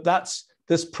 But that's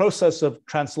this process of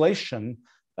translation,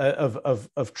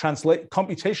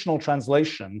 computational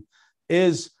translation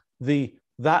is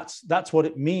that's what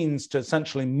it means to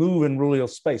essentially move in Rulial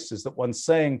space, is that one's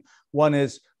saying one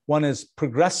is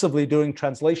progressively doing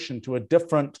translation to a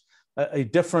different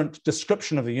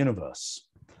description of the universe.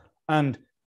 And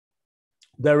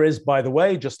there is, by the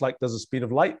way, just like there's a speed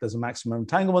of light, there's a maximum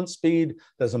entanglement speed,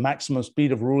 there's a maximum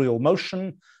speed of Rulial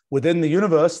motion. Within the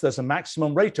universe, there's a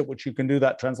maximum rate at which you can do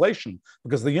that translation,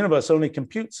 because the universe only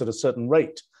computes at a certain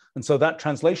rate. And so that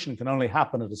translation can only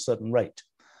happen at a certain rate.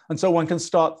 And so one can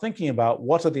start thinking about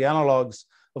what are the analogs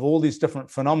of all these different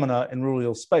phenomena in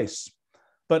Rulial space.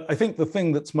 But I think the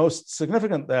thing that's most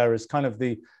significant there is kind of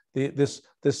this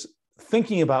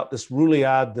thinking about this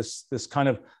Ruliad, this kind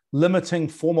of limiting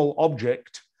formal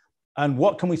object. And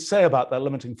what can we say about that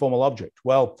limiting formal object?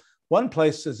 Well, one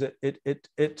place is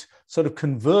it sort of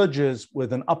converges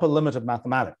with an upper limit of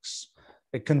mathematics.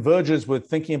 It converges with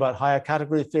thinking about higher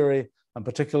category theory, and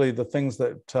particularly the things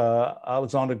that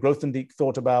Alexander Grothendieck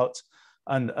thought about,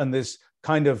 and this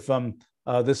kind of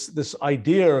this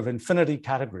idea of infinity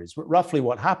categories. Roughly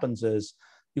what happens is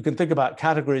you can think about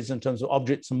categories in terms of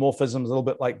objects and morphisms, a little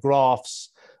bit like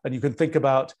graphs, and you can think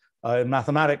about in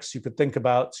mathematics, you could think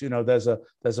about, there's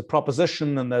a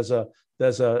proposition and there's a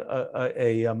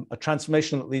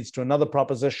transformation that leads to another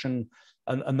proposition,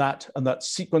 and that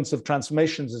sequence of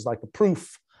transformations is like a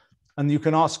proof. And you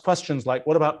can ask questions like,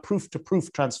 what about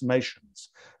proof-to-proof transformations?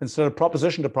 Instead of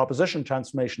proposition-to-proposition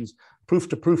transformations,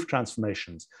 proof-to-proof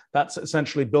transformations. That's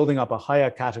essentially building up a higher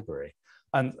category.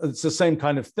 And it's the same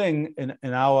kind of thing in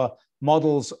our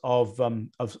models of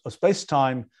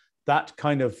space-time. That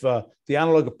kind of, the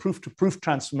analog of proof-to-proof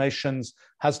transformations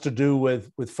has to do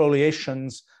with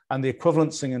foliations and the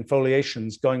equivalencing in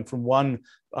foliations going from one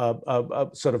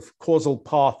sort of causal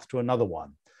path to another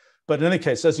one. But in any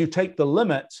case, as you take the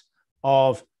limit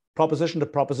of proposition to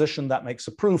proposition, that makes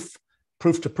a proof,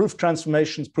 proof-to-proof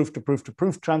transformations,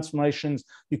 proof-to-proof-to-proof transformations.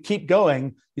 You keep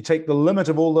going, you take the limit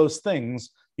of all those things,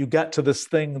 you get to this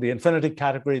thing, the infinity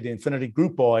category, the infinity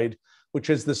groupoid, which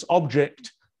is this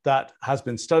object that has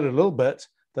been studied a little bit,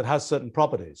 that has certain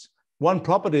properties. One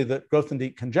property that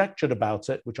Grothendieck conjectured about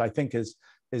it, which I think is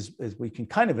we can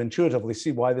kind of intuitively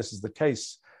see why this is the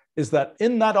case, is that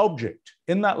in that object,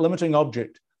 in that limiting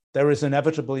object, there is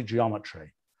inevitably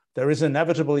geometry. There is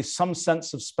inevitably some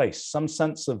sense of space, some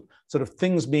sense of sort of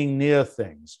things being near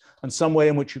things, and some way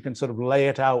in which you can sort of lay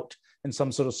it out in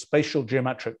some sort of spatial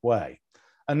geometric way.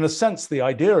 And in a sense, the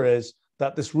idea is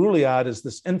that this Ruliad is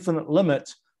this infinite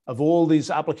limit of all these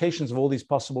applications of all these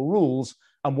possible rules.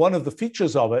 And one of the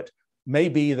features of it may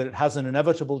be that it has an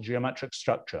inevitable geometric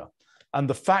structure. And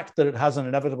the fact that it has an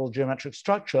inevitable geometric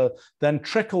structure then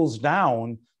trickles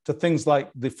down to things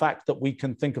like the fact that we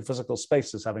can think of physical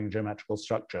space as having a geometrical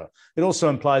structure. It also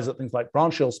implies that things like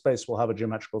branchial space will have a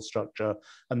geometrical structure,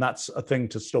 and that's a thing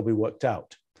to still be worked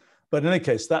out. But in any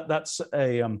case, that's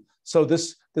a, so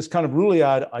this kind of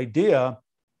Ruliad idea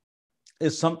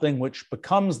is something which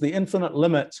becomes the infinite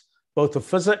limit both of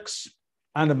physics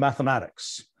and of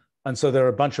mathematics. And so there are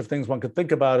a bunch of things one could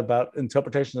think about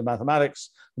interpretations of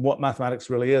mathematics and what mathematics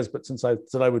really is. But since I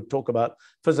said I would talk about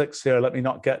physics here, let me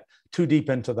not get too deep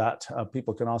into that.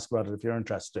 People can ask about it if you're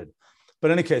interested.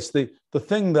 But in any case, the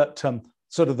thing that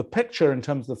sort of the picture in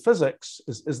terms of physics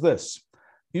is this.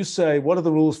 You say, what are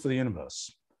the rules for the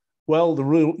universe? Well,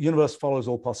 the universe follows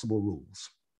all possible rules.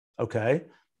 Okay.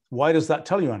 Why does that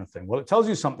tell you anything? Well, it tells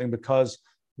you something because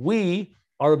we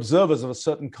are observers of a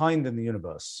certain kind in the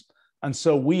universe. And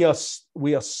so we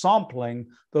are sampling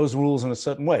those rules in a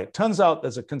certain way. It turns out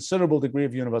there's a considerable degree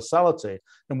of universality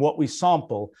in what we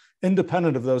sample,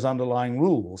 independent of those underlying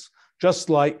rules. Just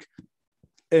like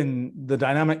in the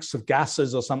dynamics of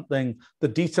gases or something, the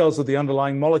details of the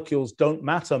underlying molecules don't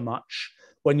matter much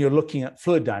when you're looking at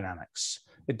fluid dynamics.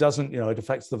 It doesn't, it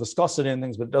affects the viscosity and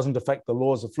things, but it doesn't affect the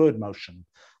laws of fluid motion,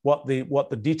 what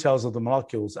the details of the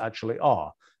molecules actually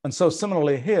are. And so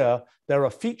similarly here, there are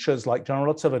features like general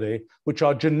relativity, which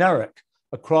are generic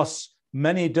across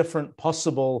many different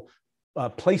possible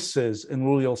places in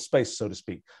Ruliol space, so to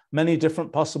speak, many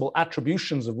different possible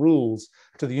attributions of rules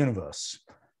to the universe.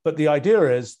 But the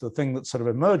idea is, the thing that's sort of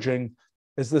emerging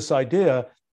is this idea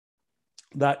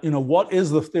that, what is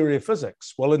the theory of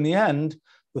physics? Well, in the end,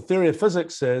 the theory of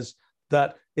physics is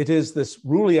that it is this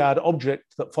Ruliad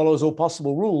object that follows all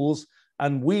possible rules,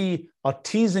 and we are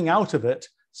teasing out of it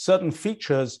certain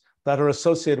features that are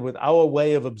associated with our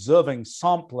way of observing,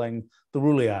 sampling the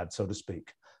Ruliad, so to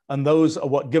speak. And those are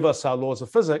what give us our laws of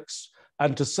physics.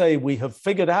 And to say we have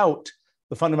figured out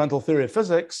the fundamental theory of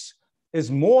physics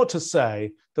is more to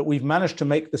say that we've managed to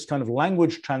make this kind of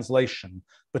language translation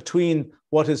between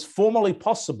what is formally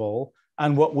possible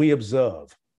and what we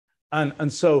observe.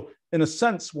 And so, in a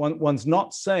sense, one's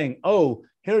not saying, oh,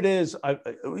 here it is.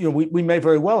 We may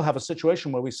very well have a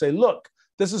situation where we say, look,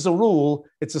 this is a rule.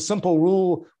 It's a simple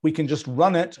rule. We can just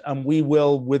run it, and we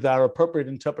will, with our appropriate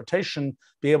interpretation,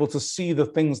 be able to see the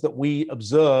things that we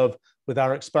observe with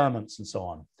our experiments and so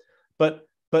on.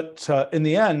 But in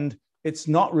the end, it's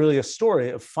not really a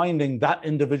story of finding that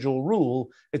individual rule.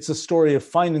 It's a story of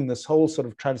finding this whole sort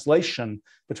of translation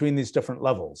between these different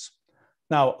levels.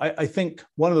 Now, I think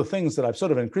one of the things that I've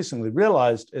sort of increasingly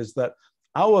realized is that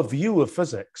our view of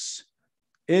physics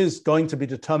is going to be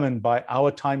determined by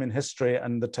our time in history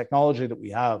and the technology that we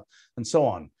have and so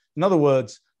on. In other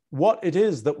words, what it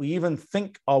is that we even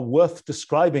think are worth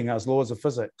describing as laws of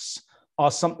physics are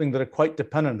something that are quite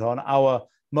dependent on our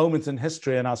moment in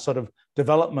history and our sort of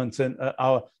development in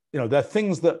our, there are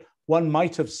things that one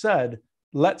might have said,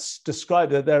 let's describe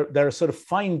that there are sort of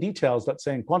fine details, let's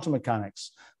say in quantum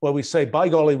mechanics, where we say, by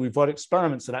golly, we've got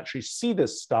experiments that actually see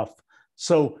this stuff.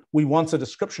 So we want a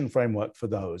description framework for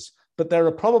those. But there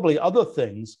are probably other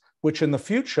things which in the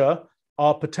future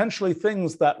are potentially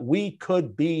things that we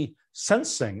could be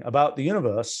sensing about the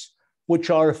universe, which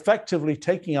are effectively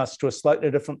taking us to a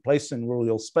slightly different place in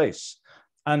Ruliol space.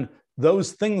 And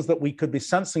those things that we could be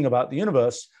sensing about the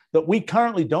universe that we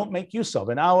currently don't make use of.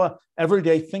 In our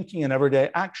everyday thinking and everyday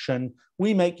action,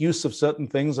 we make use of certain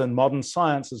things, and modern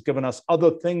science has given us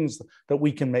other things that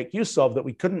we can make use of that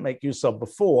we couldn't make use of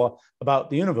before about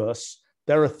the universe.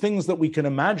 There are things that we can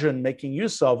imagine making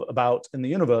use of about in the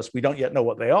universe. We don't yet know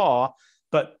what they are,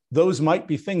 but those might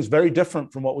be things very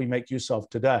different from what we make use of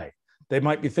today. They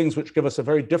might be things which give us a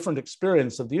very different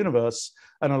experience of the universe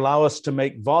and allow us to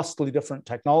make vastly different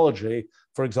technology,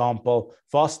 for example,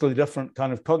 vastly different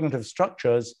kind of cognitive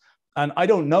structures. And I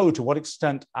don't know to what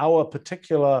extent our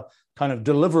particular kind of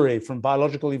delivery from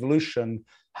biological evolution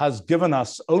has given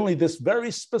us only this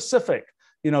very specific,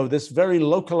 this very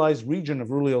localized region of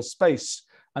Ruliol space,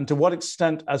 and to what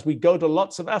extent, as we go to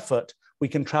lots of effort, we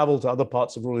can travel to other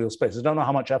parts of Ruliol space. I don't know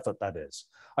how much effort that is.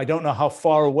 I don't know how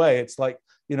far away it's like,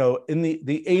 in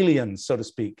the aliens, so to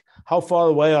speak, how far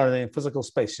away are they in physical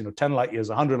space? 10 light years,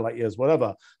 100 light years,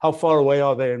 whatever. How far away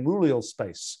are they in Ruliol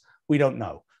space? We don't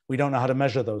know. We don't know how to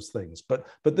measure those things. But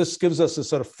this gives us a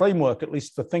sort of framework, at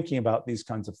least for thinking about these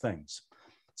kinds of things.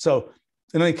 So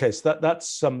in any case, that's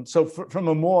so from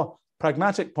a more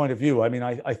pragmatic point of view, I mean,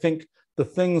 I think the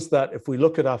things that, if we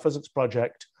look at our physics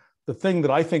project, the thing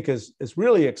that I think is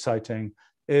really exciting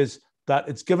is that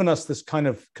it's given us this kind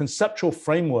of conceptual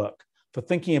framework for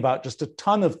thinking about just a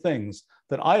ton of things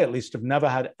that I at least have never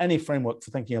had any framework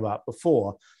for thinking about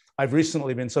before. I've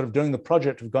recently been sort of doing the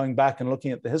project of going back and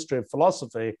looking at the history of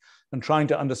philosophy and trying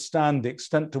to understand the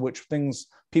extent to which things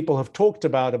people have talked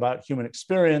about human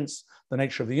experience, the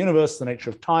nature of the universe, the nature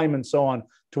of time, and so on,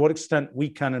 to what extent we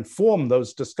can inform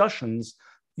those discussions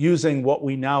using what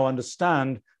we now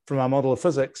understand from our model of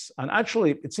physics. And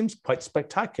actually, it seems quite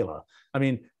spectacular. I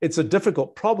mean, it's a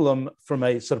difficult problem from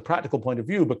a sort of practical point of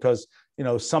view because, you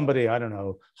know, somebody, I don't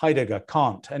know, Heidegger,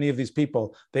 Kant, any of these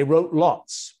people, they wrote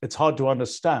lots. It's hard to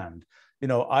understand. You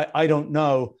know, I don't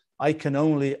know. I can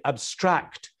only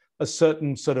abstract a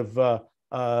certain sort of,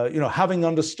 you know, having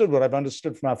understood what I've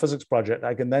understood from our physics project,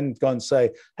 I can then go and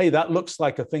say, hey, that looks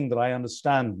like a thing that I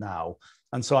understand now.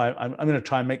 And so I'm going to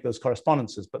try and make those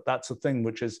correspondences, but that's a thing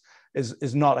which is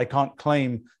not. I can't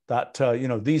claim that you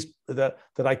know, that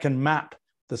I can map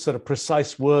the sort of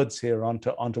precise words here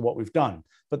onto what we've done.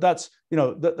 But that's, you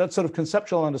know, that sort of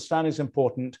conceptual understanding is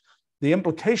important. The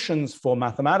implications for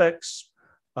mathematics,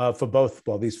 for both,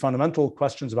 well, these fundamental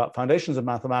questions about foundations of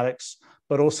mathematics,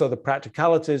 but also the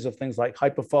practicalities of things like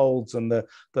hyperfolds and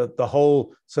the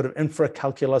whole sort of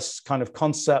infracalculus kind of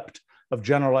concept of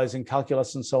generalizing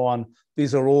calculus and so on.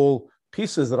 These are all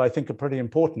pieces that I think are pretty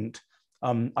important.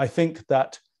 I think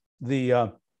that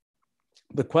the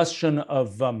question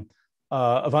of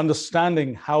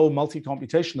understanding how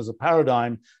multi-computation as a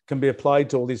paradigm can be applied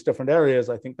to all these different areas,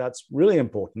 I think that's really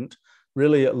important.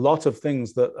 Really, a lot of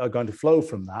things that are going to flow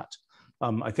from that.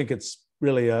 I think it's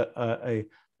really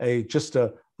just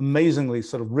an amazingly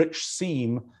sort of rich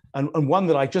seam, and one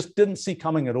that I just didn't see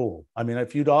coming at all. I mean,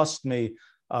 if you'd asked me,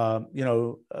 you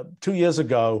know, 2 years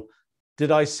ago,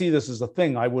 did I see this as a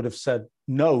thing? I would have said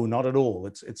no, not at all.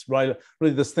 It's really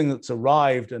this thing that's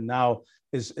arrived and now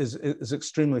is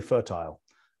extremely fertile.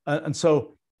 And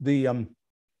so the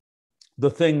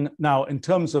thing now, in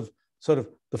terms of sort of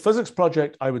the physics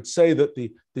project, I would say that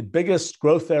the biggest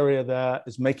growth area there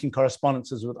is making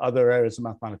correspondences with other areas of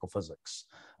mathematical physics.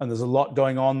 And there's a lot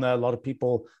going on there, a lot of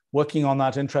people working on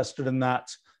that, interested in that.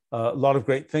 A lot of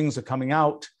great things are coming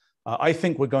out. I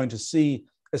think we're going to see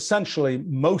essentially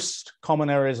most common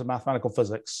areas of mathematical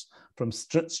physics, from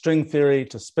string theory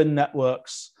to spin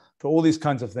networks to all these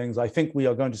kinds of things. I think we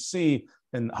are going to see,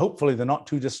 in hopefully the not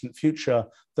too distant future,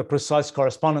 the precise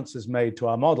correspondences made to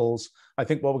our models. I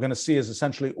think what we're going to see is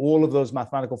essentially all of those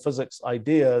mathematical physics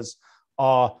ideas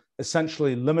are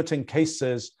essentially limiting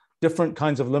cases, different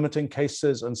kinds of limiting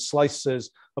cases and slices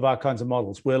of our kinds of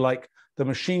models. We're like the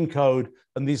machine code,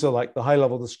 and these are like the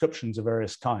high-level descriptions of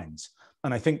various kinds.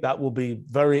 And I think that will be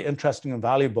very interesting and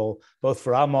valuable, both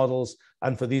for our models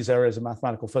and for these areas of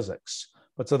mathematical physics.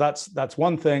 But so that's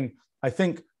one thing. I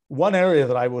think one area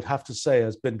that I would have to say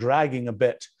has been dragging a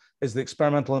bit is the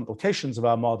experimental implications of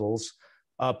our models.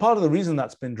 Part of the reason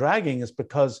that's been dragging is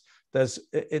because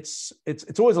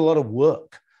it's always a lot of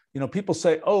work. You know, people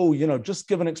say, oh, you know, just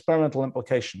give an experimental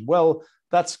implication. Well,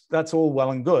 that's all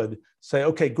well and good. Say,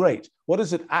 okay, great. What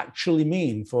does it actually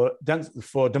mean for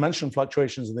dimension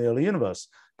fluctuations in the early universe?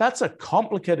 That's a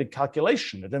complicated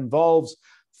calculation. It involves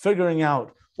figuring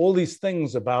out all these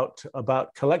things about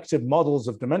collective models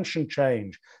of dimension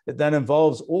change. It then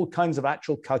involves all kinds of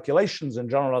actual calculations in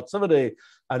general relativity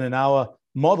and in our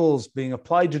models being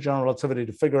applied to general relativity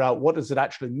to figure out what does it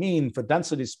actually mean for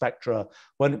density spectra.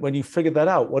 When you figure that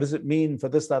out, what does it mean for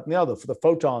this, that, and the other, for the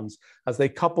photons as they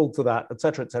couple to that, et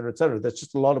cetera, et cetera, et cetera. There's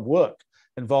just a lot of work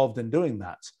involved in doing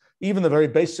that. Even the very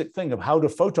basic thing of how do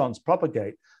photons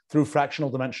propagate through fractional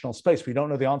dimensional space, we don't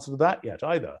know the answer to that yet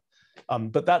either.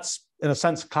 But that's, in a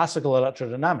sense, classical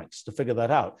electrodynamics to figure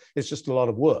that out. It's just a lot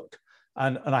of work.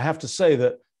 And I have to say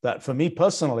that for me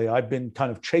personally, I've been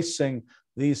kind of chasing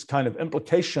these kind of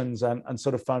implications and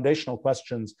sort of foundational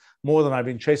questions more than I've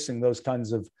been chasing those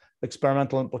kinds of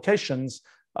experimental implications.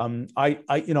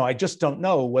 I just don't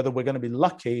know whether we're going to be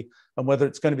lucky and whether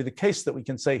it's going to be the case that we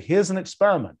can say, here's an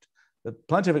experiment. There are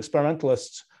plenty of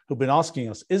experimentalists who've been asking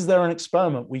us, is there an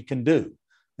experiment we can do?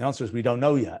 The answer is we don't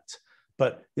know yet.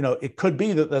 But you know, it could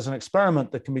be that there's an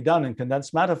experiment that can be done in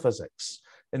condensed matter physics,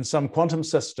 in some quantum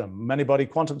system, many-body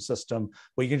quantum system,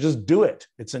 where you can just do it.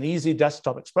 It's an easy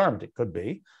desktop experiment. It could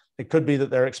be. It could be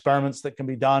that there are experiments that can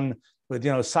be done with,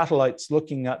 you know, satellites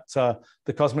looking at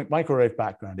the cosmic microwave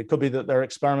background. It could be that there are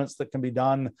experiments that can be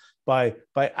done by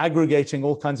aggregating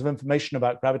all kinds of information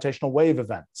about gravitational wave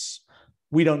events.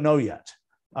 We don't know yet.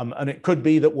 And it could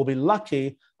be that we'll be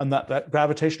lucky and that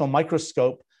gravitational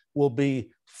microscope will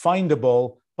be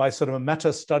findable by sort of a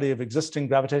meta study of existing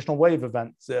gravitational wave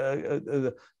events,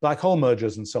 black hole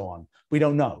mergers and so on. We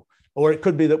don't know. Or it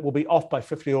could be that we'll be off by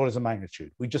 50 orders of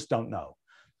magnitude. We just don't know.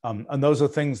 And those are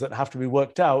things that have to be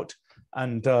worked out.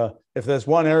 And if there's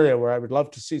one area where I would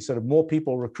love to see sort of more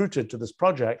people recruited to this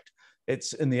project,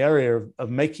 it's in the area of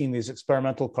making these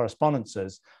experimental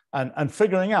correspondences and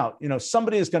figuring out, you know,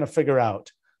 somebody is going to figure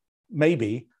out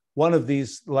maybe one of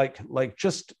these like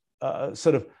just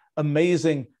sort of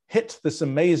amazing, hit this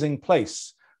amazing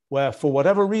place where for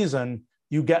whatever reason,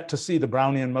 you get to see the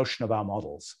Brownian motion of our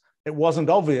models. It wasn't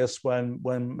obvious when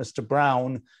Mr.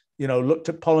 Brown, looked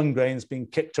at pollen grains being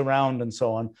kicked around and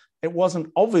so on. It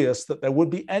wasn't obvious that there would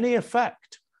be any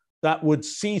effect that would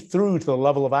see through to the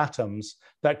level of atoms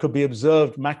that could be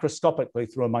observed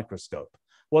macroscopically through a microscope.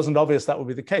 It wasn't obvious that would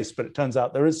be the case, but it turns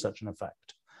out there is such an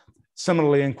effect.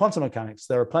 Similarly, in quantum mechanics,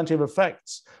 there are plenty of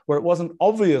effects where it wasn't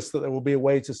obvious that there will be a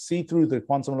way to see through the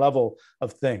quantum level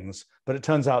of things, but it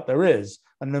turns out there is,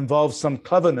 and it involves some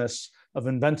cleverness of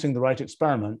inventing the right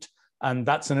experiment. And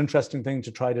that's an interesting thing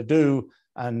to try to do.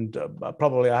 And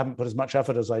probably I haven't put as much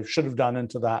effort as I should have done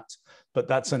into that, but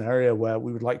that's an area where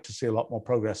we would like to see a lot more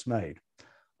progress made.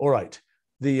 All right.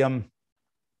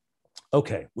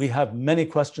 Okay, we have many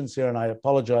questions here, and I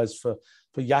apologize for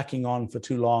yakking on for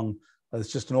too long. There's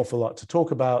just an awful lot to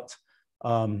talk about.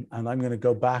 And I'm going to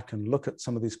go back and look at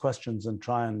some of these questions and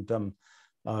try and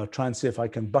see if I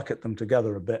can bucket them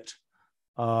together a bit.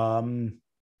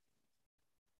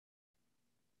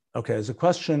 Okay, there's a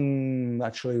question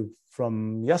actually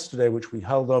from yesterday, which we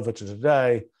held over to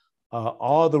today.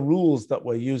 Are the rules that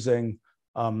we're using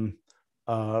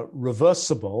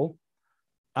reversible,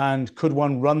 and could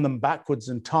one run them backwards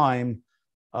in time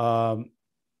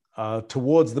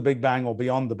towards the Big Bang or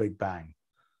beyond the Big Bang?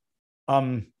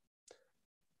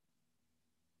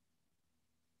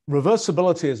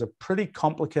 Reversibility is a pretty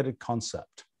complicated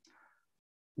concept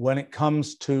when it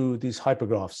comes to these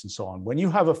hypergraphs and so on. When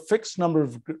you have a fixed number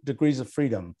of degrees of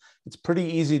freedom, it's pretty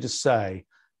easy to say,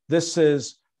 this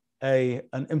is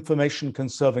an information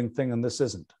conserving thing and this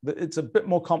isn't. It's a bit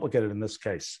more complicated in this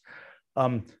case.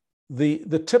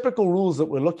 The typical rules that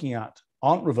we're looking at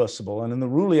aren't reversible, and in the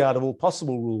Ruliad of all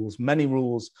possible rules, many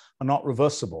rules are not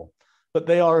reversible, but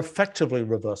they are effectively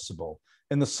reversible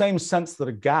in the same sense that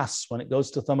a gas, when it goes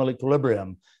to thermal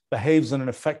equilibrium, behaves in an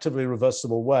effectively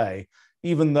reversible way,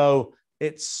 even though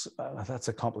it's, that's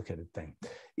a complicated thing.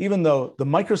 Even though the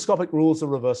microscopic rules are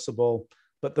reversible,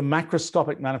 but the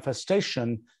macroscopic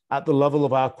manifestation at the level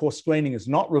of our coarse graining is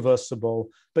not reversible,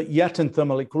 but yet in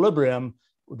thermal equilibrium,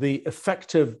 the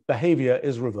effective behavior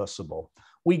is reversible.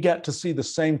 We get to see the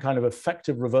same kind of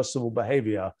effective reversible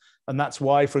behavior. And that's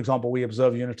why, for example, we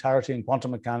observe unitarity in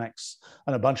quantum mechanics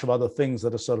and a bunch of other things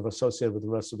that are sort of associated with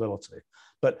reversibility.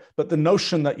 But the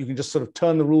notion that you can just sort of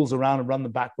turn the rules around and run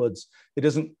them backwards, it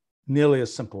isn't nearly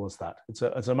as simple as that.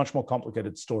 It's a much more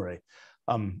complicated story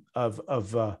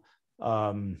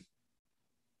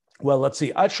well, let's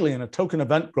see. Actually, in a token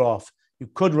event graph, you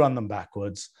could run them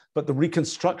backwards, but the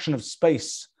reconstruction of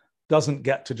space doesn't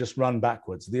get to just run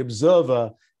backwards. The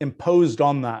observer imposed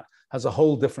on that has a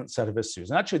whole different set of issues.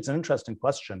 And actually, it's an interesting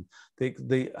question,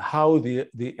 how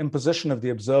the imposition of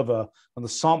the observer and the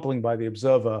sampling by the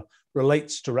observer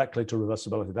relates directly to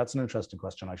reversibility. That's an interesting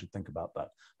question. I should think about that.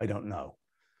 I don't know.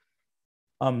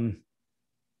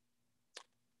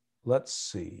 Let's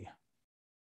see.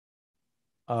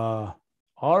 Are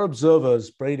observers,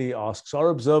 Brady asks, are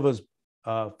observers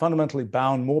fundamentally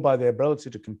bound more by their ability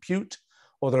to compute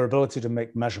or their ability to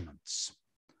make measurements?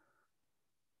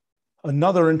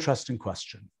 Another interesting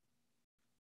question.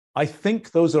 I think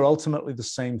those are ultimately the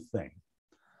same thing,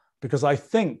 because I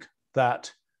think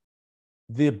that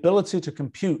the ability to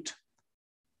compute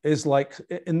is like,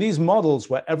 in these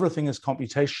models where everything is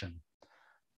computation,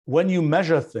 when you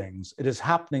measure things, it is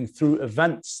happening through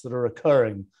events that are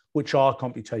occurring, which are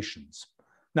computations.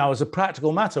 Now, as a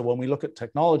practical matter, when we look at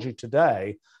technology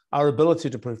today, our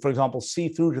ability to, for example, see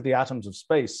through to the atoms of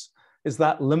space, is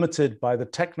that limited by the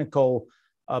technical,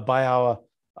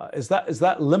 is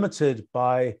that limited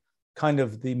by kind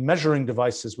of the measuring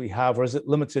devices we have, or is it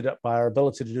limited by our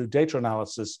ability to do data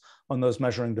analysis on those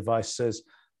measuring devices?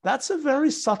 That's a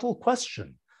very subtle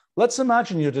question. Let's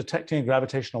imagine you're detecting a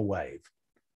gravitational wave,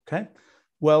 okay?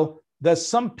 Well, there's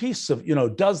some piece of,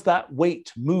 does that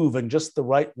weight move in just the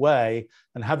right way?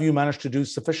 And have you managed to do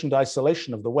sufficient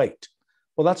isolation of the weight?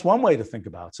 Well, that's one way to think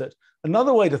about it.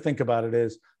 Another way to think about it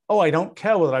is, oh, I don't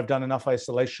care whether I've done enough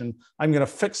isolation. I'm going to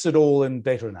fix it all in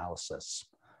data analysis.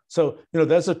 So,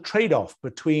 there's a trade-off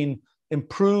between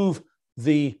improve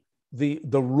the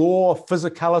raw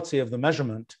physicality of the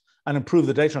measurement and improve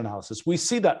the data analysis. We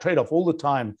see that trade-off all the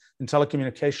time in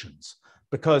telecommunications,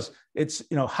 because it's,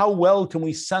 how well can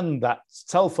we send that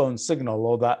cell phone signal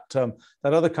or that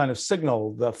other kind of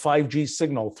signal, the 5G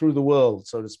signal through the world,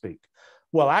 so to speak.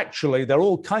 Well, actually, there are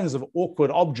all kinds of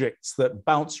awkward objects that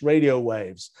bounce radio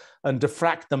waves and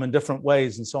diffract them in different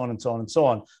ways and so on and so on and so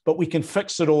on. But we can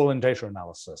fix it all in data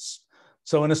analysis.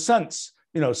 So in a sense,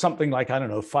 something like, I don't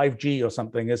know, 5G or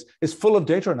something is full of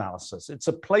data analysis. It's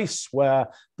a place where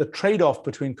the trade-off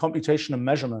between computation and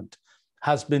measurement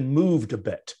has been moved a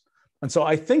bit. And so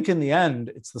I think in the end,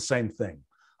 it's the same thing.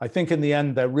 I think in the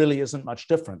end, there really isn't much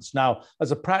difference. Now,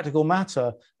 as a practical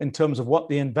matter, in terms of what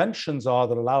the inventions are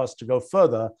that allow us to go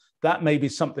further, that may be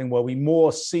something where we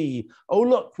more see, oh,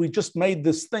 look, we just made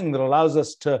this thing that allows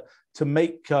us to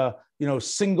make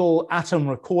single atom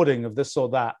recording of this or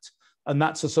that. And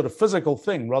that's a sort of physical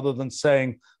thing rather than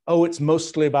saying, oh, it's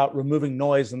mostly about removing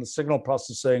noise and the signal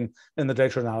processing and the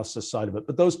data analysis side of it.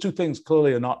 But those two things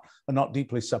clearly are not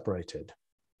deeply separated.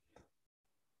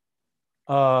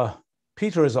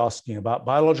 Peter is asking about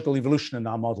biological evolution in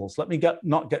our models. Let me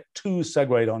not get too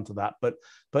segued onto that, but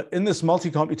in this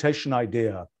multi-computation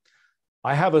idea,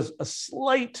 I have a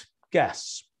slight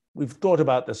guess. We've thought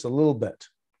about this a little bit.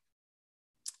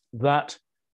 That,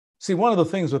 see, one of the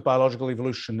things with biological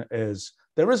evolution is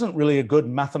there isn't really a good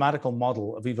mathematical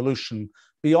model of evolution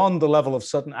beyond the level of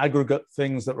certain aggregate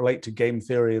things that relate to game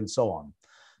theory and so on.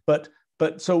 But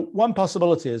so one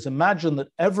possibility is imagine that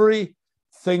every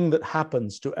thing that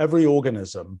happens to every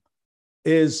organism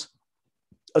is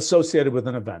associated with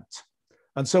an event.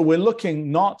 And so we're looking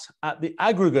not at the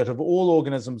aggregate of all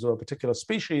organisms of a particular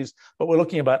species, but we're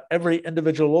looking about every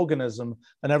individual organism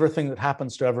and everything that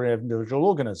happens to every individual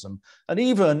organism. And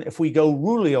even if we go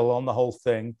Rulial on the whole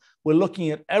thing, we're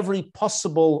looking at every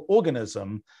possible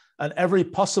organism and every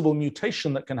possible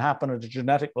mutation that can happen at a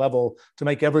genetic level to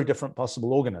make every different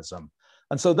possible organism.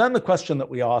 And so then the question that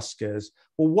we ask is,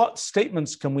 well, what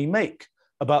statements can we make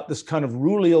about this kind of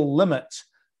Rulial limit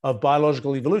of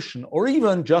biological evolution, or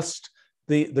even just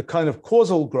the kind of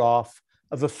causal graph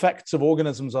of effects of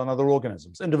organisms on other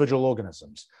organisms, individual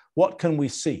organisms? What can we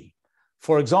see?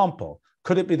 For example,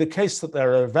 could it be the case that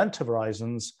there are event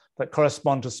horizons that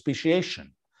correspond to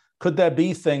speciation? Could there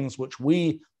be things which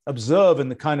we observe in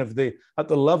the kind of at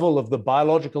the level of the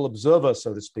biological observer,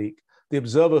 so to speak, the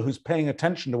observer who's paying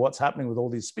attention to what's happening with all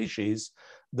these species,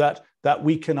 that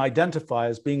we can identify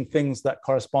as being things that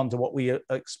correspond to what we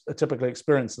typically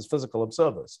experience as physical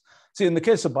observers? See, in the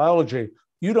case of biology,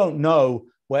 you don't know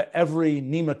where every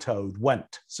nematode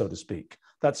went, so to speak.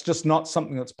 That's just not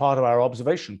something that's part of our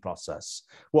observation process.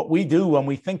 What we do when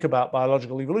we think about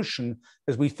biological evolution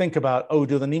is we think about, oh,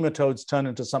 do the nematodes turn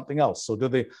into something else? Or do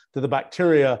the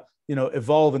bacteria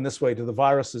evolve in this way? Do the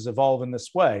viruses evolve in this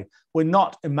way? We're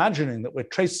not imagining that we're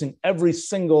tracing every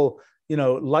single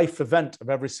life event of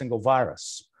every single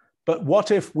virus. But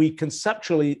what if we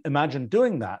conceptually imagine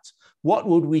doing that? What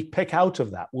would we pick out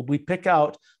of that? Would we pick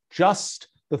out just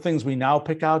the things we now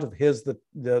pick out of, here's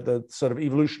the sort of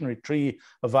evolutionary tree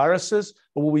of viruses,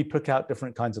 or will we pick out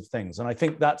different kinds of things? And I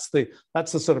think that's the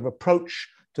sort of approach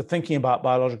to thinking about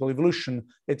biological evolution.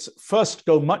 It's first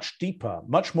go much deeper,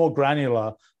 much more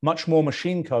granular, much more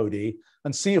machine codey,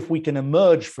 and see if we can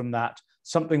emerge from that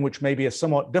something which may be a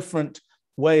somewhat different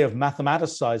way of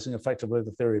mathematicizing effectively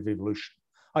the theory of evolution.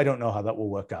 I don't know how that will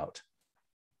work out.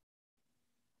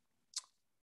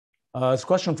 It's a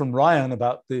question from Ryan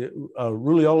about the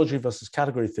Ruliology versus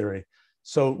category theory.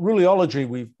 So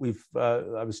Ruliology,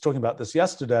 I was talking about this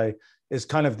yesterday, is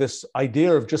kind of this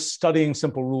idea of just studying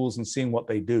simple rules and seeing what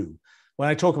they do. When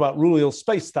I talk about Rulial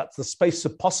space, that's the space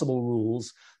of possible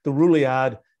rules. The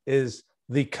Ruliad is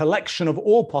the collection of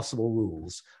all possible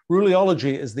rules.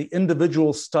 Ruliology is the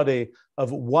individual study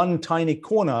of one tiny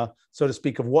corner, so to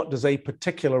speak, of what does a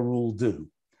particular rule do.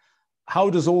 How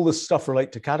does all this stuff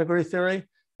relate to category theory?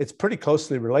 It's pretty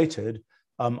closely related.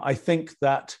 I think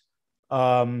that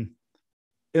in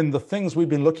the things we've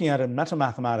been looking at in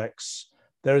metamathematics,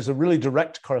 there is a really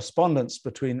direct correspondence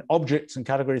between objects and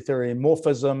category theory and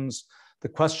morphisms, the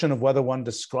question of whether one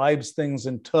describes things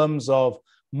in terms of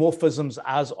morphisms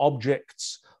as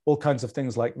objects, all kinds of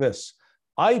things like this.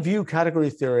 I view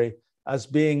category theory as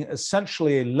being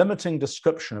essentially a limiting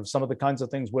description of some of the kinds of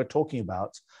things we're talking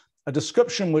about, a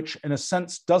description which in a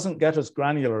sense doesn't get as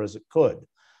granular as it could.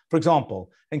 For example,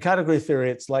 in category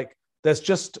theory, it's like there's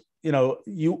just,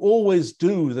 you always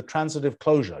do the transitive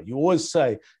closure. You always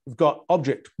say, you've got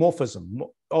object, morphism,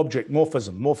 morphism,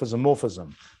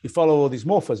 morphism. You follow all these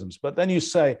morphisms, but then you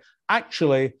say,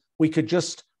 actually, we could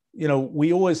just,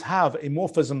 we always have a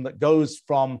morphism that goes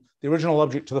from the original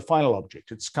object to the final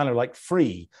object. It's kind of like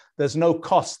free. There's no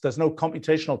cost. There's no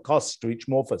computational cost to each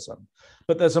morphism.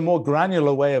 But there's a more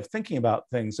granular way of thinking about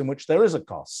things in which there is a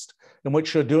cost, in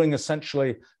which you're doing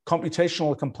essentially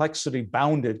computational complexity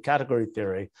bounded category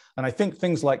theory. And I think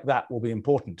things like that will be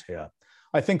important here.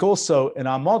 I think also in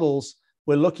our models,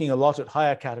 we're looking a lot at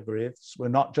higher categories. We're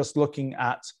not just looking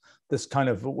at this kind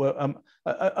of,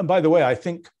 and by the way, I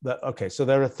think that, okay, so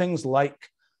there are things like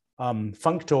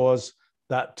functors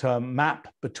that map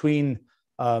between,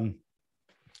 between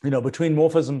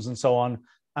morphisms and so on.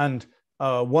 And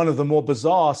one of the more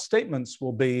bizarre statements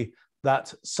will be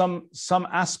that some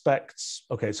aspects,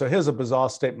 okay, so here's a bizarre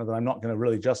statement that I'm not going to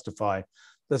really justify.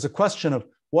 There's a question of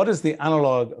what is the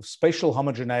analog of spatial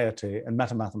homogeneity in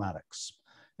metamathematics?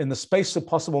 In the space of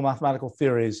possible mathematical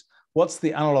theories, what's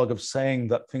the analog of saying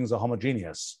that things are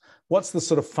homogeneous? What's the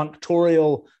sort of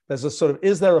functorial, there's a sort of,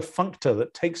 is there a functor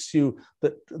that takes you,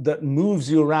 that moves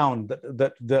you around,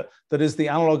 that is the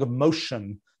analog of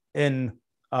motion in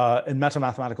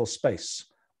metamathematical space?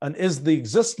 And is the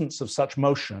existence of such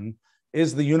motion,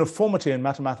 is the uniformity in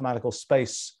metamathematical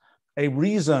space a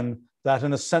reason that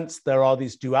in a sense there are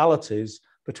these dualities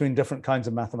between different kinds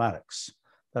of mathematics?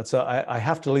 I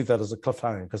have to leave that as a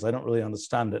cliffhanger because I don't really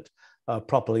understand it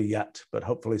properly yet, but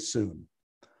hopefully soon.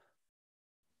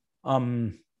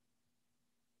 Okay,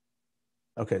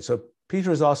 so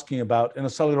Peter is asking about, in a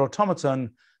cellular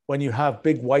automaton, when you have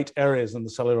big white areas in the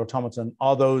cellular automaton,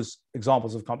 are those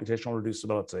examples of computational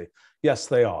reducibility? Yes,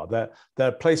 they are. There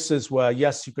are places where,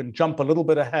 yes, you can jump a little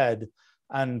bit ahead,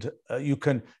 and you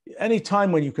can, any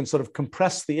time when you can sort of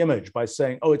compress the image by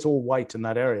saying, oh, it's all white in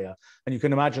that area, and you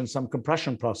can imagine some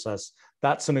compression process,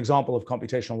 that's an example of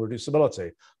computational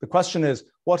reducibility. The question is,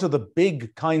 what are the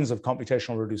big kinds of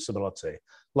computational reducibility?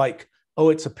 Like,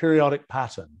 oh, it's a periodic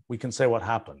pattern. We can say what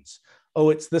happens. Oh,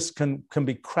 it's this can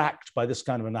be cracked by this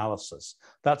kind of analysis.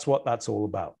 That's what that's all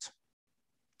about.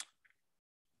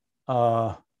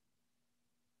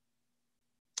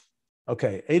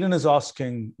 Okay, Aidan is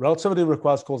asking, relativity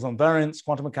requires causal invariance,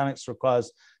 quantum mechanics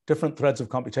requires different threads of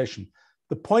computation.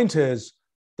 The point is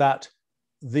that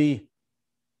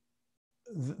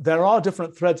there are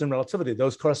different threads in relativity.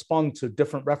 Those correspond to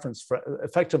different reference,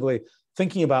 effectively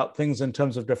thinking about things in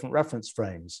terms of different reference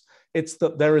frames. It's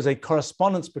that there is a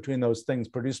correspondence between those things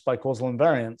produced by causal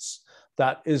invariance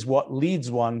that is what leads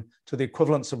one to the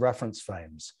equivalence of reference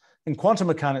frames. In quantum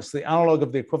mechanics, the analog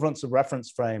of the equivalence of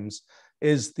reference frames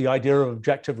is the idea of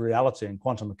objective reality in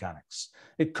quantum mechanics.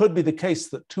 It could be the case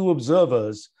that two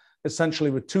observers, essentially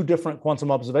with two different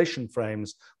quantum observation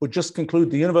frames, would just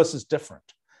conclude the universe is different.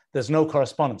 There's no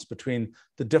correspondence between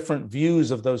the different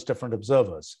views of those different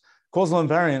observers. Causal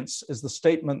invariance is the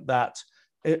statement that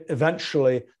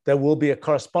eventually there will be a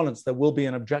correspondence, there will be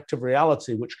an objective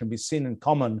reality which can be seen in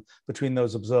common between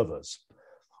those observers.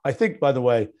 I think, by the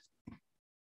way,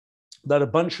 that a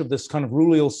bunch of this kind of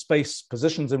Rulial space,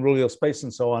 positions in Rulial space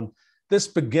and so on, this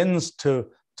begins to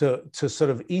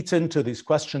sort of eat into these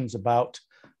questions about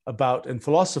in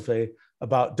philosophy,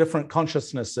 about different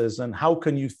consciousnesses and how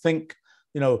can you think,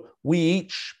 you know, we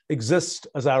each exist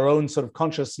as our own sort of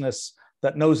consciousness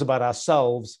that knows about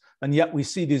ourselves, and yet we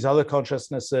see these other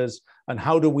consciousnesses, and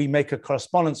how do we make a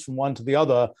correspondence from one to the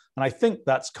other? And I think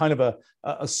that's kind of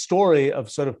a story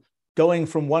of sort of going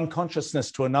from one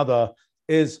consciousness to another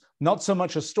is not so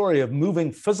much a story of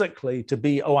moving physically to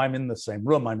be, oh, I'm in the same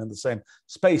room, I'm in the same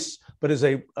space, but is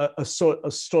a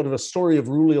sort of a story of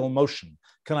Rulial motion.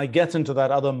 Can I get into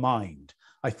that other mind?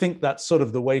 I think that's sort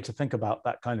of the way to think about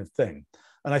that kind of thing.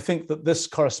 And I think that this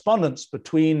correspondence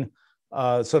between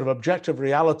sort of objective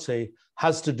reality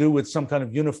has to do with some kind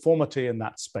of uniformity in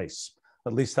that space.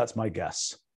 At least that's my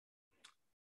guess.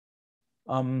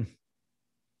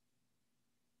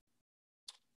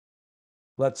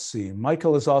 Let's see.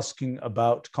 Michael is asking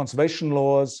about conservation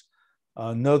laws,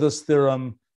 Noether's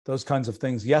theorem, those kinds of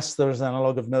things. Yes, there is an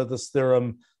analog of Noether's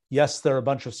theorem. Yes, there are a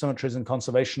bunch of symmetries in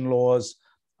conservation laws.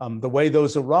 The way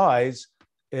those arise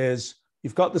is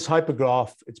you've got this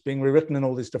hypergraph. It's being rewritten in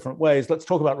all these different ways. Let's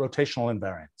talk about rotational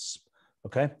invariance.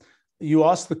 Okay. You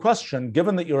ask the question,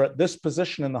 given that you're at this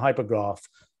position in the hypergraph,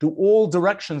 do all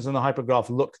directions in the hypergraph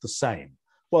look the same?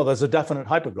 Well, there's a definite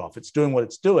hypergraph. It's doing what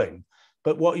it's doing.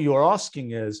 But what you are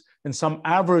asking is, in some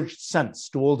average sense,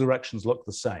 do all directions look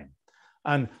the same?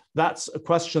 And that's a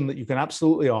question that you can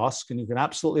absolutely ask. And you can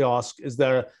absolutely ask, is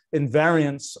there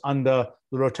invariance under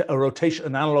the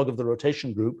an analog of the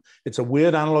rotation group? It's a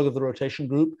weird analog of the rotation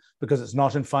group because it's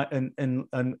not in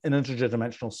integer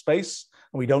dimensional space.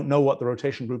 And we don't know what the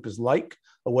rotation group is like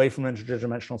away from integer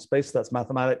dimensional space. That's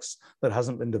mathematics that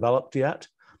hasn't been developed yet.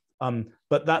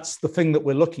 But that's the thing that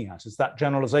we're looking at, is that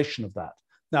generalization of that.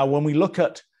 Now, when we look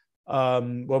at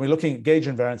when we're looking at gauge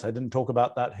invariance, I didn't talk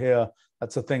about that here.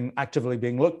 That's a thing actively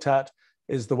being looked at,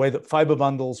 is the way that fiber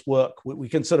bundles work. We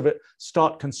can sort of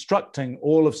start constructing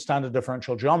all of standard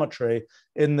differential geometry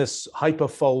in this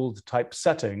hyperfold type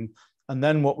setting. And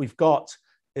then what we've got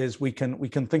is we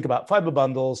can think about fiber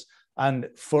bundles. And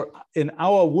in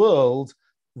our world,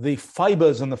 the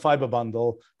fibers in the fiber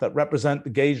bundle that represent the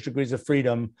gauge degrees of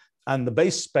freedom and the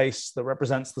base space that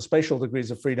represents the spatial degrees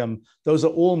of freedom, those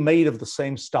are all made of the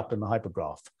same stuff in the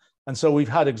hypergraph. And so we've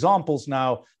had examples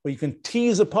now where you can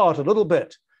tease apart a little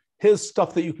bit here's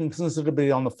stuff that you can consider to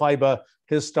be on the fiber,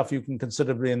 here's stuff you can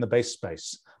consider to be in the base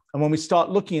space. And when we start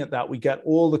looking at that, we get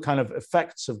all the kind of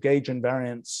effects of gauge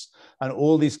invariance and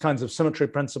all these kinds of symmetry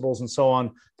principles and so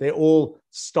on. They all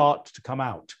start to come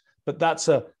out. But that's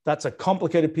a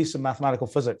complicated piece of mathematical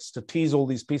physics to tease all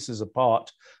these pieces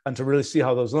apart and to really see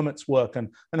how those limits work. And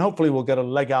hopefully we'll get a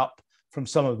leg up from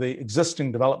some of the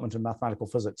existing development in mathematical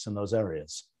physics in those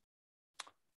areas.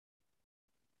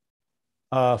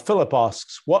 Philip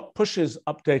asks, what pushes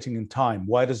updating in time?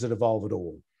 Why does it evolve at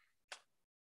all?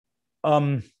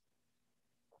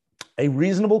 A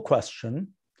reasonable question.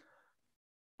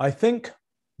 I think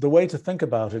the way to think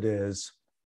about it is,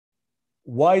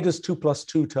 why does 2 +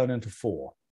 2 turn into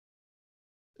 4?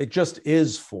 It just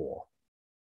is 4.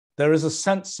 There is a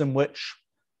sense in which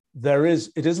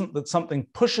it isn't that something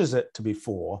pushes it to be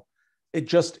 4, it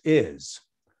just is.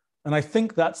 And I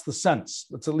think that's the sense,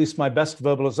 that's at least my best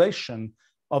verbalization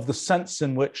of the sense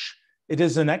in which it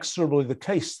is inexorably the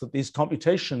case that these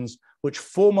computations, which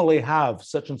formally have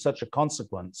such and such a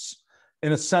consequence,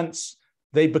 in a sense,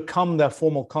 they become their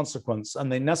formal consequence,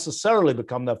 and they necessarily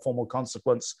become their formal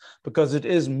consequence because it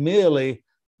is merely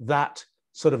that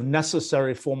sort of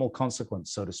necessary formal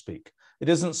consequence, so to speak. It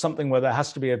isn't something where there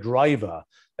has to be a driver,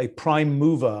 a prime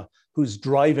mover who's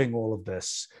driving all of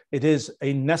this. It is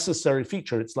a necessary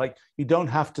feature. It's like you don't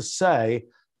have to say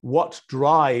what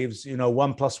drives,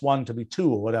 1 + 1 to be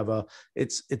 2 or whatever.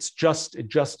 It just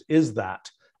is that,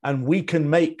 and we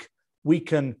can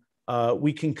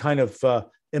kind of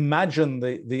imagine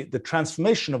the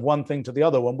transformation of one thing to the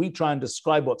other. When we try and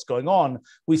describe what's going on,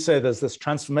 we say there's this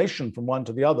transformation from one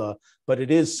to the other, but it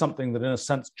is something that in a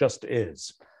sense just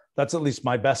is. That's at least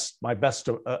my best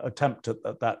attempt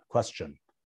at that question.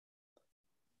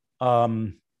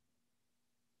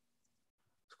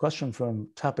 Question from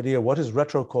Tapadia, what is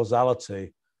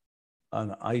retrocausality?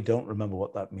 And I don't remember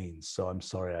what that means, so I'm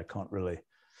sorry, I can't really,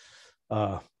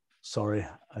 sorry,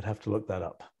 I'd have to look that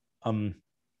up.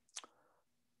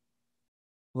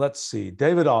 Let's see,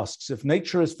 David asks, if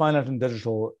nature is finite and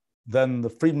digital, then the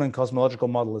Friedman cosmological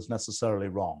model is necessarily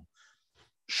wrong.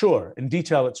 Sure, in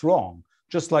detail it's wrong.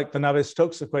 Just like the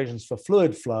Navier-Stokes equations for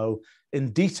fluid flow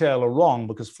in detail are wrong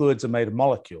because fluids are made of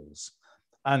molecules.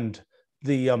 But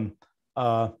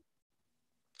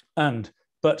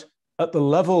at the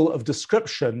level of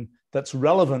description that's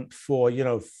relevant for,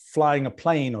 flying a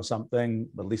plane or something,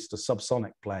 at least a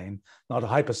subsonic plane, not a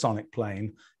hypersonic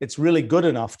plane, it's really good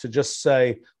enough to just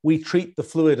say, we treat the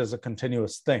fluid as a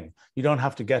continuous thing. You don't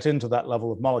have to get into that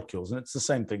level of molecules. And it's the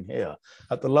same thing here.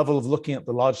 At the level of looking at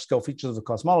the large scale features of the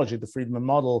cosmology, the Friedman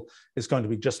model is going to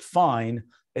be just fine.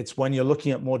 It's when you're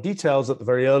looking at more details at the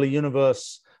very early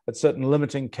universe, at certain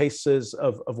limiting cases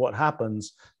of what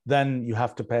happens, then you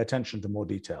have to pay attention to more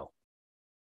detail.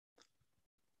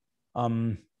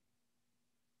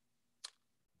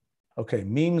 Okay,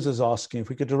 Memes is asking if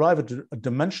we could derive a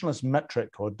dimensionless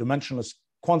metric or dimensionless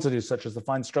quantities such as the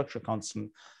fine structure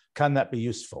constant, can that be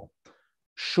useful?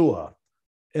 Sure.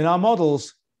 In our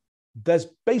models, there's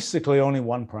basically only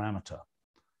one parameter.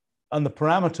 And the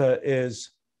parameter is,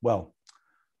 well,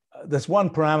 there's one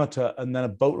parameter and then a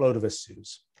boatload of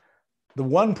issues. The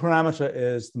one parameter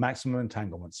is the maximum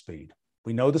entanglement speed.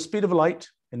 We know the speed of light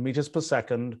in meters per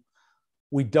second.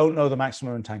 We don't know the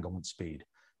maximum entanglement speed.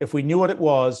 If we knew what it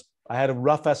was, I had a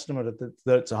rough estimate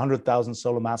that it's 100,000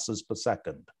 solar masses per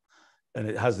second. And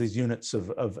it has these units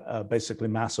of basically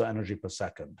mass or energy per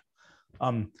second.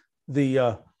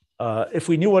 If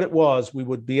we knew what it was, we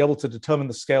would be able to determine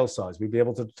the scale size. We'd be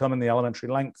able to determine the elementary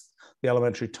length, the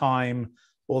elementary time,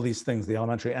 all these things, the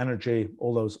elementary energy,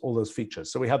 all those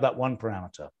features. So we have that one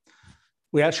parameter.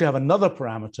 We actually have another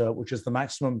parameter, which is the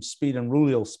maximum speed in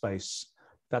Ruliol space.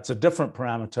 That's a different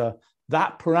parameter.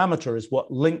 That parameter is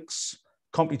what links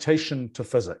computation to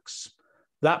physics.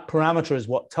 That parameter is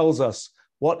what tells us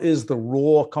what is the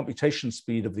raw computation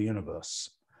speed of the universe.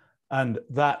 And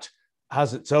that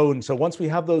has its own. So once we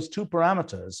have those two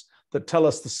parameters that tell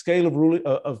us the scale of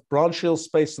branchial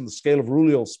space and the scale of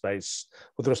Ruliol space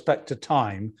with respect to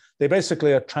time, they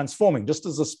basically are transforming, just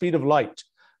as the speed of light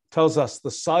tells us the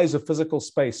size of physical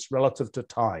space relative to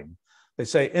time. They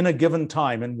say in a given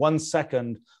time, in 1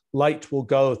 second, light will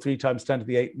go 3 ×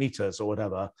 10⁸ meters or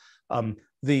whatever.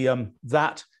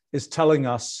 That is telling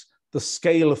us the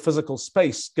scale of physical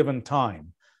space given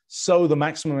time. So the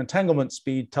maximum entanglement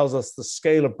speed tells us the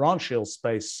scale of branchial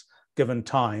space given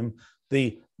time.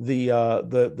 The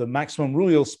maximum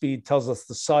Ruliol speed tells us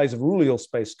the size of Ruliol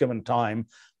space given time,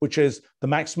 which is the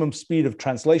maximum speed of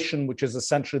translation, which is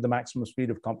essentially the maximum speed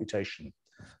of computation.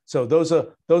 So those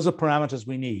are parameters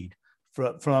we need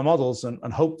from our models,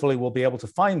 and hopefully we'll be able to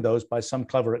find those by some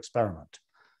clever experiment.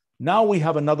 Now we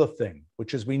have another thing,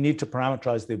 which is we need to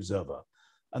parameterize the observer.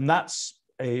 And that's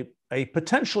a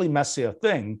potentially messier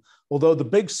thing, although the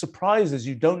big surprise is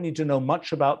you don't need to know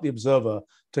much about the observer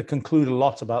to conclude a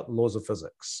lot about the laws of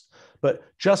physics. But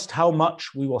just how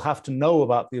much we will have to know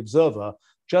about the observer,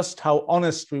 just how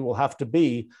honest we will have to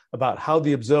be about how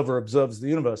the observer observes the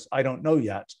universe, I don't know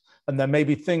yet. And there may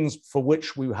be things for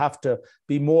which we have to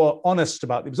be more honest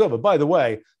about the observer. By the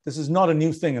way, this is not a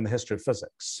new thing in the history of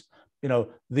physics. You know,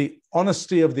 the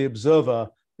honesty of the observer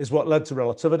is what led to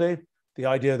relativity. The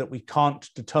idea that we can't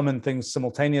determine things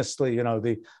simultaneously, you know,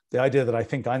 the idea that I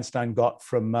think Einstein got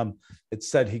from, it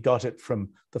said he got it from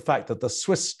the fact that the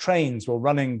Swiss trains were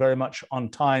running very much on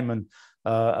time and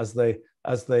as they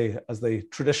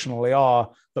traditionally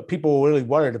are, but people were really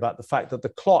worried about the fact that the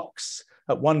clocks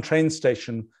at one train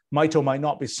station might or might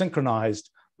not be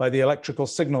synchronized by the electrical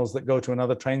signals that go to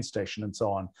another train station and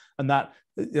so on. And that,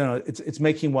 you know, it's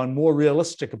making one more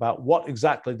realistic about what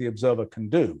exactly the observer can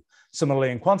do.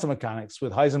 Similarly, in quantum mechanics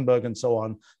with Heisenberg and so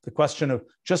on, the question of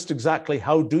just exactly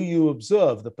how do you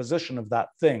observe the position of that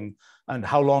thing and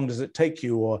how long does it take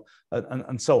you, or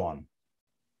and so on.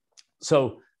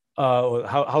 So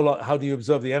how do you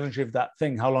observe the energy of that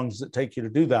thing? How long does it take you to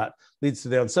do that? Leads to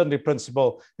the uncertainty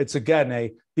principle. It's again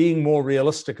a being more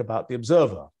realistic about the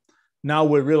observer. Now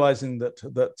we're realizing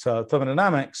that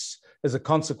thermodynamics is a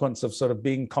consequence of sort of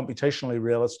being computationally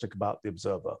realistic about the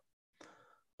observer.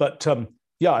 But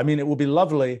yeah, I mean, it will be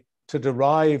lovely to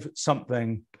derive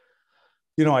something.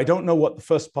 You know, I don't know what the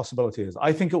first possibility is.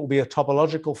 I think it will be a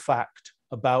topological fact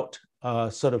about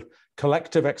sort of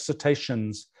collective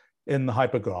excitations in the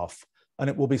hypergraph. And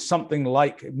it will be something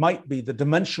like, it might be the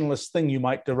dimensionless thing you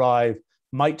might derive,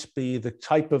 might be the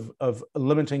type of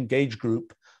limiting gauge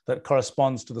group that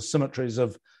corresponds to the symmetries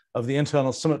of the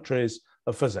internal symmetries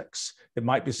of physics. It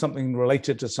might be something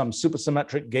related to some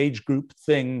supersymmetric gauge group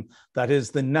thing that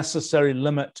is the necessary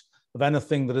limit of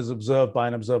anything that is observed by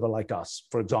an observer like us,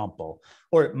 for example.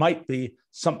 Or it might be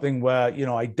something where, you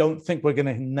know, I don't think we're going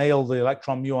to nail the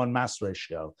electron-muon mass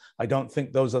ratio. I don't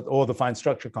think those are, or the fine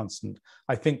structure constant.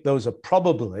 I think those are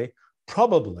probably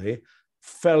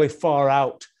fairly far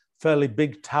out, fairly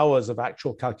big towers of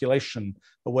actual calculation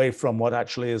away from what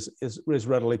actually is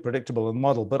readily predictable in the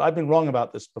model. But I've been wrong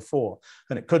about this before,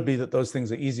 and it could be that those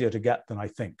things are easier to get than I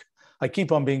think. I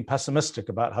keep on being pessimistic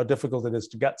about how difficult it is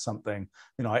to get something.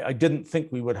 You know, I didn't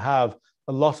think we would have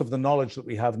a lot of the knowledge that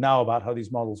we have now about how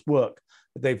these models work.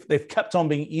 They've kept on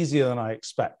being easier than I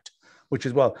expect, which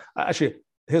is, well, actually,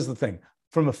 here's the thing.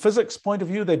 From a physics point of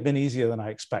view, they've been easier than I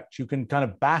expect. You can kind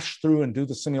of bash through and do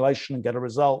the simulation and get a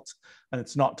result, and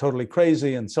it's not totally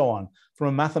crazy and so on. From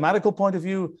a mathematical point of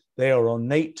view, they are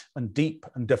ornate and deep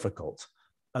and difficult,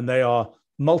 and they are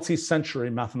multi-century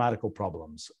mathematical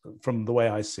problems from the way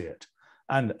I see it.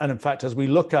 And in fact, as we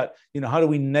look at, you know, how do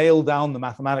we nail down the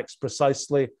mathematics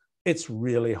precisely, it's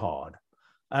really hard.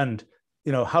 And,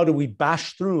 you know, how do we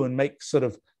bash through and make sort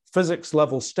of physics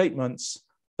level statements?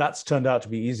 That's turned out to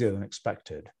be easier than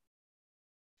expected.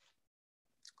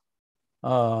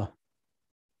 Let's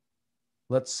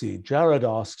see. Jared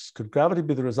asks, could gravity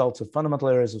be the result of fundamental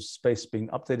areas of space being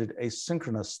updated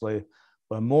asynchronously,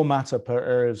 where more matter per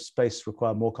area of space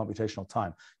require more computational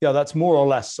time? Yeah, that's more or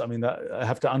less. I mean, I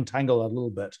have to untangle that a little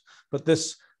bit. But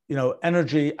this, you know,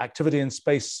 energy, activity in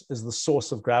space is the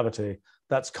source of gravity.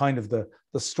 That's kind of the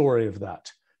story of that.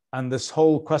 And this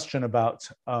whole question about,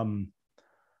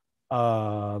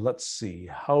 let's see,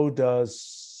 how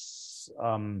does,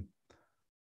 well,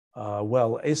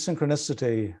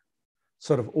 asynchronicity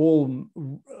sort of all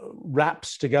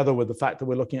wraps together with the fact that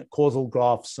we're looking at causal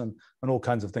graphs and all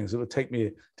kinds of things. It would take me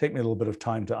a little bit of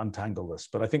time to untangle this,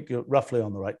 but I think you're roughly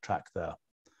on the right track there.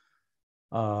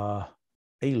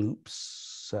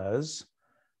 A-Loops says,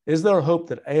 is there a hope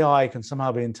that AI can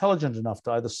somehow be intelligent enough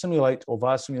to either simulate or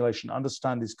via simulation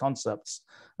understand these concepts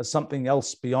as something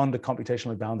else beyond a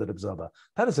computationally bounded observer?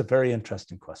 That is a very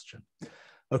interesting question.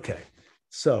 Okay,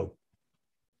 so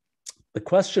the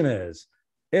question is,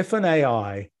 if an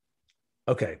AI,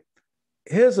 okay,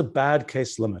 here's a bad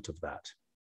case limit of that.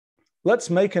 Let's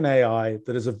make an AI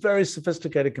that is a very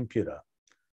sophisticated computer,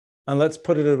 and let's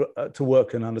put it to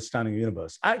work in understanding the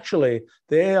universe. Actually,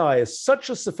 the AI is such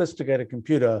a sophisticated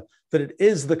computer that it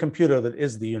is the computer that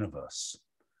is the universe.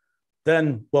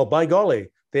 Then, well, by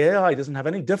golly, the AI doesn't have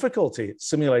any difficulty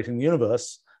simulating the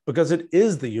universe because it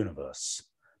is the universe.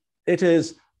 It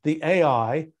is, the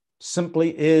AI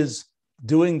simply is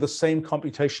doing the same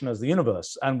computation as the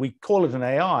universe. And we call it an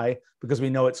AI because we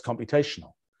know it's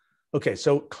computational. Okay,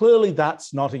 so clearly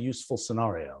that's not a useful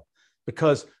scenario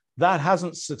because that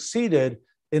hasn't succeeded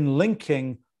in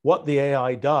linking what the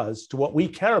AI does to what we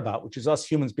care about, which is us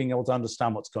humans being able to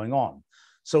understand what's going on.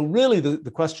 So really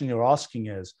the question you're asking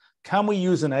is, can we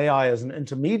use an AI as an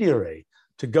intermediary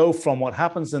to go from what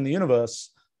happens in the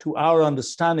universe to our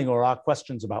understanding or our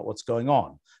questions about what's going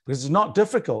on? Because it's not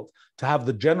difficult to have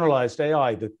the generalized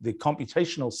AI, the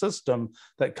computational system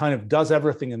that kind of does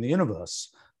everything in the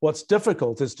universe. What's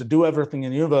difficult is to do everything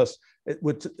in the universe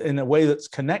in a way that's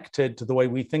connected to the way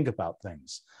we think about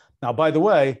things. Now, by the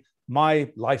way,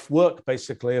 my life work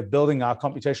basically of building our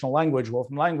computational language,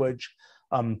 Wolfram language,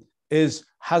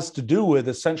 has to do with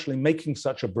essentially making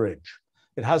such a bridge.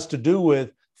 It has to do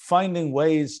with finding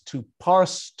ways to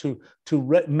parse, to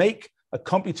make a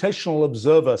computational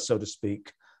observer, so to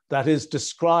speak, that is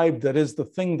described, that is the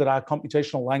thing that our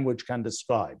computational language can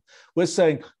describe. We're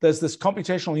saying there's this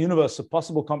computational universe of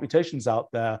possible computations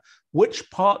out there. Which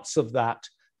parts of that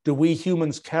do we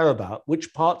humans care about?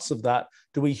 Which parts of that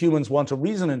do we humans want to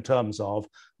reason in terms of?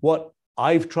 What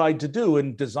I've tried to do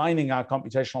in designing our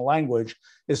computational language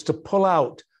is to pull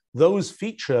out those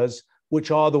features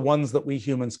which are the ones that we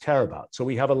humans care about. So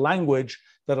we have a language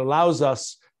that allows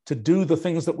us to do the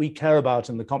things that we care about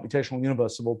in the computational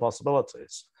universe of all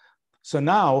possibilities. So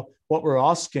now what we're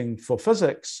asking for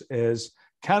physics is,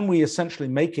 can we essentially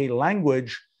make a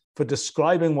language for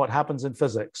describing what happens in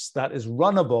physics that is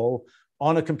runnable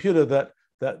on a computer that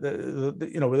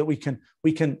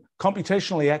we can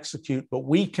computationally execute, but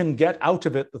we can get out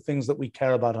of it the things that we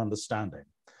care about understanding.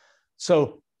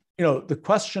 So, the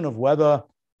question of whether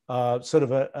sort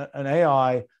of an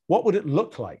AI, what would it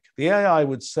look like? The AI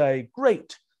would say,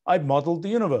 great, I've modeled the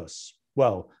universe.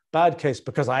 Well, bad case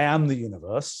because I am the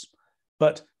universe,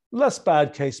 but less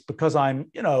bad case because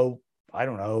I'm, I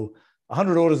don't know,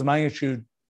 100 orders of magnitude,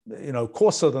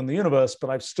 coarser than the universe, but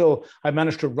I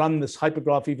managed to run this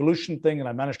hypergraph evolution thing and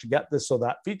I managed to get this or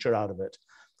that feature out of it.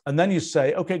 And then you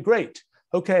say, okay, great.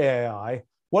 Okay, AI,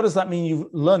 what does that mean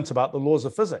you've learned about the laws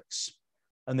of physics?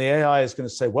 And the AI is going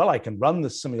to say, well, I can run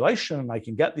this simulation and I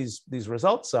can get these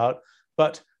results out,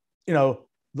 but,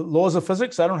 the laws of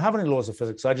physics, I don't have any laws of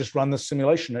physics. I just run this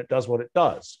simulation. It does what it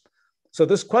does. So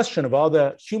this question of are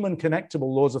there human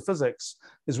connectable laws of physics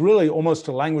is really almost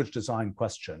a language design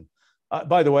question.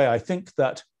 By the way, I think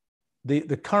that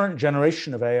the current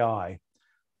generation of AI,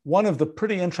 one of the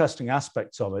pretty interesting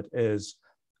aspects of it is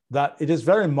that it is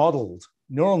very modeled.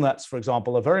 Neural nets, for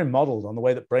example, are very modeled on the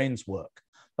way that brains work.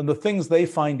 And the things they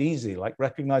find easy, like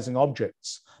recognizing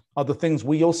objects, are the things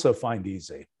we also find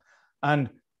easy. And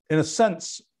in a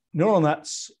sense, neural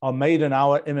nets are made in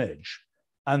our image,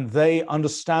 and they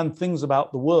understand things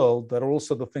about the world that are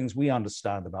also the things we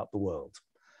understand about the world.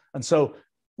 And so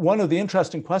one of the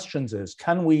interesting questions is,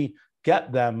 can we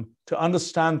get them to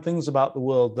understand things about the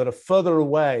world that are further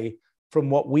away from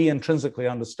what we intrinsically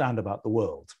understand about the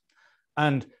world?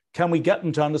 And can we get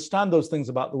them to understand those things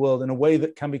about the world in a way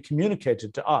that can be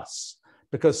communicated to us?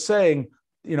 Because saying,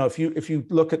 if you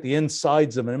look at the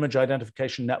insides of an image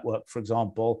identification network, for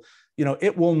example,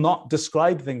 it will not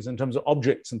describe things in terms of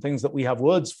objects and things that we have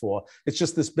words for. It's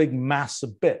just this big mass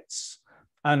of bits.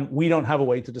 And we don't have a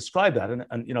way to describe that.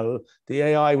 And the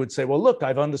AI would say, well, look,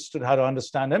 I've understood how to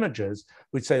understand images.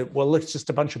 We'd say, well, it's just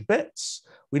a bunch of bits.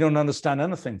 We don't understand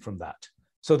anything from that.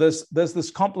 So there's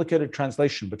this complicated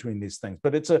translation between these things.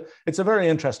 But it's a very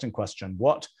interesting question.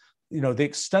 What, the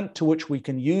extent to which we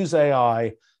can use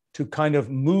AI to kind of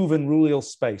move in Rulial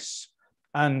space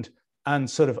and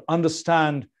sort of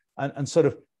understand and sort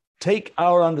of take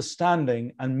our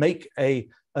understanding and make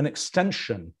an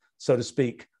extension, so to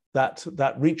speak,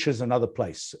 that reaches another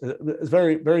place. It's a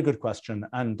very, very good question.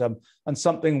 And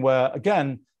something where,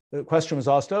 again, the question was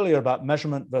asked earlier about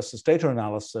measurement versus data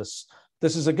analysis.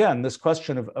 This is, again, this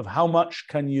question of how much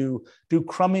can you do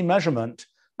crummy measurement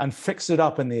and fix it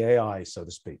up in the AI, so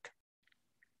to speak.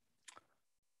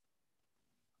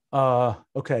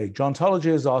 Okay,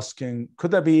 Jontology is asking, could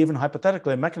there be even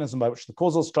hypothetically a mechanism by which the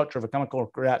causal structure of a chemical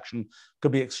reaction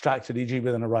could be extracted, e.g.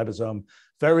 within a ribosome?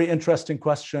 Very interesting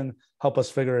question. Help us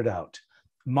figure it out.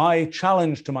 My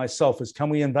challenge to myself is, can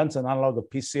we invent an analog of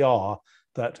PCR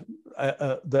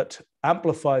that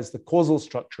amplifies the causal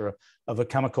structure of a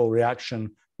chemical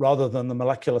reaction rather than the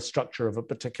molecular structure of a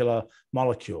particular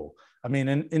molecule? I mean,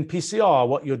 in PCR,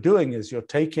 what you're doing is you're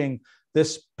taking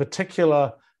this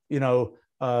particular,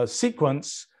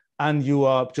 sequence, and you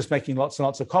are just making lots and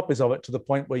lots of copies of it to the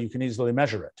point where you can easily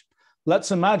measure it.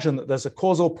 Let's imagine that there's a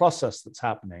causal process that's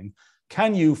happening.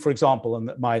 Can you, for example,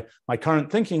 and my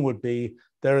current thinking would be,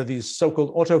 there are these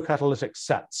so-called autocatalytic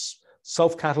sets,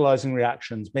 self-catalyzing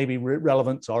reactions, maybe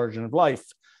relevant to origin of life.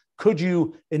 Could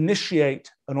you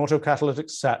initiate an autocatalytic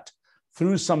set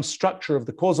through some structure of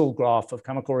the causal graph of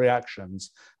chemical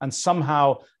reactions and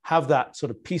somehow have that sort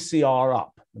of PCR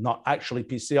up, not actually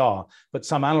PCR, but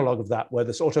some analog of that where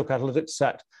this autocatalytic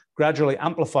set gradually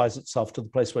amplifies itself to the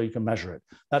place where you can measure it.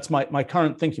 That's my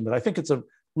current thinking, but I think it's a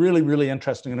really, really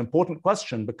interesting and important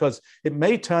question because it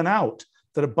may turn out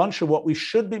that a bunch of what we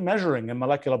should be measuring in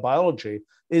molecular biology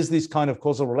is these kind of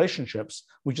causal relationships.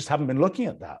 We just haven't been looking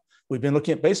at that. We've been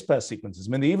looking at base pair sequences.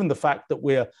 I mean, even the fact that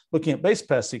we're looking at base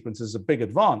pair sequences is a big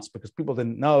advance because people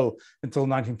didn't know until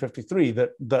 1953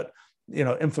 that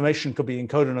information could be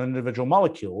encoded on individual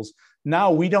molecules.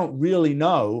 Now we don't really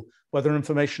know whether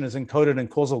information is encoded in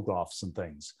causal graphs and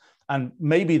things. And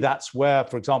maybe that's where,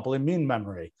 for example, immune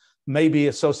memory may be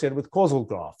associated with causal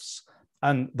graphs.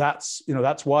 And that's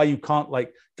why you can't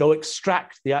like go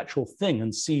extract the actual thing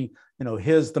and see,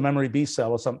 here's the memory B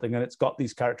cell or something, and it's got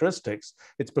these characteristics.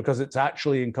 It's because it's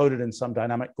actually encoded in some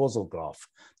dynamic causal graph,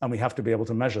 and we have to be able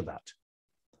to measure that.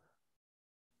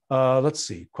 Let's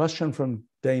see, question from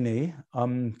Danny.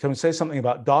 Can we say something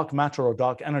about dark matter or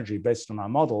dark energy based on our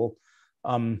model?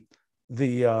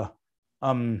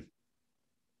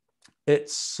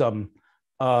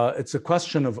 It's a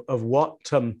question of what,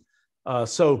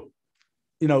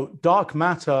 dark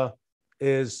matter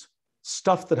is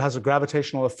stuff that has a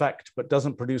gravitational effect but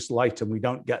doesn't produce light, and we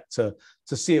don't get to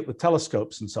see it with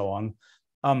telescopes and so on.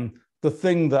 The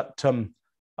thing that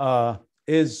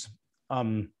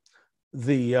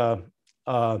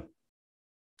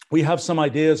we have some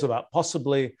ideas about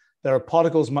possibly there are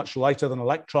particles much lighter than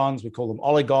electrons. We call them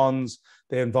oligons.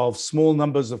 They involve small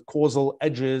numbers of causal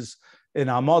edges in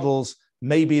our models.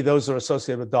 Maybe those are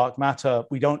associated with dark matter.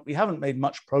 We haven't made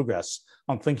much progress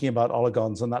on thinking about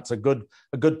oligons, and that's a good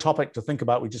topic to think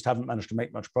about. We just haven't managed to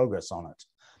make much progress on it.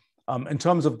 In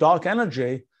terms of dark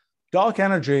energy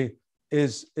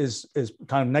is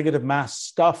kind of negative mass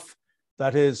stuff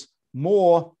that is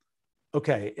more,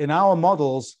 okay, in our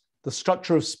models, the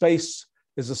structure of space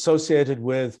is associated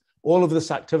with all of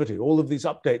this activity, all of these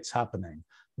updates happening.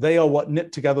 They are what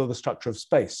knit together the structure of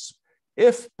space.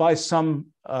 If by some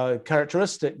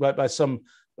characteristic,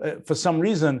 for some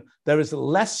reason, there is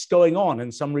less going on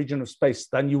in some region of space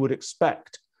than you would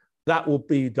expect, that will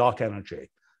be dark energy.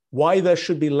 Why there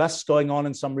should be less going on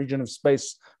in some region of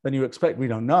space than you expect, we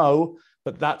don't know,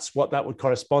 but that's what that would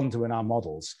correspond to in our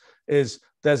models, is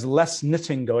there's less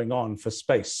knitting going on for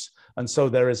space. And so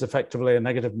there is effectively a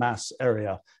negative mass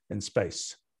area in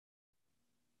space.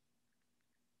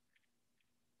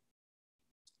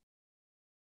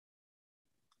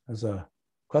 There's a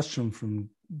question from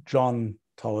John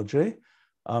Tology.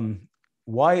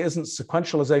 Why isn't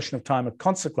sequentialization of time a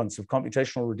consequence of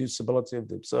computational reducibility of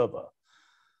the observer?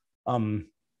 I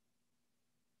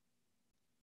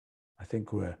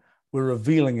think we're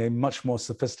revealing a much more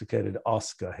sophisticated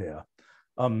asker here.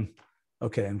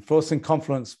 Okay, enforcing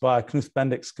confluence via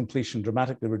Knuth-Bendix's completion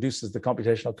dramatically reduces the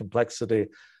computational complexity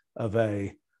of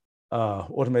a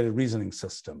automated reasoning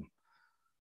system.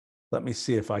 Let me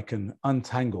see if I can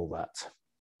untangle that.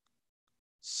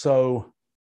 So,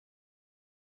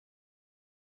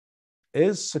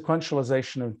 is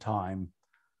sequentialization of time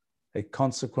a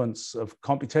consequence of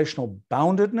computational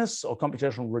boundedness or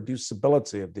computational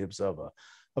reducibility of the observer?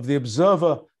 Of the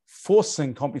observer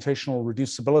forcing computational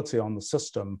reducibility on the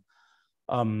system?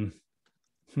 I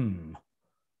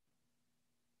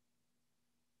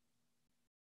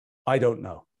don't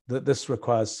know. This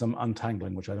requires some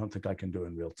untangling, which I don't think I can do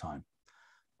in real time.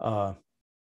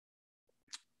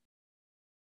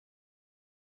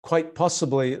 Quite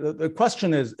possibly, the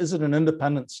question is it an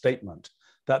independent statement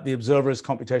that the observer is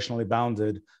computationally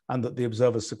bounded and that the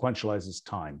observer sequentializes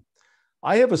time?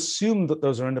 I have assumed that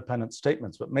those are independent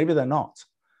statements, but maybe they're not.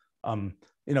 In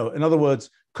other words,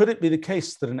 could it be the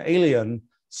case that an alien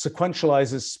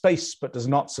sequentializes space but does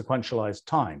not sequentialize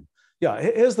time? Yeah,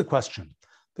 here's the question.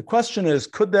 The question is,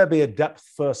 could there be a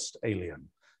depth-first alien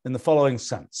in the following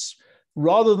sense?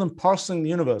 Rather than parsing the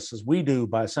universe as we do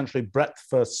by essentially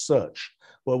breadth-first search,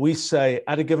 where we say,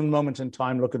 at a given moment in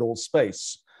time, look at all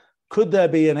space, could there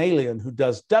be an alien who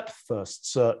does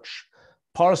depth-first search,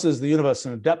 parses the universe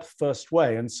in a depth-first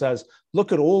way and says,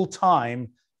 look at all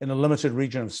time in a limited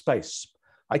region of space?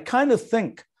 I kind of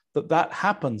think that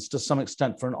happens to some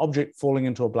extent for an object falling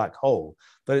into a black hole,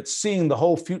 that it's seeing the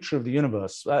whole future of the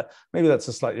universe. Maybe that's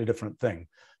a slightly different thing,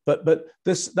 but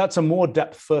that's a more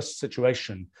depth-first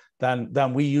situation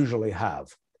than we usually have.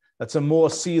 That's a more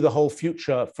see the whole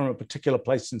future from a particular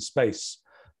place in space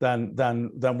than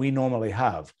we normally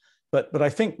have. But I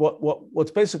think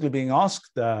what's basically being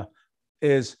asked there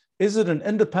is it an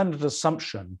independent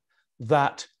assumption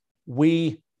that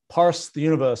we parse the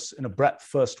universe in a breadth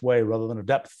first way rather than a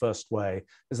depth first way?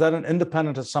 Is that an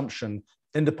independent assumption,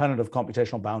 independent of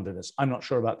computational boundedness? I'm not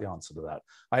sure about the answer to that.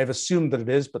 I have assumed that it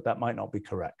is, but that might not be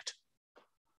correct.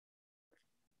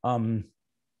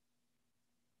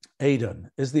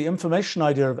 Aidan, is the information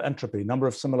idea of entropy, number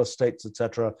of similar states,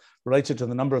 etc., related to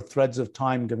the number of threads of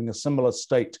time giving a similar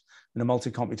state in a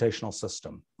multi-computational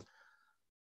system?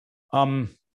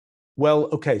 Well,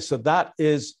 okay, so that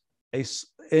is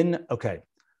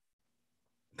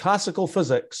classical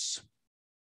physics,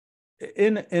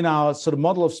 in our sort of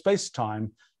model of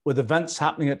space-time, with events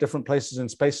happening at different places in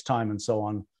space-time and so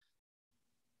on.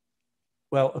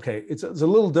 Well, okay, it's a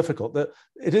little difficult.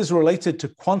 It is related to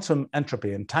quantum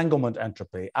entropy, entanglement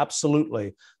entropy,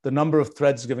 absolutely. The number of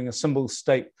threads giving a similar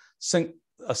state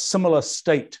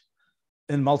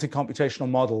in multi-computational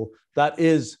model, that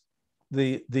is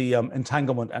the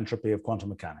entanglement entropy of quantum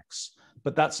mechanics.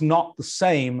 But that's not the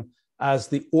same as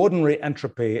the ordinary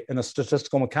entropy in a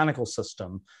statistical mechanical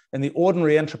system. In the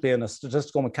ordinary entropy in a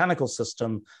statistical mechanical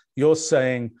system, you're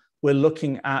saying we're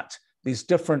looking at these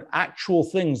different actual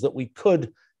things that we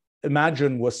could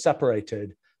imagine were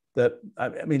separated. That,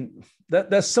 I mean,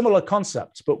 they're similar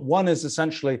concepts, but one is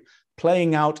essentially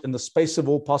playing out in the space of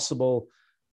all possible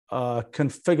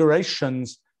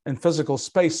configurations in physical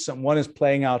space, and one is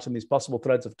playing out in these possible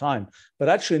threads of time. But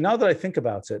actually, now that I think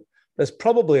about it, there's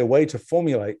probably a way to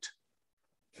formulate,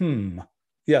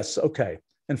 yes, okay.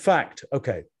 In fact,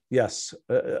 okay, yes,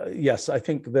 yes, I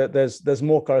think that there's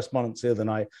more correspondence here than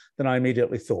I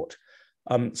immediately thought.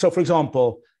 So, for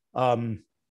example, one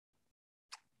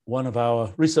of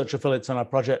our research affiliates on our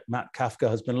project, Matt Kafka,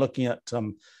 has been looking at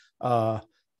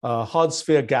hard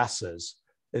sphere gases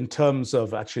in terms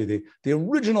of actually the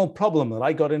original problem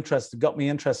that got me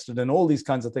interested in all these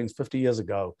kinds of things 50 years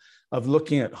ago, of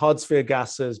looking at hard sphere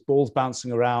gases, balls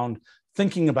bouncing around,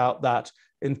 thinking about that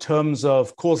in terms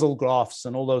of causal graphs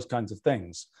and all those kinds of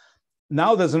things.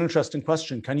 Now there's an interesting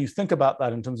question. Can you think about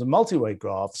that in terms of multi-way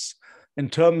graphs, in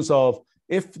terms of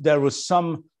if there was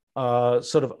some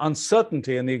sort of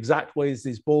uncertainty in the exact ways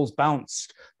these balls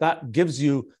bounced, that gives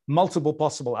you multiple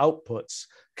possible outputs.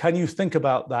 Can you think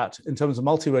about that in terms of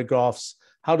multi-way graphs?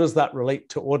 How does that relate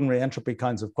to ordinary entropy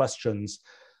kinds of questions?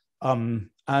 And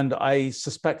I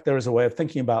suspect there is a way of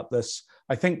thinking about this.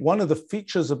 I think one of the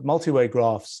features of multi-way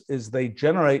graphs is they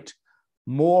generate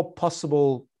more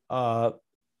possible paths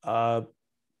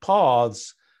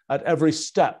at every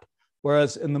step.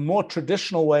 Whereas in the more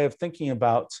traditional way of thinking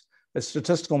about a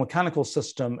statistical mechanical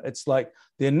system, it's like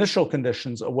the initial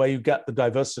conditions are where you get the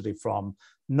diversity from,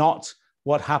 not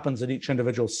what happens at each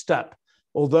individual step.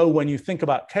 Although when you think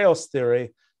about chaos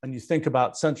theory and you think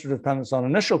about central dependence on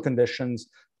initial conditions,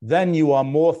 then you are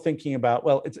more thinking about,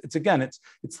 well,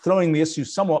 it's throwing the issue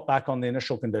somewhat back on the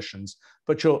initial conditions,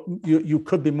 but you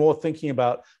could be more thinking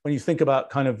about, when you think about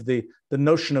kind of the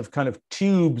notion of kind of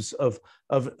tubes of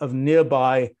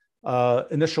nearby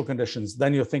initial conditions,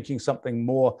 then you're thinking something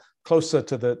more closer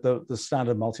to the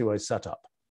standard multi-way setup.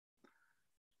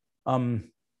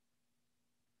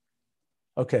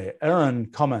 Okay, Aaron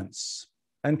comments,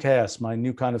 NKS, my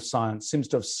new kind of science, seems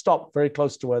to have stopped very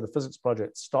close to where the physics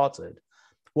project started.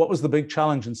 What was the big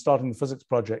challenge in starting the physics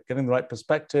project? Getting the right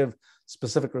perspective,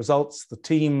 specific results, the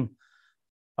team.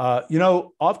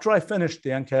 After I finished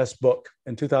the NKS book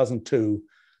in 2002,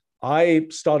 I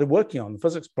started working on the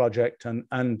physics project,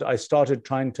 and I started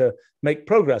trying to make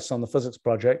progress on the physics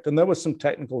project. And there were some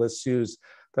technical issues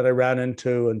that I ran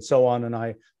into and so on, and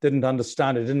I didn't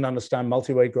understand. I didn't understand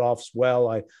multi-way graphs well.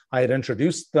 I had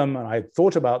introduced them and I had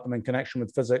thought about them in connection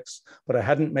with physics, but I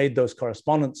hadn't made those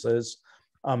correspondences.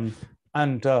 But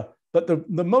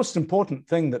the most important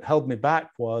thing that held me back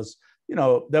was,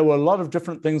 there were a lot of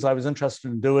different things I was interested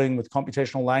in doing with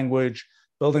computational language,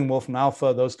 building Wolfram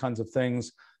alpha, those kinds of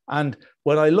things. And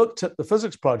when I looked at the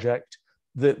physics project,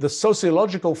 the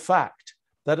sociological fact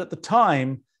that at the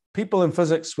time, people in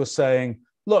physics were saying,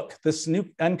 look, this new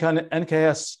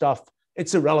NKS stuff,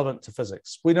 it's irrelevant to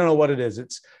physics. We don't know what it is.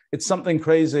 It's something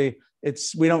crazy.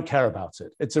 We don't care about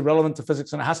it. It's irrelevant to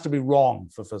physics, and it has to be wrong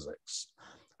for physics.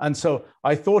 And so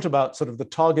I thought about sort of the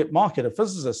target market of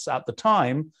physicists at the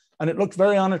time, and it looked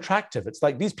very unattractive. It's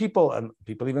like these people, and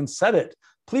people even said it,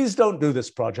 please don't do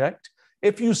this project.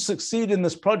 If you succeed in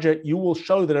this project, you will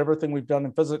show that everything we've done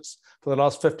in physics for the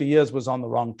last 50 years was on the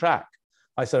wrong track.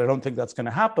 I said, I don't think that's going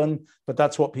to happen, but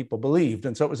that's what people believed.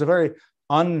 And so it was a very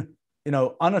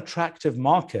unattractive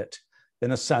market,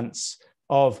 in a sense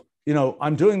of,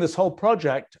 I'm doing this whole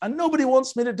project and nobody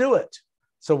wants me to do it.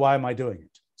 So why am I doing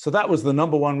it? So that was the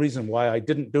number one reason why I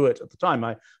didn't do it at the time.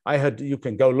 I had, you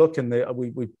can go look in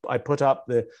the, I put up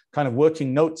the kind of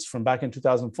working notes from back in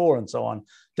 2004 and so on.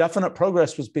 Definite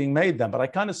progress was being made then, but I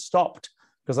kind of stopped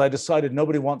because I decided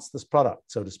nobody wants this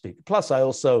product, so to speak. Plus, I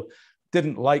also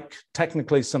didn't like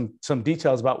technically some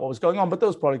details about what was going on, but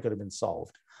those probably could have been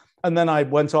solved. And then I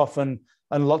went off and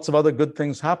lots of other good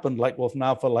things happened, like Wolfram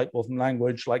Alpha, like Wolfram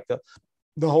Language, like the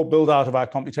whole build out of our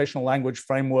computational language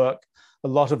framework, a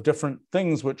lot of different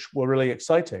things which were really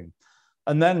exciting.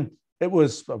 And then it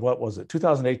was, what was it,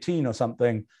 2018 or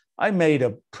something, I made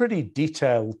a pretty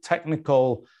detailed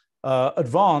technical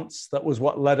advance that was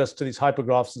what led us to these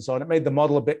hypergraphs and so on. It made the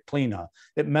model a bit cleaner.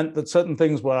 It meant that certain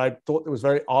things where I thought it was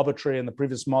very arbitrary in the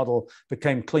previous model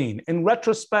became clean. In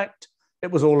retrospect, it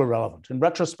was all irrelevant. In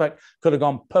retrospect, could have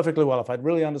gone perfectly well. If I'd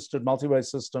really understood multi-way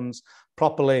systems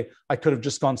properly, I could have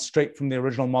just gone straight from the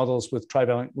original models with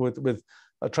trivalent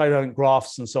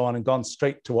graphs and so on and gone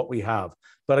straight to what we have.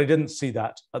 But I didn't see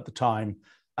that at the time.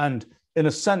 And in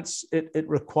a sense, it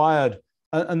required,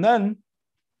 and then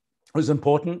it was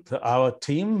important that our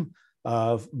team,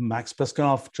 Max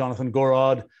Piskunov, Jonathan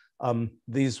Gorod,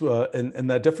 these were in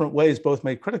their different ways, both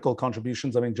made critical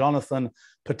contributions. I mean, Jonathan,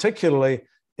 particularly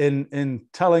in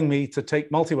telling me to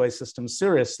take multi-way systems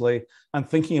seriously and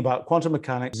thinking about quantum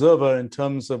mechanics, observer in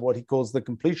terms of what he calls the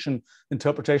completion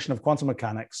interpretation of quantum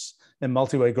mechanics in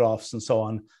multi-way graphs and so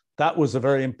on. That was a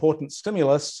very important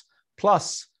stimulus.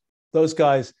 Plus, those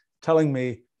guys telling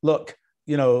me, look,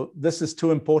 you know, this is too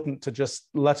important to just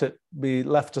let it be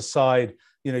left aside.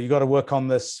 You know, you got to work on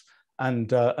this and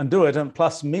do it. And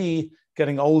plus me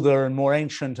getting older and more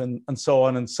ancient and so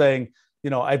on and saying, you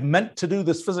know, I've meant to do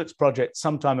this physics project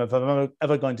sometime. If I'm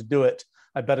ever going to do it,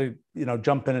 I better, you know,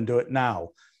 jump in and do it now.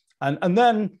 And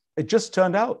then it just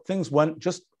turned out things went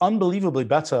just unbelievably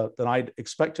better than I'd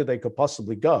expected they could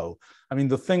possibly go. I mean,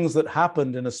 the things that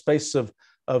happened in a space of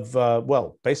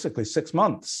well, basically 6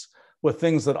 months were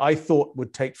things that I thought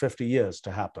would take 50 years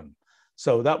to happen.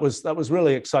 So that was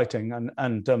really exciting.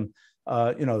 And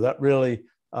you know, that really,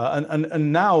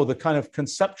 and now the kind of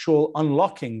conceptual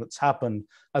unlocking that's happened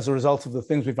as a result of the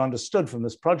things we've understood from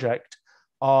this project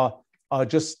are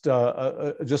just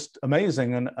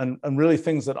amazing and really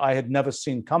things that I had never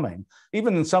seen coming.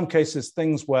 Even in some cases,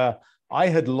 things where I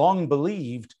had long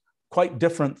believed quite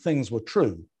different things were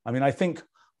true. I mean, I think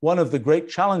one of the great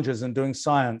challenges in doing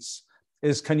science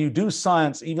is, can you do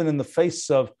science even in the face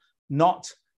of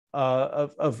not of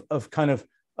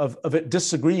it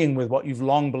disagreeing with what you've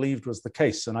long believed was the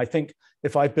case? And I think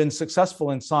if I've been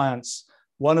successful in science,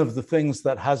 one of the things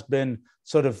that has been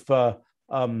sort of the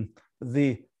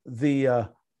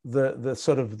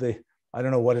sort of the, I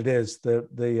don't know what it is,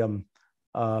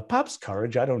 perhaps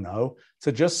courage, I don't know,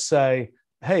 to just say,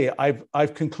 hey,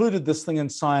 I've concluded this thing in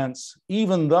science,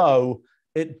 even though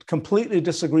it completely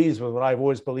disagrees with what I've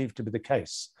always believed to be the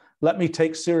case. Let me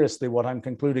take seriously what I'm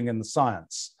concluding in the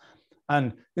science.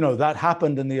 And you know, that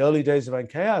happened in the early days of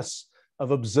NKS,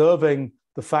 of observing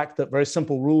the fact that very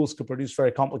simple rules could produce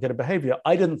very complicated behavior.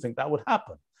 I didn't think that would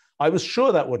happen. I was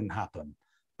sure that wouldn't happen.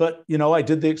 But you know, I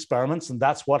did the experiments and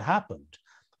that's what happened.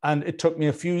 And it took me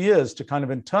a few years to kind of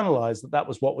internalize that that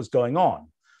was what was going on.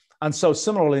 And so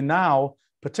similarly now,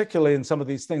 particularly in some of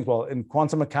these things, well, in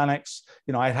quantum mechanics,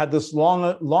 you know, I had this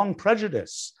long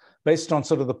prejudice based on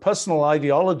sort of the personal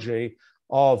ideology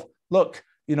of, look,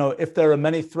 you know, if there are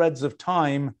many threads of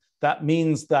time, that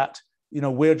means that, you know,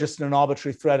 we're just in an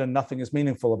arbitrary thread and nothing is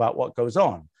meaningful about what goes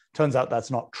on. Turns out that's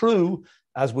not true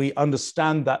as we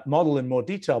understand that model in more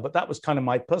detail, but that was kind of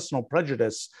my personal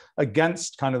prejudice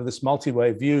against kind of this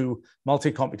multi-way view,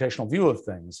 multi-computational view of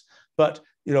things. But,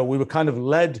 you know, we were kind of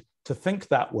led to think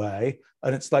that way.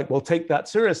 And it's like, well, take that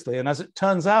seriously. And as it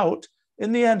turns out,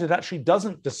 in the end, it actually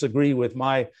doesn't disagree with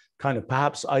my kind of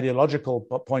perhaps ideological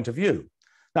point of view.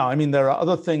 Now, I mean, there are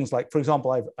other things like, for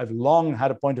example, I've long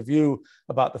had a point of view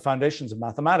about the foundations of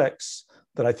mathematics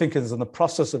that I think is in the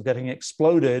process of getting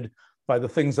exploded by the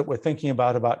things that we're thinking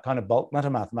about kind of bulk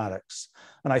metamathematics.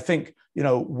 And I think, you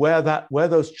know, where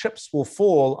those chips will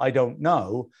fall, I don't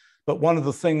know. But one of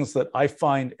the things that I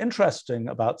find interesting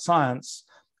about science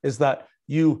is that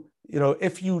you know,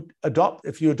 if you adopt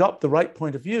the right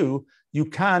point of view, you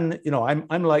can, you know,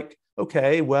 I'm like,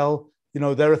 okay, well, you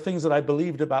know, there are things that I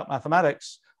believed about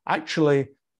mathematics. Actually,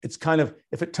 it's kind of,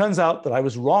 if it turns out that I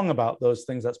was wrong about those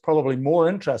things, that's probably more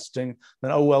interesting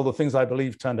than, oh, well, the things I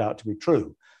believed turned out to be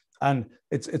true. And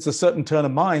it's a certain turn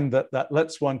of mind that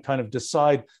lets one kind of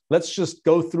decide, let's just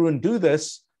go through and do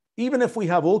this, even if we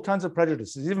have all kinds of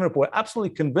prejudices, even if we're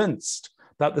absolutely convinced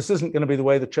that this isn't going to be the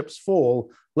way the chips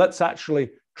fall, let's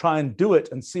actually try and do it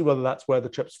and see whether that's where the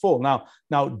chips fall.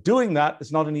 Now doing that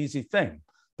is not an easy thing.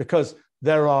 because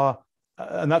there are,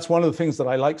 and that's one of the things that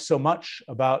I like so much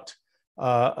about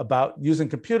using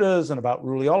computers and about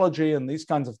Ruliology and these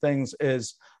kinds of things,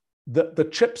 is that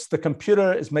the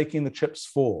computer is making the chips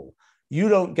fall. You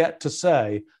don't get to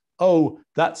say, oh,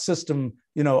 that system,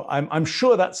 I'm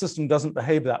sure that system doesn't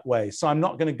behave that way, so I'm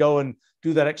not going to go and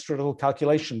do that extra little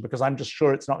calculation because I'm just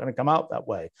sure it's not going to come out that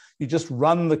way. You just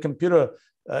run the computer,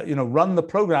 run the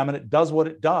program, and it does what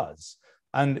it does.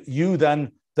 And you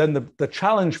then the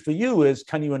challenge for you is,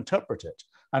 can you interpret it?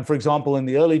 And for example, in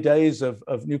the early days of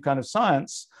new kind of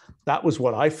science, that was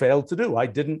what I failed to do. I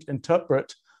didn't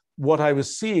interpret what I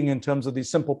was seeing in terms of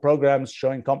these simple programs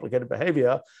showing complicated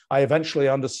behavior. I eventually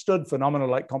understood phenomena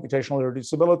like computational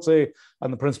reducibility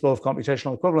and the principle of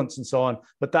computational equivalence and so on,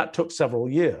 but that took several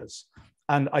years.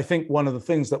 And I think one of the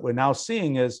things that we're now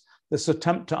seeing is this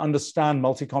attempt to understand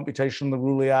multi-computation, the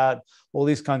Ruliad, all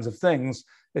these kinds of things.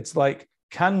 It's like,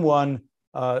 can one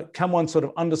sort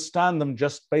of understand them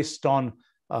just based on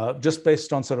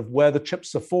sort of where the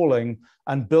chips are falling,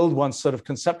 and build one sort of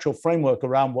conceptual framework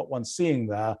around what one's seeing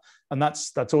there? And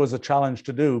that's always a challenge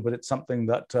to do, but it's something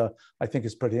that I think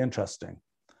is pretty interesting.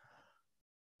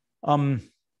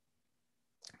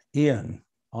 Ian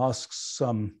asks,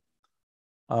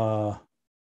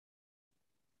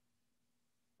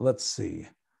 let's see,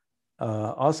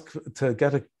 ask to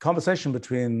get a conversation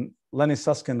between Lenny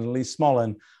Susskind and Lee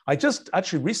Smolin. I just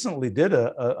actually recently did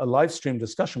a live stream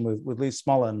discussion with Lee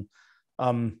Smolin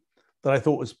that I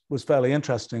thought was fairly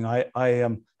interesting. I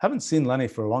haven't seen Lenny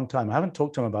for a long time. I haven't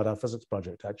talked to him about our physics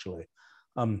project, actually.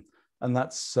 And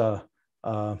that's,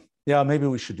 yeah, maybe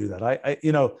we should do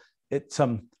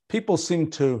that. People seem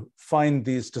to find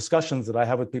these discussions that I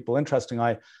have with people interesting.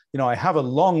 I have a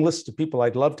long list of people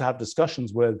I'd love to have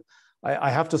discussions with. I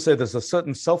have to say there's a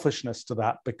certain selfishness to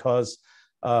that, because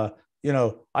I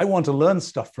want to learn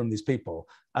stuff from these people.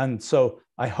 And so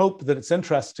I hope that it's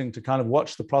interesting to kind of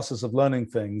watch the process of learning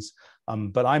things.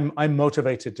 But I'm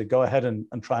motivated to go ahead and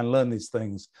try and learn these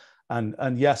things.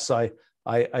 And yes, I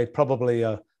probably,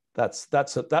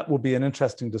 that will be an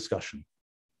interesting discussion.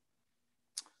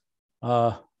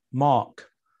 Mark,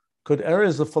 could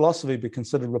areas of philosophy be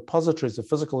considered repositories of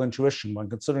physical intuition when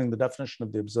considering the definition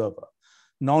of the observer?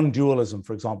 Non-dualism,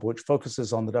 for example, which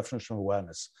focuses on the definition of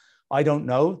awareness. I don't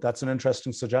know. That's an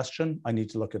interesting suggestion. I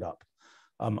need to look it up.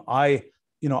 I've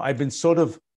been sort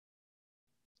of,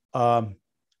 I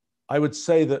would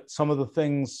say that some of the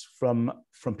things from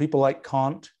people like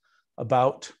Kant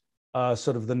about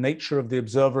sort of the nature of the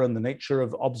observer and the nature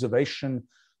of observation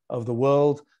of the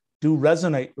world do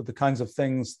resonate with the kinds of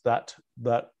things that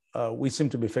we seem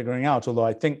to be figuring out, although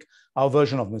I think our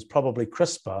version of them is probably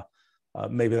crisper.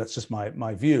 Maybe that's just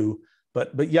my view.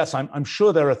 But yes, I'm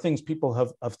sure there are things people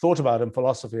have thought about in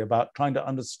philosophy about trying to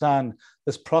understand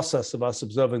this process of us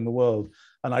observing the world.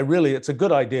 And it's a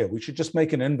good idea. We should just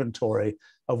make an inventory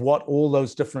of what all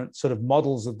those different sort of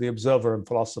models of the observer in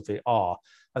philosophy are,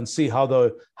 and see how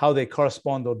they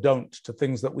correspond or don't to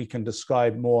things that we can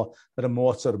describe more at a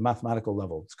more sort of mathematical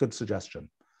level. It's a good suggestion.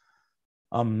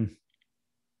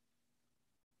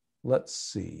 Let's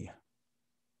see.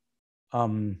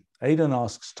 Aidan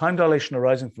asks, time dilation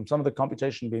arising from some of the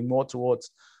computation being more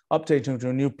towards updating to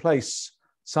a new place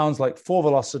sounds like force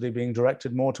velocity being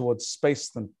directed more towards space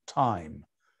than time.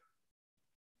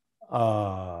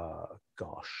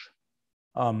 Gosh.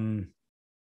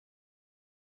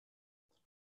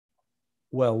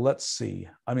 Well, let's see.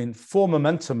 I mean, for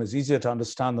momentum is easier to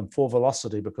understand than for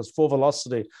velocity, because for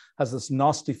velocity has this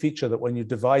nasty feature that when you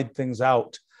divide things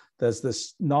out, there's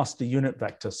this nasty unit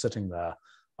vector sitting there.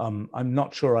 I'm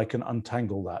not sure I can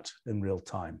untangle that in real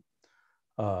time.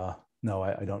 No,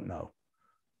 I don't know.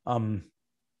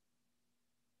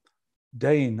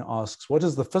 Dane asks, what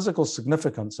is the physical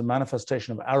significance and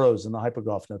manifestation of arrows in the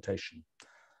hypergraph notation?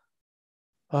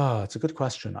 It's a good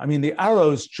question. I mean, the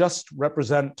arrows just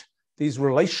represent these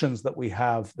relations that we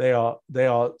have. They are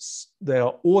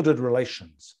ordered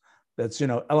relations. That's,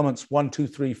 elements 1, 2,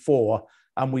 3, 4,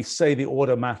 and we say the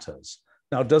order matters.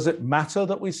 Now, does it matter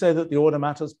that we say that the order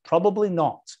matters? Probably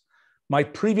not. My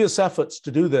previous efforts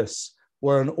to do this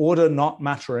were an order not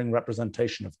mattering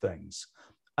representation of things.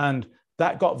 And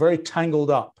that got very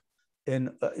tangled up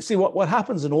in, see, what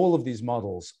happens in all of these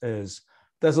models is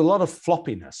there's a lot of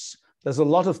floppiness. There's a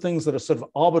lot of things that are sort of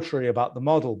arbitrary about the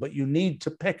model, but you need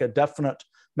to make a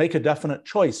definite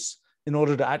choice in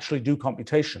order to actually do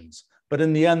computations. But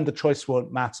in the end, the choice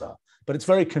won't matter. But it's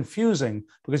very confusing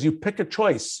because you pick a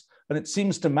choice and it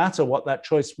seems to matter what that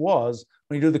choice was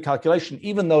when you do the calculation,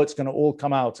 even though it's going to all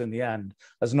come out in the end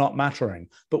as not mattering.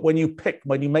 But when you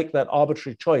make that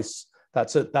arbitrary choice,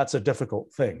 that's a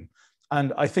difficult thing.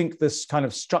 And I think this kind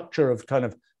of structure of kind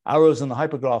of arrows in the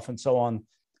hypergraph and so on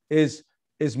is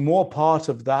more part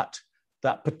of that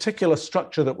particular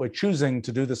structure that we're choosing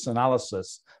to do this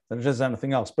analysis than it is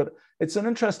anything else. But it's an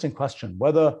interesting question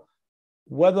whether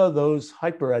those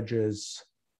hyperedges,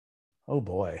 oh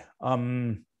boy,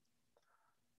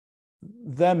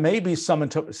 there may be some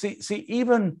see,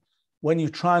 even when you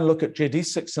try and look at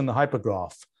JD6 in the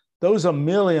hypergraph, those are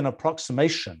merely an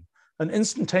approximation. An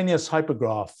instantaneous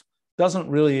hypergraph doesn't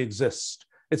really exist.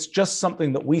 It's just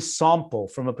something that we sample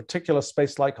from a particular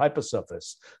space-like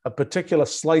hypersurface, a particular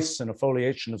slice in a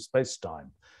foliation of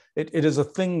space-time. It is a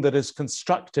thing that is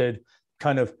constructed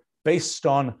kind of based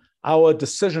on our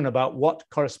decision about what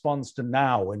corresponds to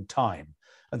now in time.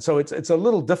 And so it's a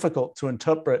little difficult to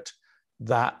interpret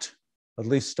that. At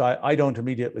least I don't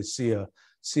immediately see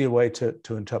a way to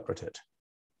interpret it.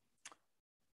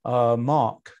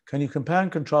 Mark, can you compare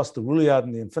and contrast the Ruliad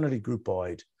and the infinity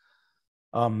groupoid?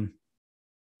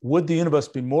 Would the universe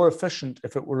be more efficient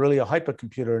if it were really a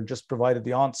hypercomputer and just provided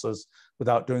the answers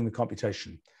without doing the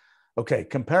computation? Okay,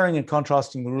 comparing and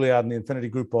contrasting the Ruliad and the infinity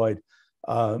groupoid,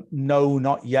 no,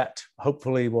 not yet.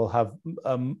 Hopefully we'll have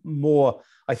more.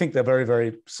 I think they're very,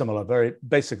 very similar, very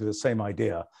basically the same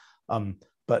idea.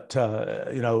 But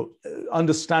you know,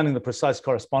 understanding the precise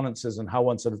correspondences and how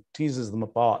one sort of teases them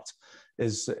apart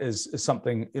is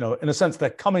something, you know, in a sense, they're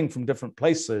coming from different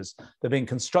places. They're being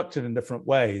constructed in different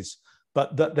ways,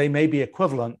 but that they may be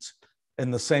equivalent in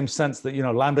the same sense that, you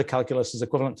know, lambda calculus is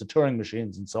equivalent to Turing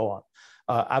machines and so on.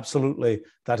 Absolutely,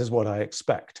 that is what I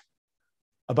expect.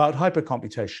 About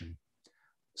hypercomputation.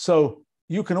 So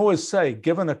you can always say,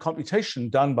 given a computation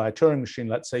done by a Turing machine,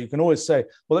 let's say, you can always say,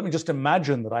 well, let me just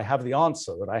imagine that I have the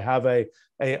answer, that I have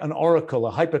an oracle,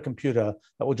 a hypercomputer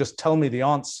that will just tell me the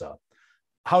answer.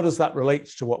 How does that relate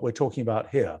to what we're talking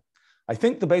about here? I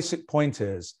think the basic point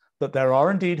is that there are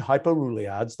indeed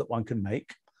hyperruliads that one can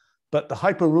make, but the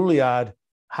hyperruliad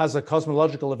has a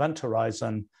cosmological event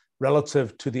horizon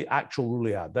relative to the actual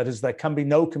ruliad. That is, there can be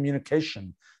no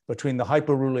communication between the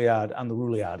hyperruliad and the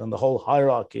ruliad and the whole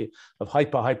hierarchy of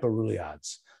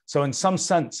hyperruliads. So in some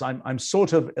sense, I'm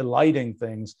sort of eliding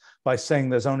things by saying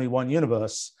there's only one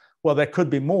universe. Well, there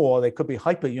could be more, there could be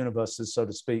hyperuniverses, so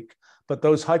to speak, but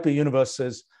those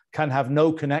hyperuniverses can have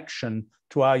no connection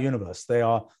to our universe. They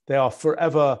are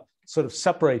forever sort of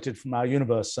separated from our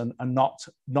universe and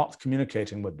not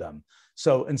communicating with them.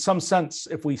 So in some sense,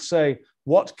 if we say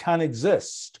what can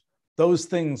exist, those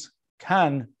things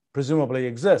can presumably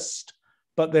exist,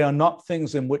 but they are not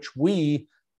things in which we,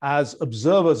 as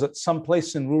observers at some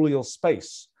place in Rulial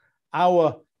space,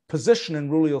 our position in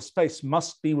Rulial space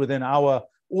must be within our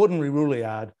ordinary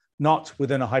Ruliad, not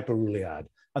within a hyperruliad.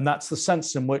 And that's the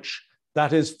sense in which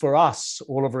that is for us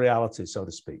all of reality, so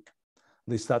to speak.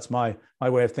 At least that's my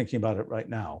way of thinking about it right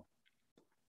now.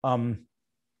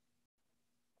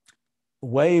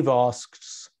 Wave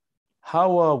asks,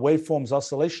 how are waveforms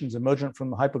oscillations emergent from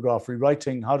the hypergraph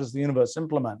rewriting? How does the universe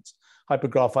implement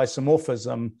hypergraph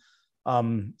isomorphism?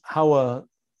 How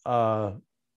are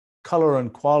color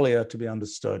and qualia to be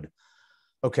understood?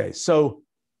 Okay, so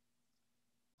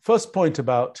first point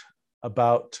about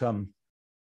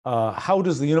how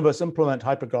does the universe implement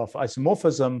hypergraph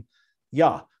isomorphism?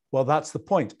 Yeah, well, that's the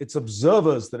point. It's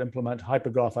observers that implement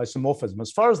hypergraph isomorphism.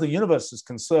 As far as the universe is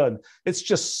concerned, it's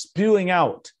just spewing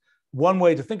out. One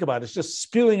way to think about it is just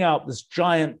spewing out this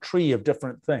giant tree of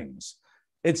different things.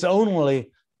 It's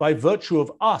only by virtue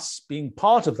of us being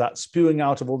part of that spewing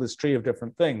out of all this tree of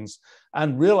different things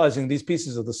and realizing these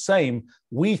pieces are the same,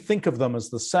 we think of them as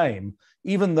the same,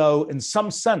 even though in some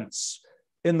sense,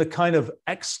 in the kind of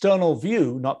external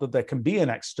view, not that there can be an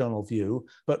external view,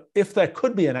 but if there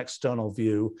could be an external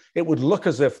view, it would look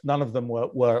as if none of them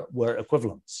were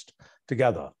equivalenced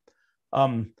together.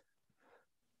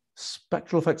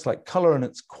 Spectral effects like color and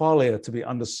its qualia to be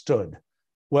understood.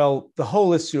 Well, the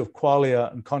whole issue of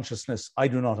qualia and consciousness, I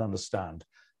do not understand.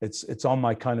 It's on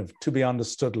my kind of to be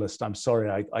understood list. I'm sorry,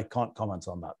 I can't comment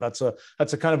on that. That's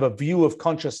a kind of a view of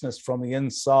consciousness from the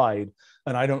inside,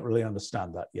 and I don't really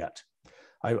understand that yet.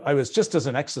 I was just as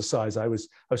an exercise, I was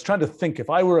trying to think, if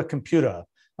I were a computer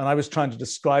and I was trying to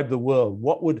describe the world,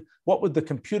 what would the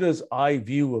computer's eye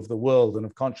view of the world and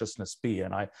of consciousness be?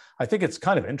 And I think it's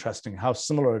kind of interesting how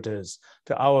similar it is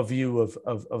to our view of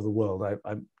the world.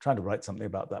 I'm trying to write something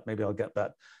about that. Maybe I'll get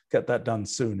that done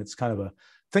soon. It's kind of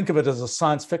think of it as a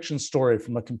science fiction story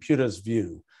from a computer's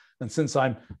view. And since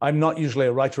I'm not usually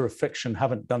a writer of fiction,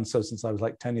 haven't done so since I was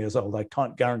like 10 years old, I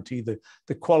can't guarantee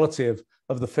the quality of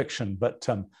the fiction, but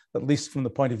at least from the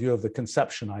point of view of the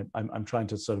conception, I'm trying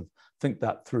to sort of think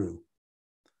that through.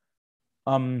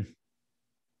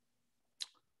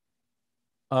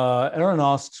 Aaron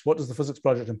asks, what does the physics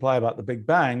project imply about the Big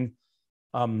Bang?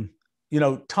 Time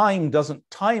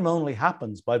only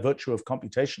happens by virtue of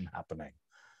computation happening.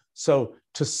 So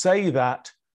to say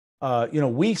that,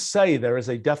 we say there is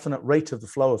a definite rate of the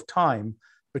flow of time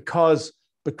because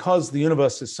the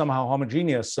universe is somehow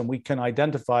homogeneous and we can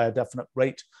identify a definite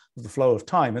rate of the flow of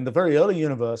time. In the very early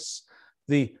universe,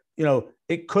 we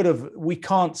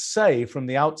can't say from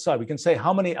the outside, we can say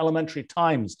how many elementary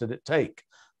times did it take,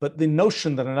 but the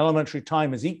notion that an elementary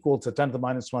time is equal to 10 to the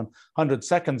minus 100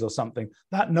 seconds or something,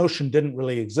 that notion didn't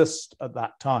really exist at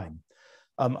that time.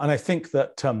 And I think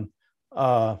that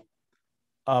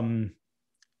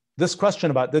this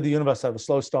question about did the universe have a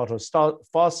slow start or a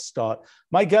fast start,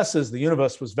 my guess is the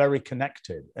universe was very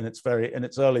connected in its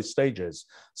early stages.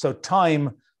 So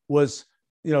time was,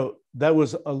 there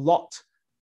was a lot.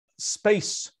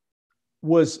 Space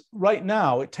was, right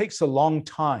now, it takes a long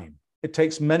time. It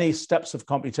takes many steps of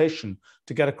computation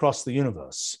to get across the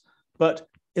universe. But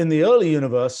in the early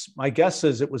universe, my guess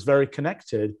is it was very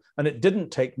connected and it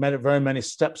didn't take very many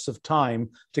steps of time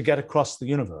to get across the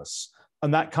universe.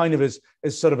 And that kind of is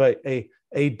sort of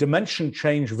a dimension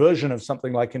change version of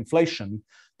something like inflation,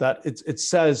 that it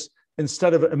says,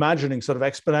 instead of imagining sort of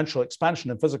exponential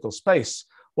expansion in physical space,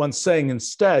 one's saying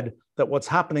instead that what's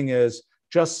happening is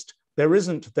just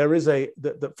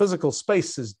the physical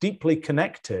space is deeply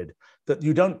connected, that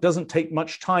doesn't take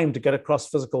much time to get across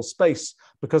physical space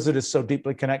because it is so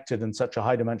deeply connected in such a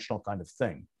high dimensional kind of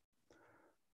thing.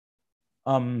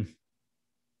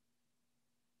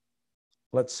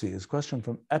 Let's see, his question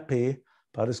from Epi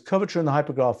about, is curvature in the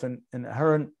hypergraph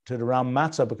inherited around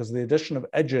matter because of the addition of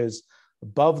edges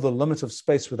above the limit of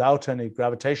space without any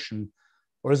gravitation,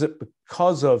 or is it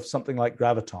because of something like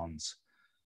gravitons?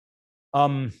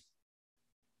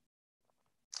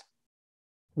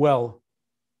 Well,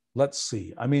 let's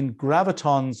see. I mean,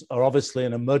 gravitons are obviously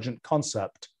an emergent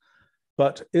concept,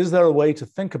 but is there a way to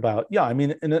think about, yeah, I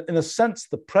mean, in a sense,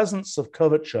 the presence of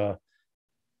curvature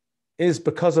is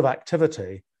because of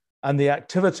activity, and the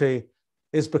activity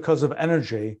is because of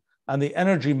energy, and the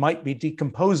energy might be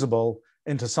decomposable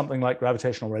into something like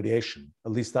gravitational radiation.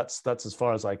 At least that's as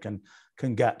far as I can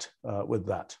get with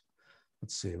that.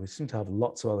 Let's see, we seem to have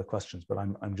lots of other questions, but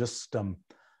I'm just,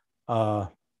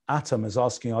 Atom is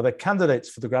asking, are there candidates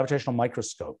for the gravitational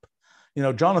microscope?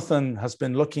 Jonathan has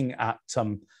been looking at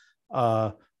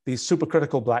these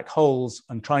supercritical black holes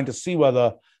and trying to see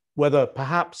whether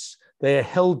perhaps they are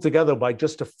held together by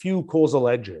just a few causal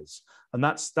edges. And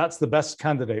that's the best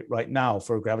candidate right now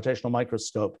for a gravitational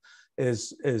microscope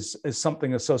is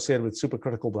something associated with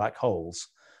supercritical black holes.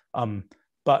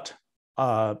 But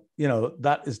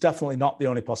that is definitely not the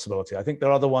only possibility. I think there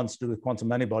are other ones to do with quantum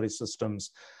many-body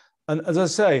systems. And as I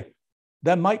say,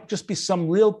 there might just be some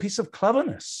real piece of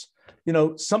cleverness,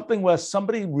 something where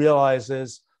somebody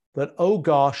realizes that, oh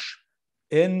gosh,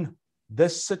 in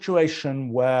this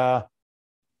situation where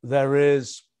there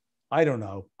is, I don't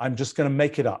know, I'm just going to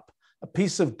make it up, a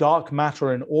piece of dark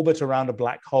matter in orbit around a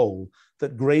black hole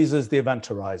that grazes the event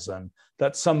horizon,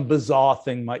 that some bizarre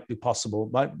thing might be possible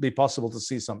to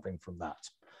see something from that.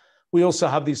 We also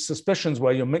have these suspicions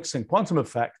where you're mixing quantum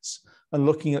effects and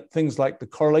looking at things like the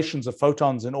correlations of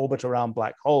photons in orbit around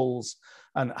black holes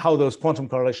and how those quantum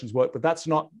correlations work, but that's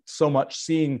not so much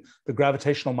seeing the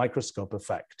gravitational microscope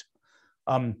effect.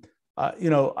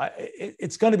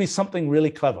 It's going to be something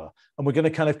really clever, and we're going to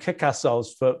kind of kick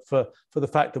ourselves for the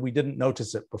fact that we didn't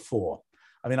notice it before.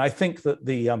 I mean, I think that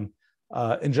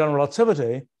in general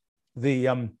relativity,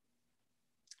 the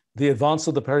advance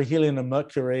of the perihelion and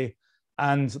Mercury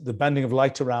and the bending of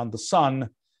light around the sun,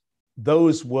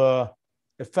 those were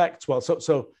effects. Well,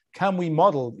 so can we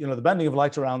model, the bending of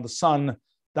light around the sun?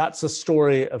 That's a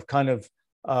story of kind of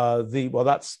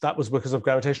that was because of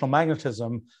gravitational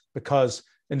magnetism, because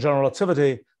in general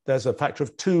relativity, there's a factor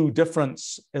of 2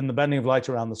 difference in the bending of light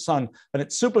around the sun. And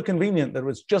it's super convenient that it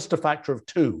was just a factor of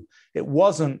 2. It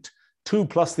wasn't 2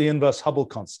 plus the inverse Hubble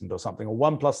constant or something, or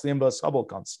 1 plus the inverse Hubble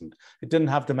constant. It didn't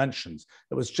have dimensions.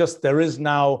 It was just, there is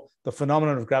now the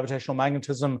phenomenon of gravitational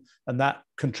magnetism, and that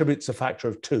contributes a factor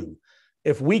of 2.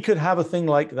 If we could have a thing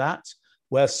like that,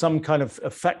 where some kind of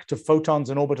effect of photons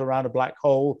in orbit around a black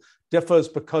hole differs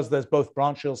because there's both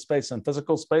branchial space and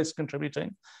physical space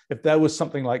contributing. If there was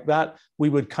something like that, we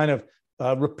would kind of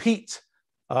repeat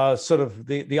sort of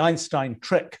the Einstein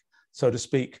trick, so to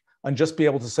speak, and just be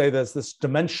able to say there's this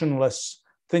dimensionless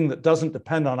thing that doesn't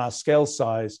depend on our scale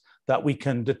size that we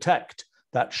can detect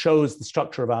that shows the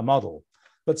structure of our model.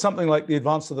 But something like the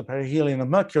advance of the perihelion of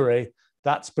Mercury,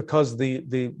 that's because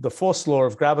the force law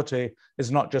of gravity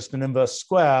is not just an inverse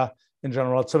square, in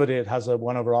general relativity, it has a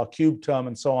 1 over r cubed term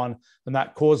and so on, and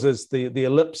that causes the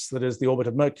ellipse that is the orbit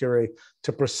of Mercury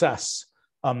to precess.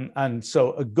 And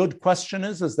so a good question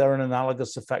is there an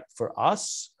analogous effect for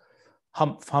us?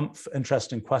 Humph,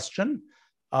 interesting question.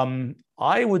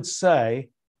 I would say,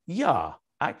 yeah,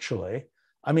 actually.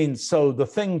 I mean, so the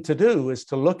thing to do is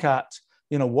to look at,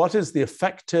 what is the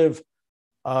effective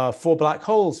for black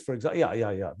holes, for example.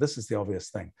 Yeah. This is the obvious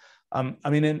thing. I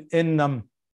mean,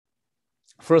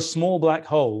 for a small black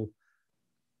hole,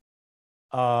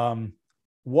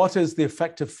 what is the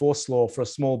effective force law for a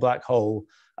small black hole,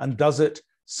 and does it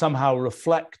somehow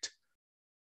reflect?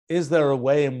 Is there a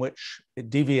way in which it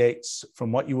deviates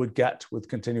from what you would get with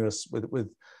continuous with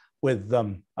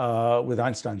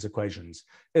Einstein's equations?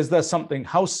 Is there something?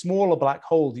 How small a black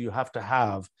hole do you have to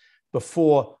have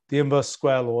before the inverse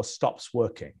square law stops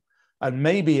working? And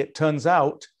maybe it turns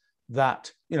out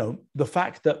that the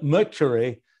fact that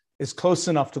Mercury is close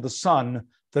enough to the sun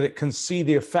that it can see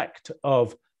the effect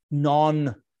of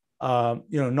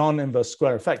non-inverse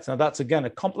square effects. Now that's again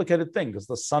a complicated thing because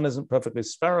the sun isn't perfectly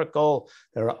spherical.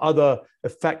 There are other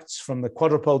effects from the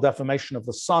quadrupole deformation of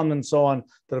the sun and so on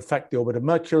that affect the orbit of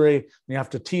Mercury. And you have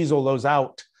to tease all those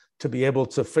out to be able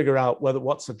to figure out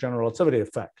what's the general relativity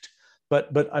effect.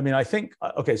 But I mean, I think,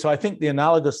 okay, so I think the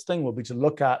analogous thing will be to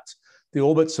look at the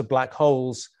orbits of black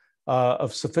holes,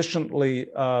 of sufficiently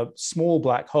small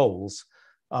black holes.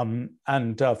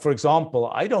 For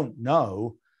example, I don't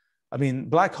know, I mean,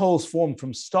 black holes formed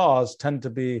from stars tend to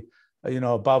be,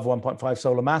 above 1.5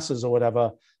 solar masses or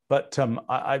whatever. But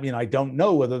I mean, I don't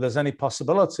know whether there's any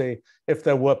possibility if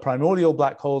there were primordial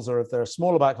black holes or if there are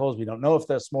smaller black holes. We don't know if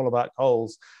there are smaller black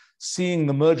holes. Seeing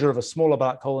the merger of a smaller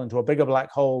black hole into a bigger black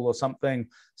hole or something,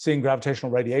 seeing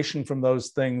gravitational radiation from those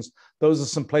things, those are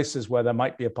some places where there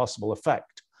might be a possible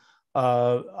effect.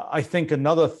 I think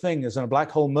another thing is in a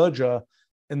black hole merger,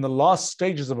 in the last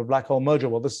stages of a black hole merger,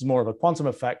 well, this is more of a quantum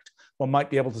effect, one might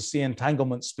be able to see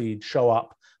entanglement speed show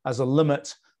up as a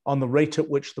limit on the rate at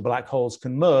which the black holes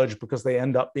can merge because they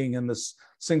end up being in this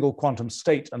single quantum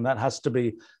state. And that has to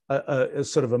be a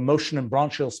sort of a motion in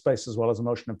branchial space as well as a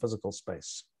motion in physical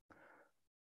space.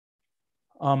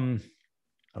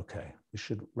 Okay, we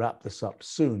should wrap this up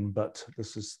soon, but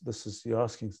this is you're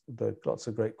asking lots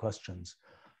of great questions.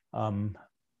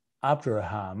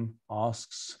 Abdurraham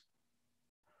asks,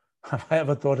 have I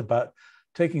ever thought about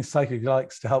taking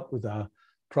psychedelics to help with our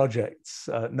projects?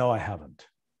 No, I haven't.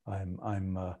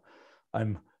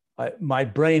 My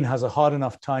brain has a hard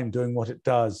enough time doing what it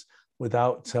does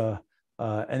without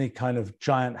any kind of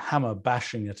giant hammer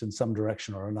bashing it in some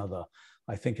direction or another.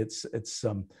 I think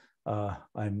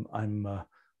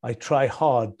I try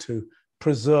hard to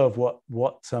preserve what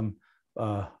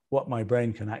my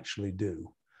brain can actually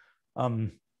do.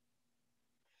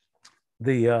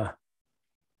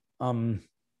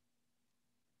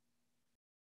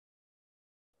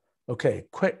 Okay,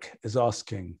 Quick is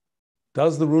asking,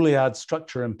 does the Ruliad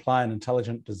structure imply an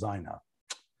intelligent designer?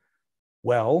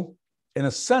 Well, in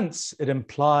a sense, it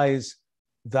implies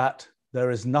that there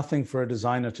is nothing for a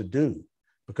designer to do,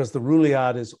 because the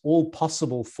Ruliad is all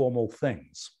possible formal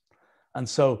things. And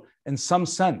so in some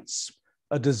sense,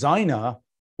 a designer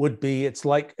would be, it's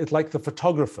like the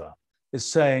photographer is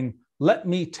saying, let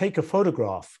me take a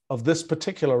photograph of this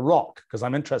particular rock because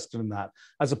I'm interested in that,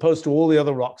 as opposed to all the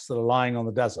other rocks that are lying on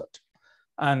the desert.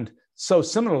 And so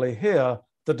similarly here,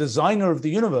 the designer of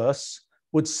the universe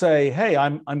would say, hey,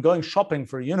 I'm going shopping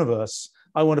for a universe.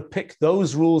 I want to pick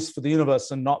those rules for the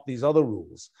universe and not these other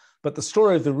rules. But the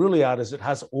story of the Ruliad is it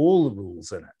has all the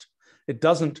rules in it. It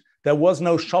doesn't, there was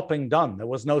no shopping done. There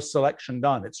was no selection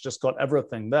done. It's just got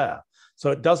everything there.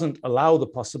 So it doesn't allow the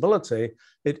possibility.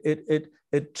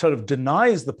 It sort of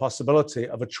denies the possibility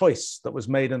of a choice that was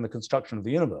made in the construction of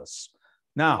the universe.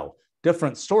 Now,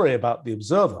 different story about the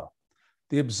observer.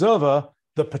 The observer,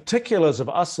 the particulars of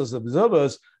us as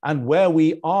observers and where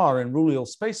we are in Rulial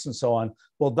space and so on,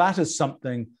 well, that is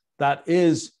something that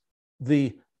is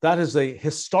a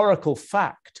historical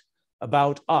fact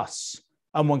about us.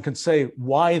 And one can say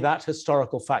why that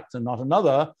historical fact and not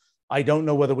another. I don't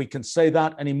know whether we can say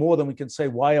that any more than we can say,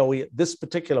 why are we at this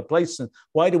particular place? And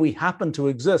why do we happen to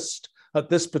exist at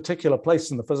this particular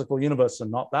place in the physical universe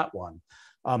and not that one?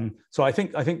 So I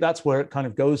think that's where it kind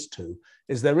of goes to,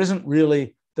 is there's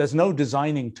no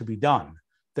designing to be done.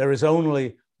 There is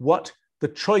only the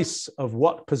choice of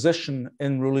what position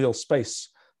in Rulial space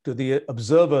do the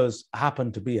observers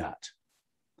happen to be at.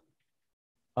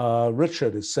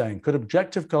 Richard is saying, could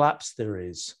objective collapse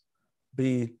theories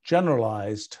be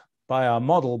generalized by our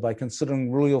model by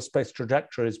considering Rulial space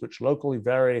trajectories which locally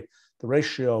vary the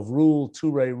ratio of rule,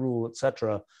 two-ray rule,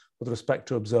 etc., with respect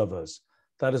to observers?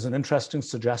 that is an interesting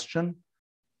suggestion,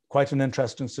 quite an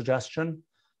interesting suggestion.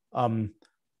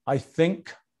 I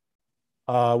think,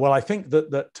 I think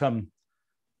that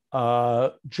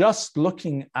just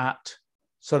looking at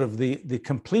sort of the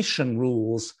completion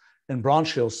rules in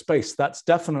branchial space, that's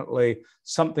definitely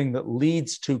something that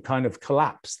leads to kind of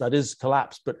collapse. That is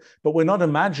collapse, but we're not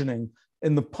imagining.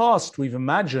 In the past, we've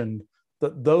imagined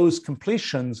that those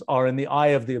completions are in the eye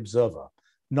of the observer,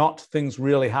 not things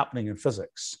really happening in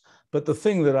physics. But the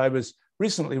thing that I was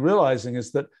recently realizing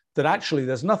is that actually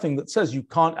there's nothing that says you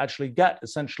can't actually get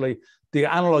essentially the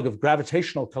analog of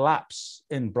gravitational collapse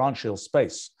in branchial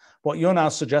space. What you're now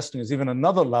suggesting is even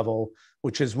another level,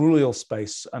 which is Rulial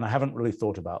space, and I haven't really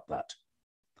thought about that.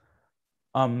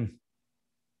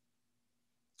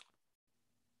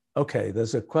 Okay,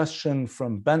 there's a question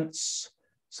from Bentz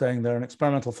saying they're an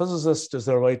experimental physicist. Is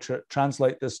there a way to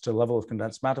translate this to level of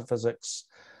condensed matter physics?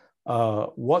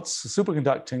 What's the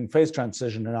superconducting phase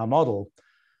transition in our model?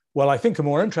 Well, I think a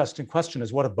more interesting question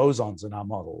is what are bosons in our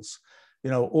models?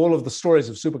 You know, all of the stories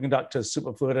of superconductors,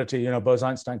 superfluidity, you know,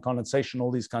 Bose-Einstein condensation,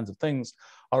 all these kinds of things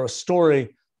are a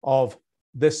story of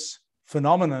this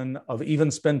phenomenon of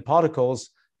even spin particles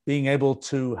being able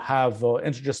to have, or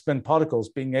integer spin particles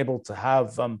being able to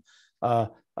have,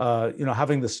 you know,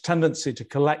 having this tendency to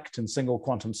collect in single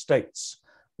quantum states.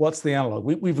 What's the analog?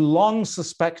 We've long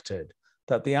suspected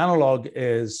that the analog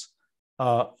is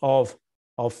of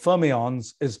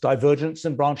fermions is divergence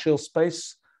in branchial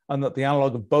space, and that the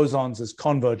analog of bosons is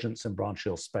convergence in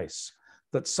branchial space.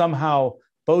 That somehow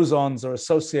bosons are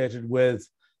associated with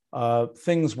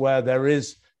things where there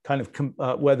is kind of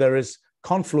where there is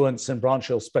confluence in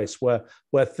branchial space, where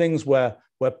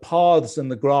paths in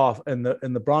the graph in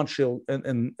the branchial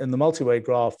in the multi-way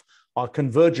graph are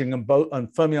converging, and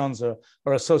fermions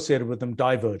are associated with them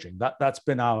diverging. That's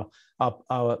been our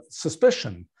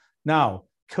suspicion. Now,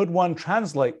 could one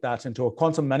translate that into a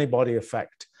quantum many-body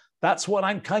effect? That's what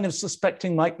I'm kind of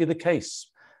suspecting might be the case.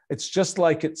 It's just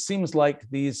like it seems like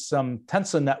these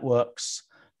tensor networks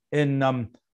in that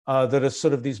are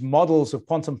sort of these models of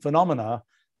quantum phenomena.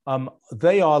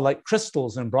 They are like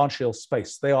crystals in branchial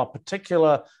space. They are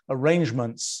particular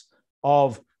arrangements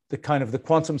of the kind of the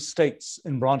quantum states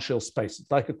in branchial space.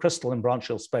 It's like a crystal in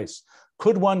branchial space.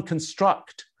 Could one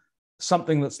construct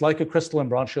something that's like a crystal in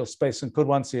branchial space, and could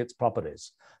one see its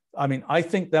properties? I mean, I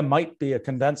think there might be a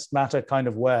condensed matter kind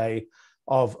of way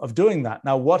of doing that.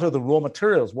 Now, what are the raw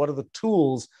materials? What are the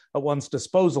tools at one's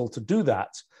disposal to do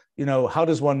that? You know, how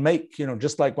does one make, you know,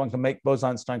 just like one can make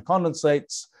Bose-Einstein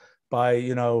condensates by,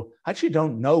 you know, I actually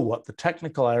don't know what the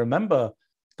technical, I remember,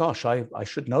 gosh, I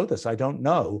should know this. I don't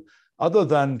know. Other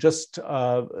than just,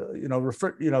 you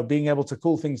know, being able to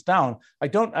cool things down, I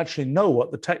don't actually know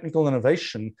what the technical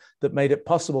innovation that made it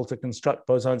possible to construct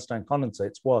Bose-Einstein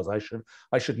condensates was.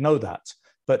 I should know that.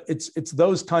 But it's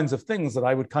those kinds of things that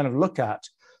I would kind of look at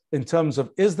in terms of,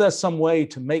 is there some way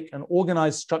to make an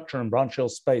organized structure in branchial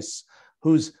space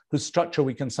whose structure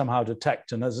we can somehow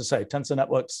detect? And as I say, tensor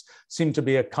networks seem to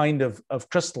be a kind of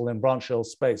crystal in branchial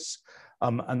space.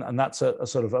 And that's a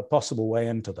sort of a possible way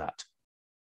into that.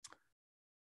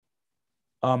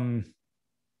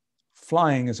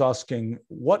 Flying is asking,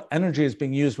 what energy is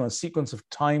being used when a sequence of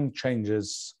time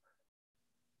changes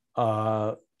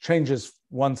one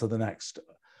to the next?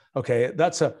 Okay,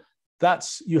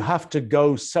 that's you have to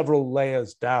go several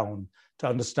layers down to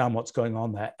understand what's going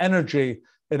on there. Energy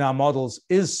in our models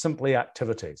is simply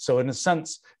activity. So in a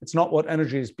sense, it's not what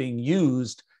energy is being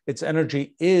used, its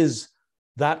energy is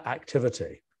that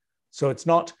activity. So it's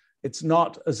not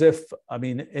as if, I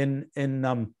mean, and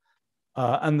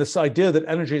this idea that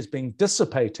energy is being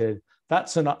dissipated,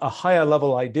 that's a higher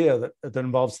level idea that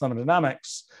involves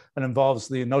thermodynamics and involves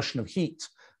the notion of heat.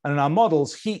 And in our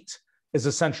models, heat is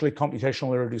essentially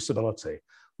computational irreducibility.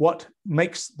 What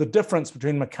makes the difference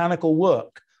between mechanical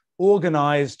work,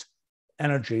 organized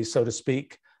energy, so to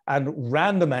speak, and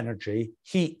random energy,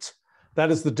 heat,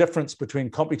 that is the difference between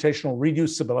computational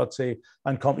reducibility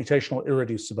and computational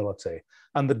irreducibility.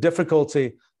 And the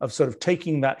difficulty of sort of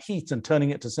taking that heat and turning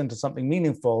it into something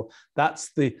meaningful,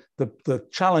 that's the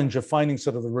challenge of finding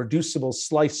sort of the reducible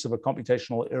slice of a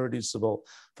computational irreducible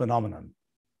phenomenon.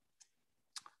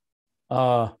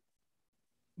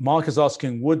 Mark is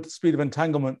asking, would speed of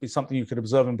entanglement be something you could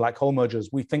observe in black hole mergers?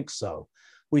 We think so.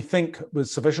 We think with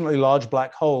sufficiently large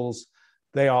black holes,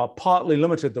 they are partly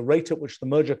limited. The rate at which the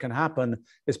merger can happen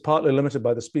is partly limited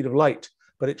by the speed of light,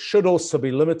 but it should also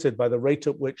be limited by the rate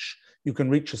at which you can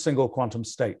reach a single quantum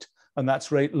state. And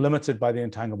that's limited by the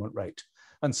entanglement rate.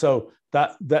 And so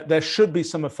that there should be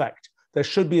some effect. There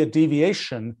should be a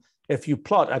deviation if you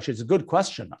plot, actually, it's a good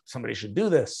question. Somebody should do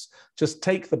this. Just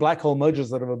take the black hole mergers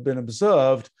that have been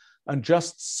observed and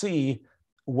just see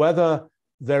whether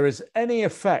there is any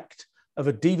effect of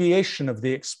a deviation of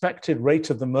the expected rate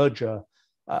of the merger.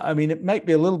 I mean, it might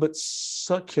be a little bit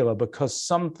circular because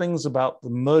some things about the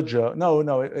merger, no,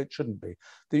 it shouldn't be.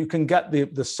 That you can get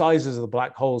the sizes of the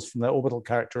black holes from their orbital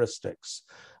characteristics.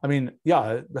 I mean,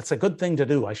 yeah, that's a good thing to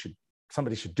do.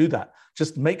 Somebody should do that.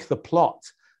 Just make the plot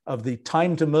of the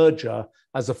time to merger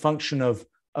as a function of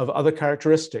other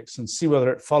characteristics and see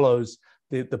whether it follows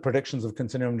the predictions of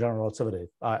continuum general relativity.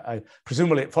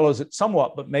 Presumably it follows it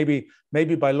somewhat, but maybe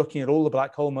by looking at all the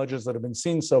black hole mergers that have been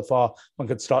seen so far, one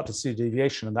could start to see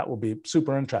deviation, and that will be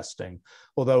super interesting.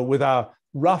 Although with our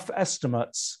rough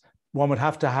estimates, one would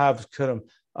have to have kind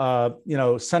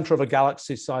of center of a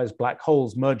galaxy sized black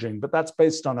holes merging, but that's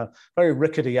based on a very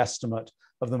rickety estimate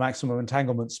of the maximum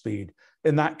entanglement speed.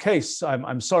 In that case,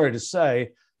 I'm sorry to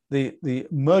say, the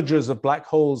mergers of black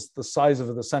holes the size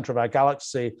of the center of our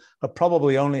galaxy have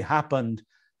probably only happened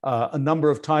a number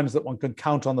of times that one can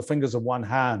count on the fingers of one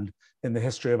hand in the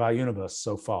history of our universe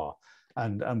so far.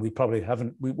 And we probably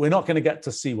haven't, we're not going to get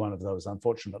to see one of those,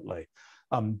 unfortunately.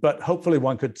 But hopefully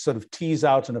one could sort of tease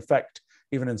out an effect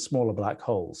even in smaller black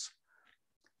holes.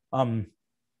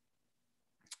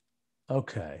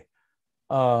 Okay.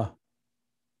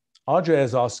 RJ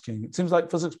is asking, it seems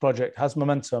like physics project has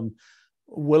momentum.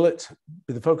 Will it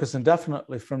be the focus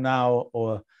indefinitely from now,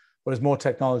 or is more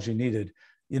technology needed?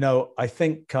 You know, I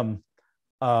think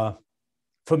for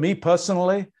me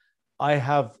personally, I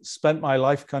have spent my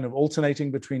life kind of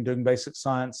alternating between doing basic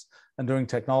science and doing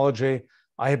technology.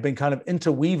 I have been kind of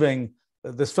interweaving.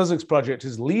 This physics project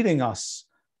is leading us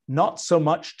not so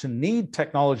much to need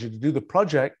technology to do the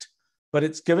project, but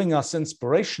it's giving us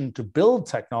inspiration to build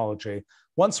technology.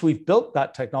 Once we've built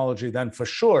that technology, then for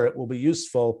sure it will be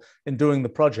useful in doing the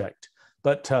project.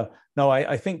 But no,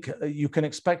 I think you can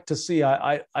expect to see,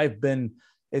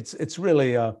 it's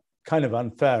really kind of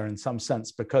unfair in some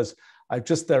sense, because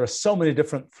there are so many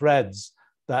different threads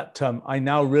that I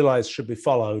now realize should be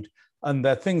followed. And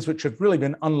they're things which have really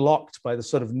been unlocked by the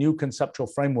sort of new conceptual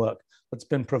framework that's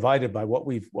been provided by what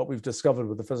we've discovered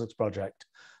with the physics project.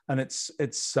 And I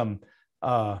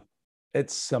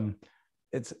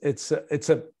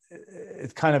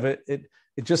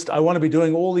want to be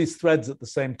doing all these threads at the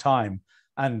same time.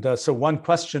 And so one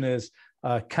question is,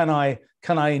 can I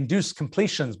induce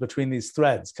completions between these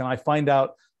threads? Can I find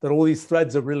out that all these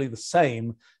threads are really the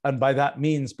same, and by that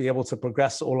means be able to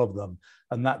progress all of them?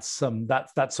 And that's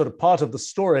sort of part of the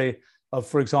story of,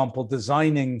 for example,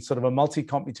 designing sort of a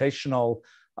multi-computational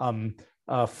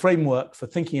framework for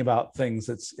thinking about things.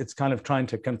 It's kind of trying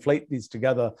to conflate these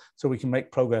together so we can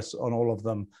make progress on all of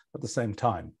them at the same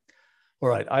time. All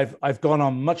right, I've gone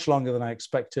on much longer than I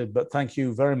expected, but thank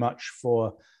you very much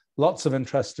for lots of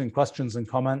interesting questions and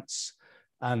comments.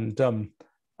 And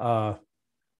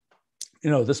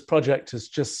this project is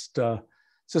just a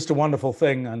wonderful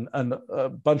thing, and a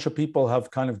bunch of people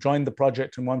have kind of joined the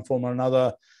project in one form or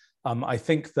another. I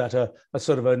think that a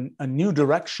sort of a new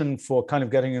direction for kind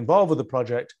of getting involved with the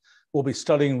project will be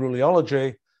studying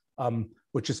Ruliology,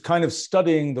 which is kind of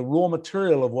studying the raw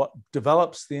material of what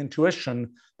develops the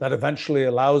intuition that eventually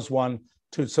allows one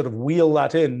to sort of wheel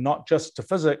that in, not just to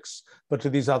physics, but to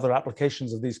these other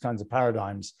applications of these kinds of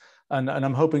paradigms. And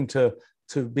I'm hoping to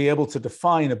be able to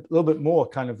define a little bit more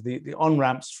kind of the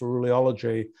on-ramps for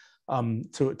Ruliology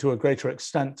to a greater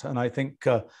extent. And I think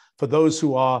for those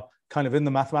who are kind of in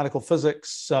the mathematical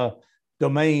physics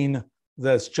domain,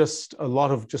 there's just a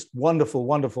lot of just wonderful,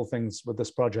 wonderful things with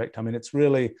this project. I mean, it's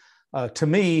really, to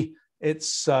me,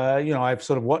 it's, I've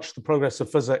sort of watched the progress of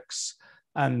physics,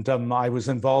 and I was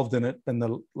involved in it in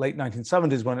the late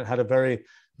 1970s when it had a very,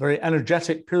 very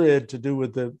energetic period to do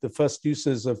with the first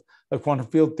uses of quantum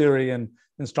field theory and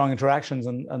strong interactions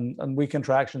and weak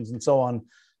interactions and so on.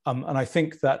 And I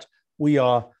think that we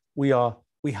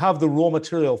have the raw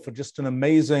material for just an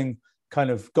amazing kind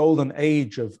of golden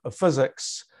age of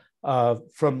physics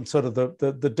from sort of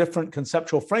the different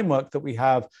conceptual framework that we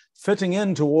have fitting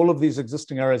into all of these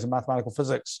existing areas of mathematical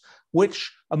physics,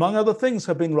 which, among other things,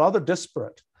 have been rather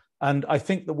disparate. And I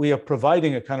think that we are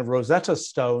providing a kind of Rosetta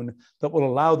Stone that will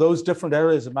allow those different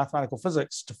areas of mathematical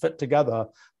physics to fit together,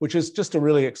 which is just a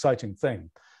really exciting thing.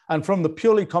 And from the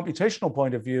purely computational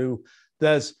point of view,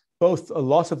 there's both a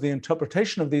lot of the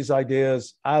interpretation of these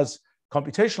ideas as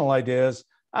computational ideas,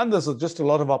 and there's just a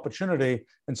lot of opportunity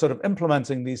in sort of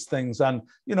implementing these things. And,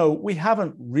 we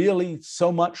haven't really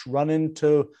so much run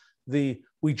into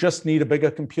we just need a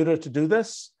bigger computer to do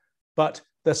this, but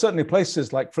there's certainly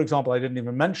places like, for example, I didn't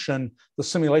even mention the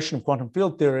simulation of quantum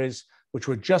field theories, which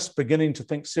we're just beginning to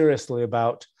think seriously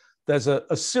about, there's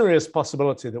a serious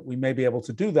possibility that we may be able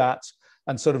to do that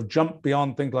and sort of jump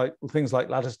beyond things like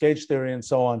lattice gauge theory and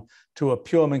so on to a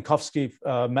pure Minkowski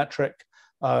metric,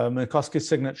 Minkowski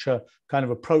signature kind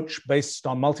of approach based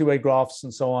on multi-way graphs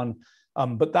and so on.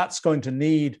 But that's going to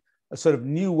need a sort of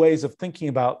new ways of thinking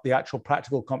about the actual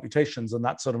practical computations, and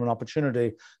that's sort of an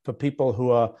opportunity for people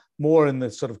who are more in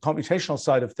the sort of computational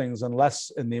side of things and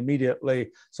less in the immediately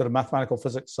sort of mathematical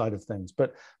physics side of things.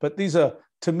 But these are,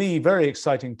 to me, very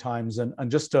exciting times,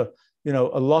 and just a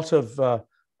lot of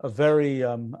a very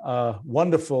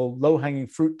wonderful low-hanging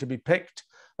fruit to be picked,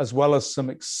 as well as some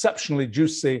exceptionally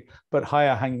juicy but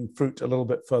higher hanging fruit a little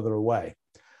bit further away.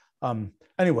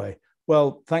 Anyway.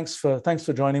 Well, thanks for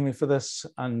joining me for this,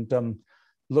 and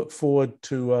look forward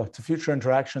to future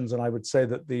interactions. And I would say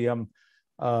that the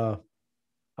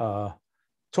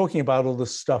talking about all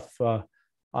this stuff,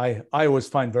 I always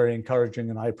find very encouraging,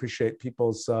 and I appreciate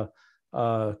people's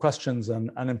questions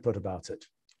and input about it.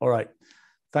 All right,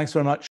 thanks very much.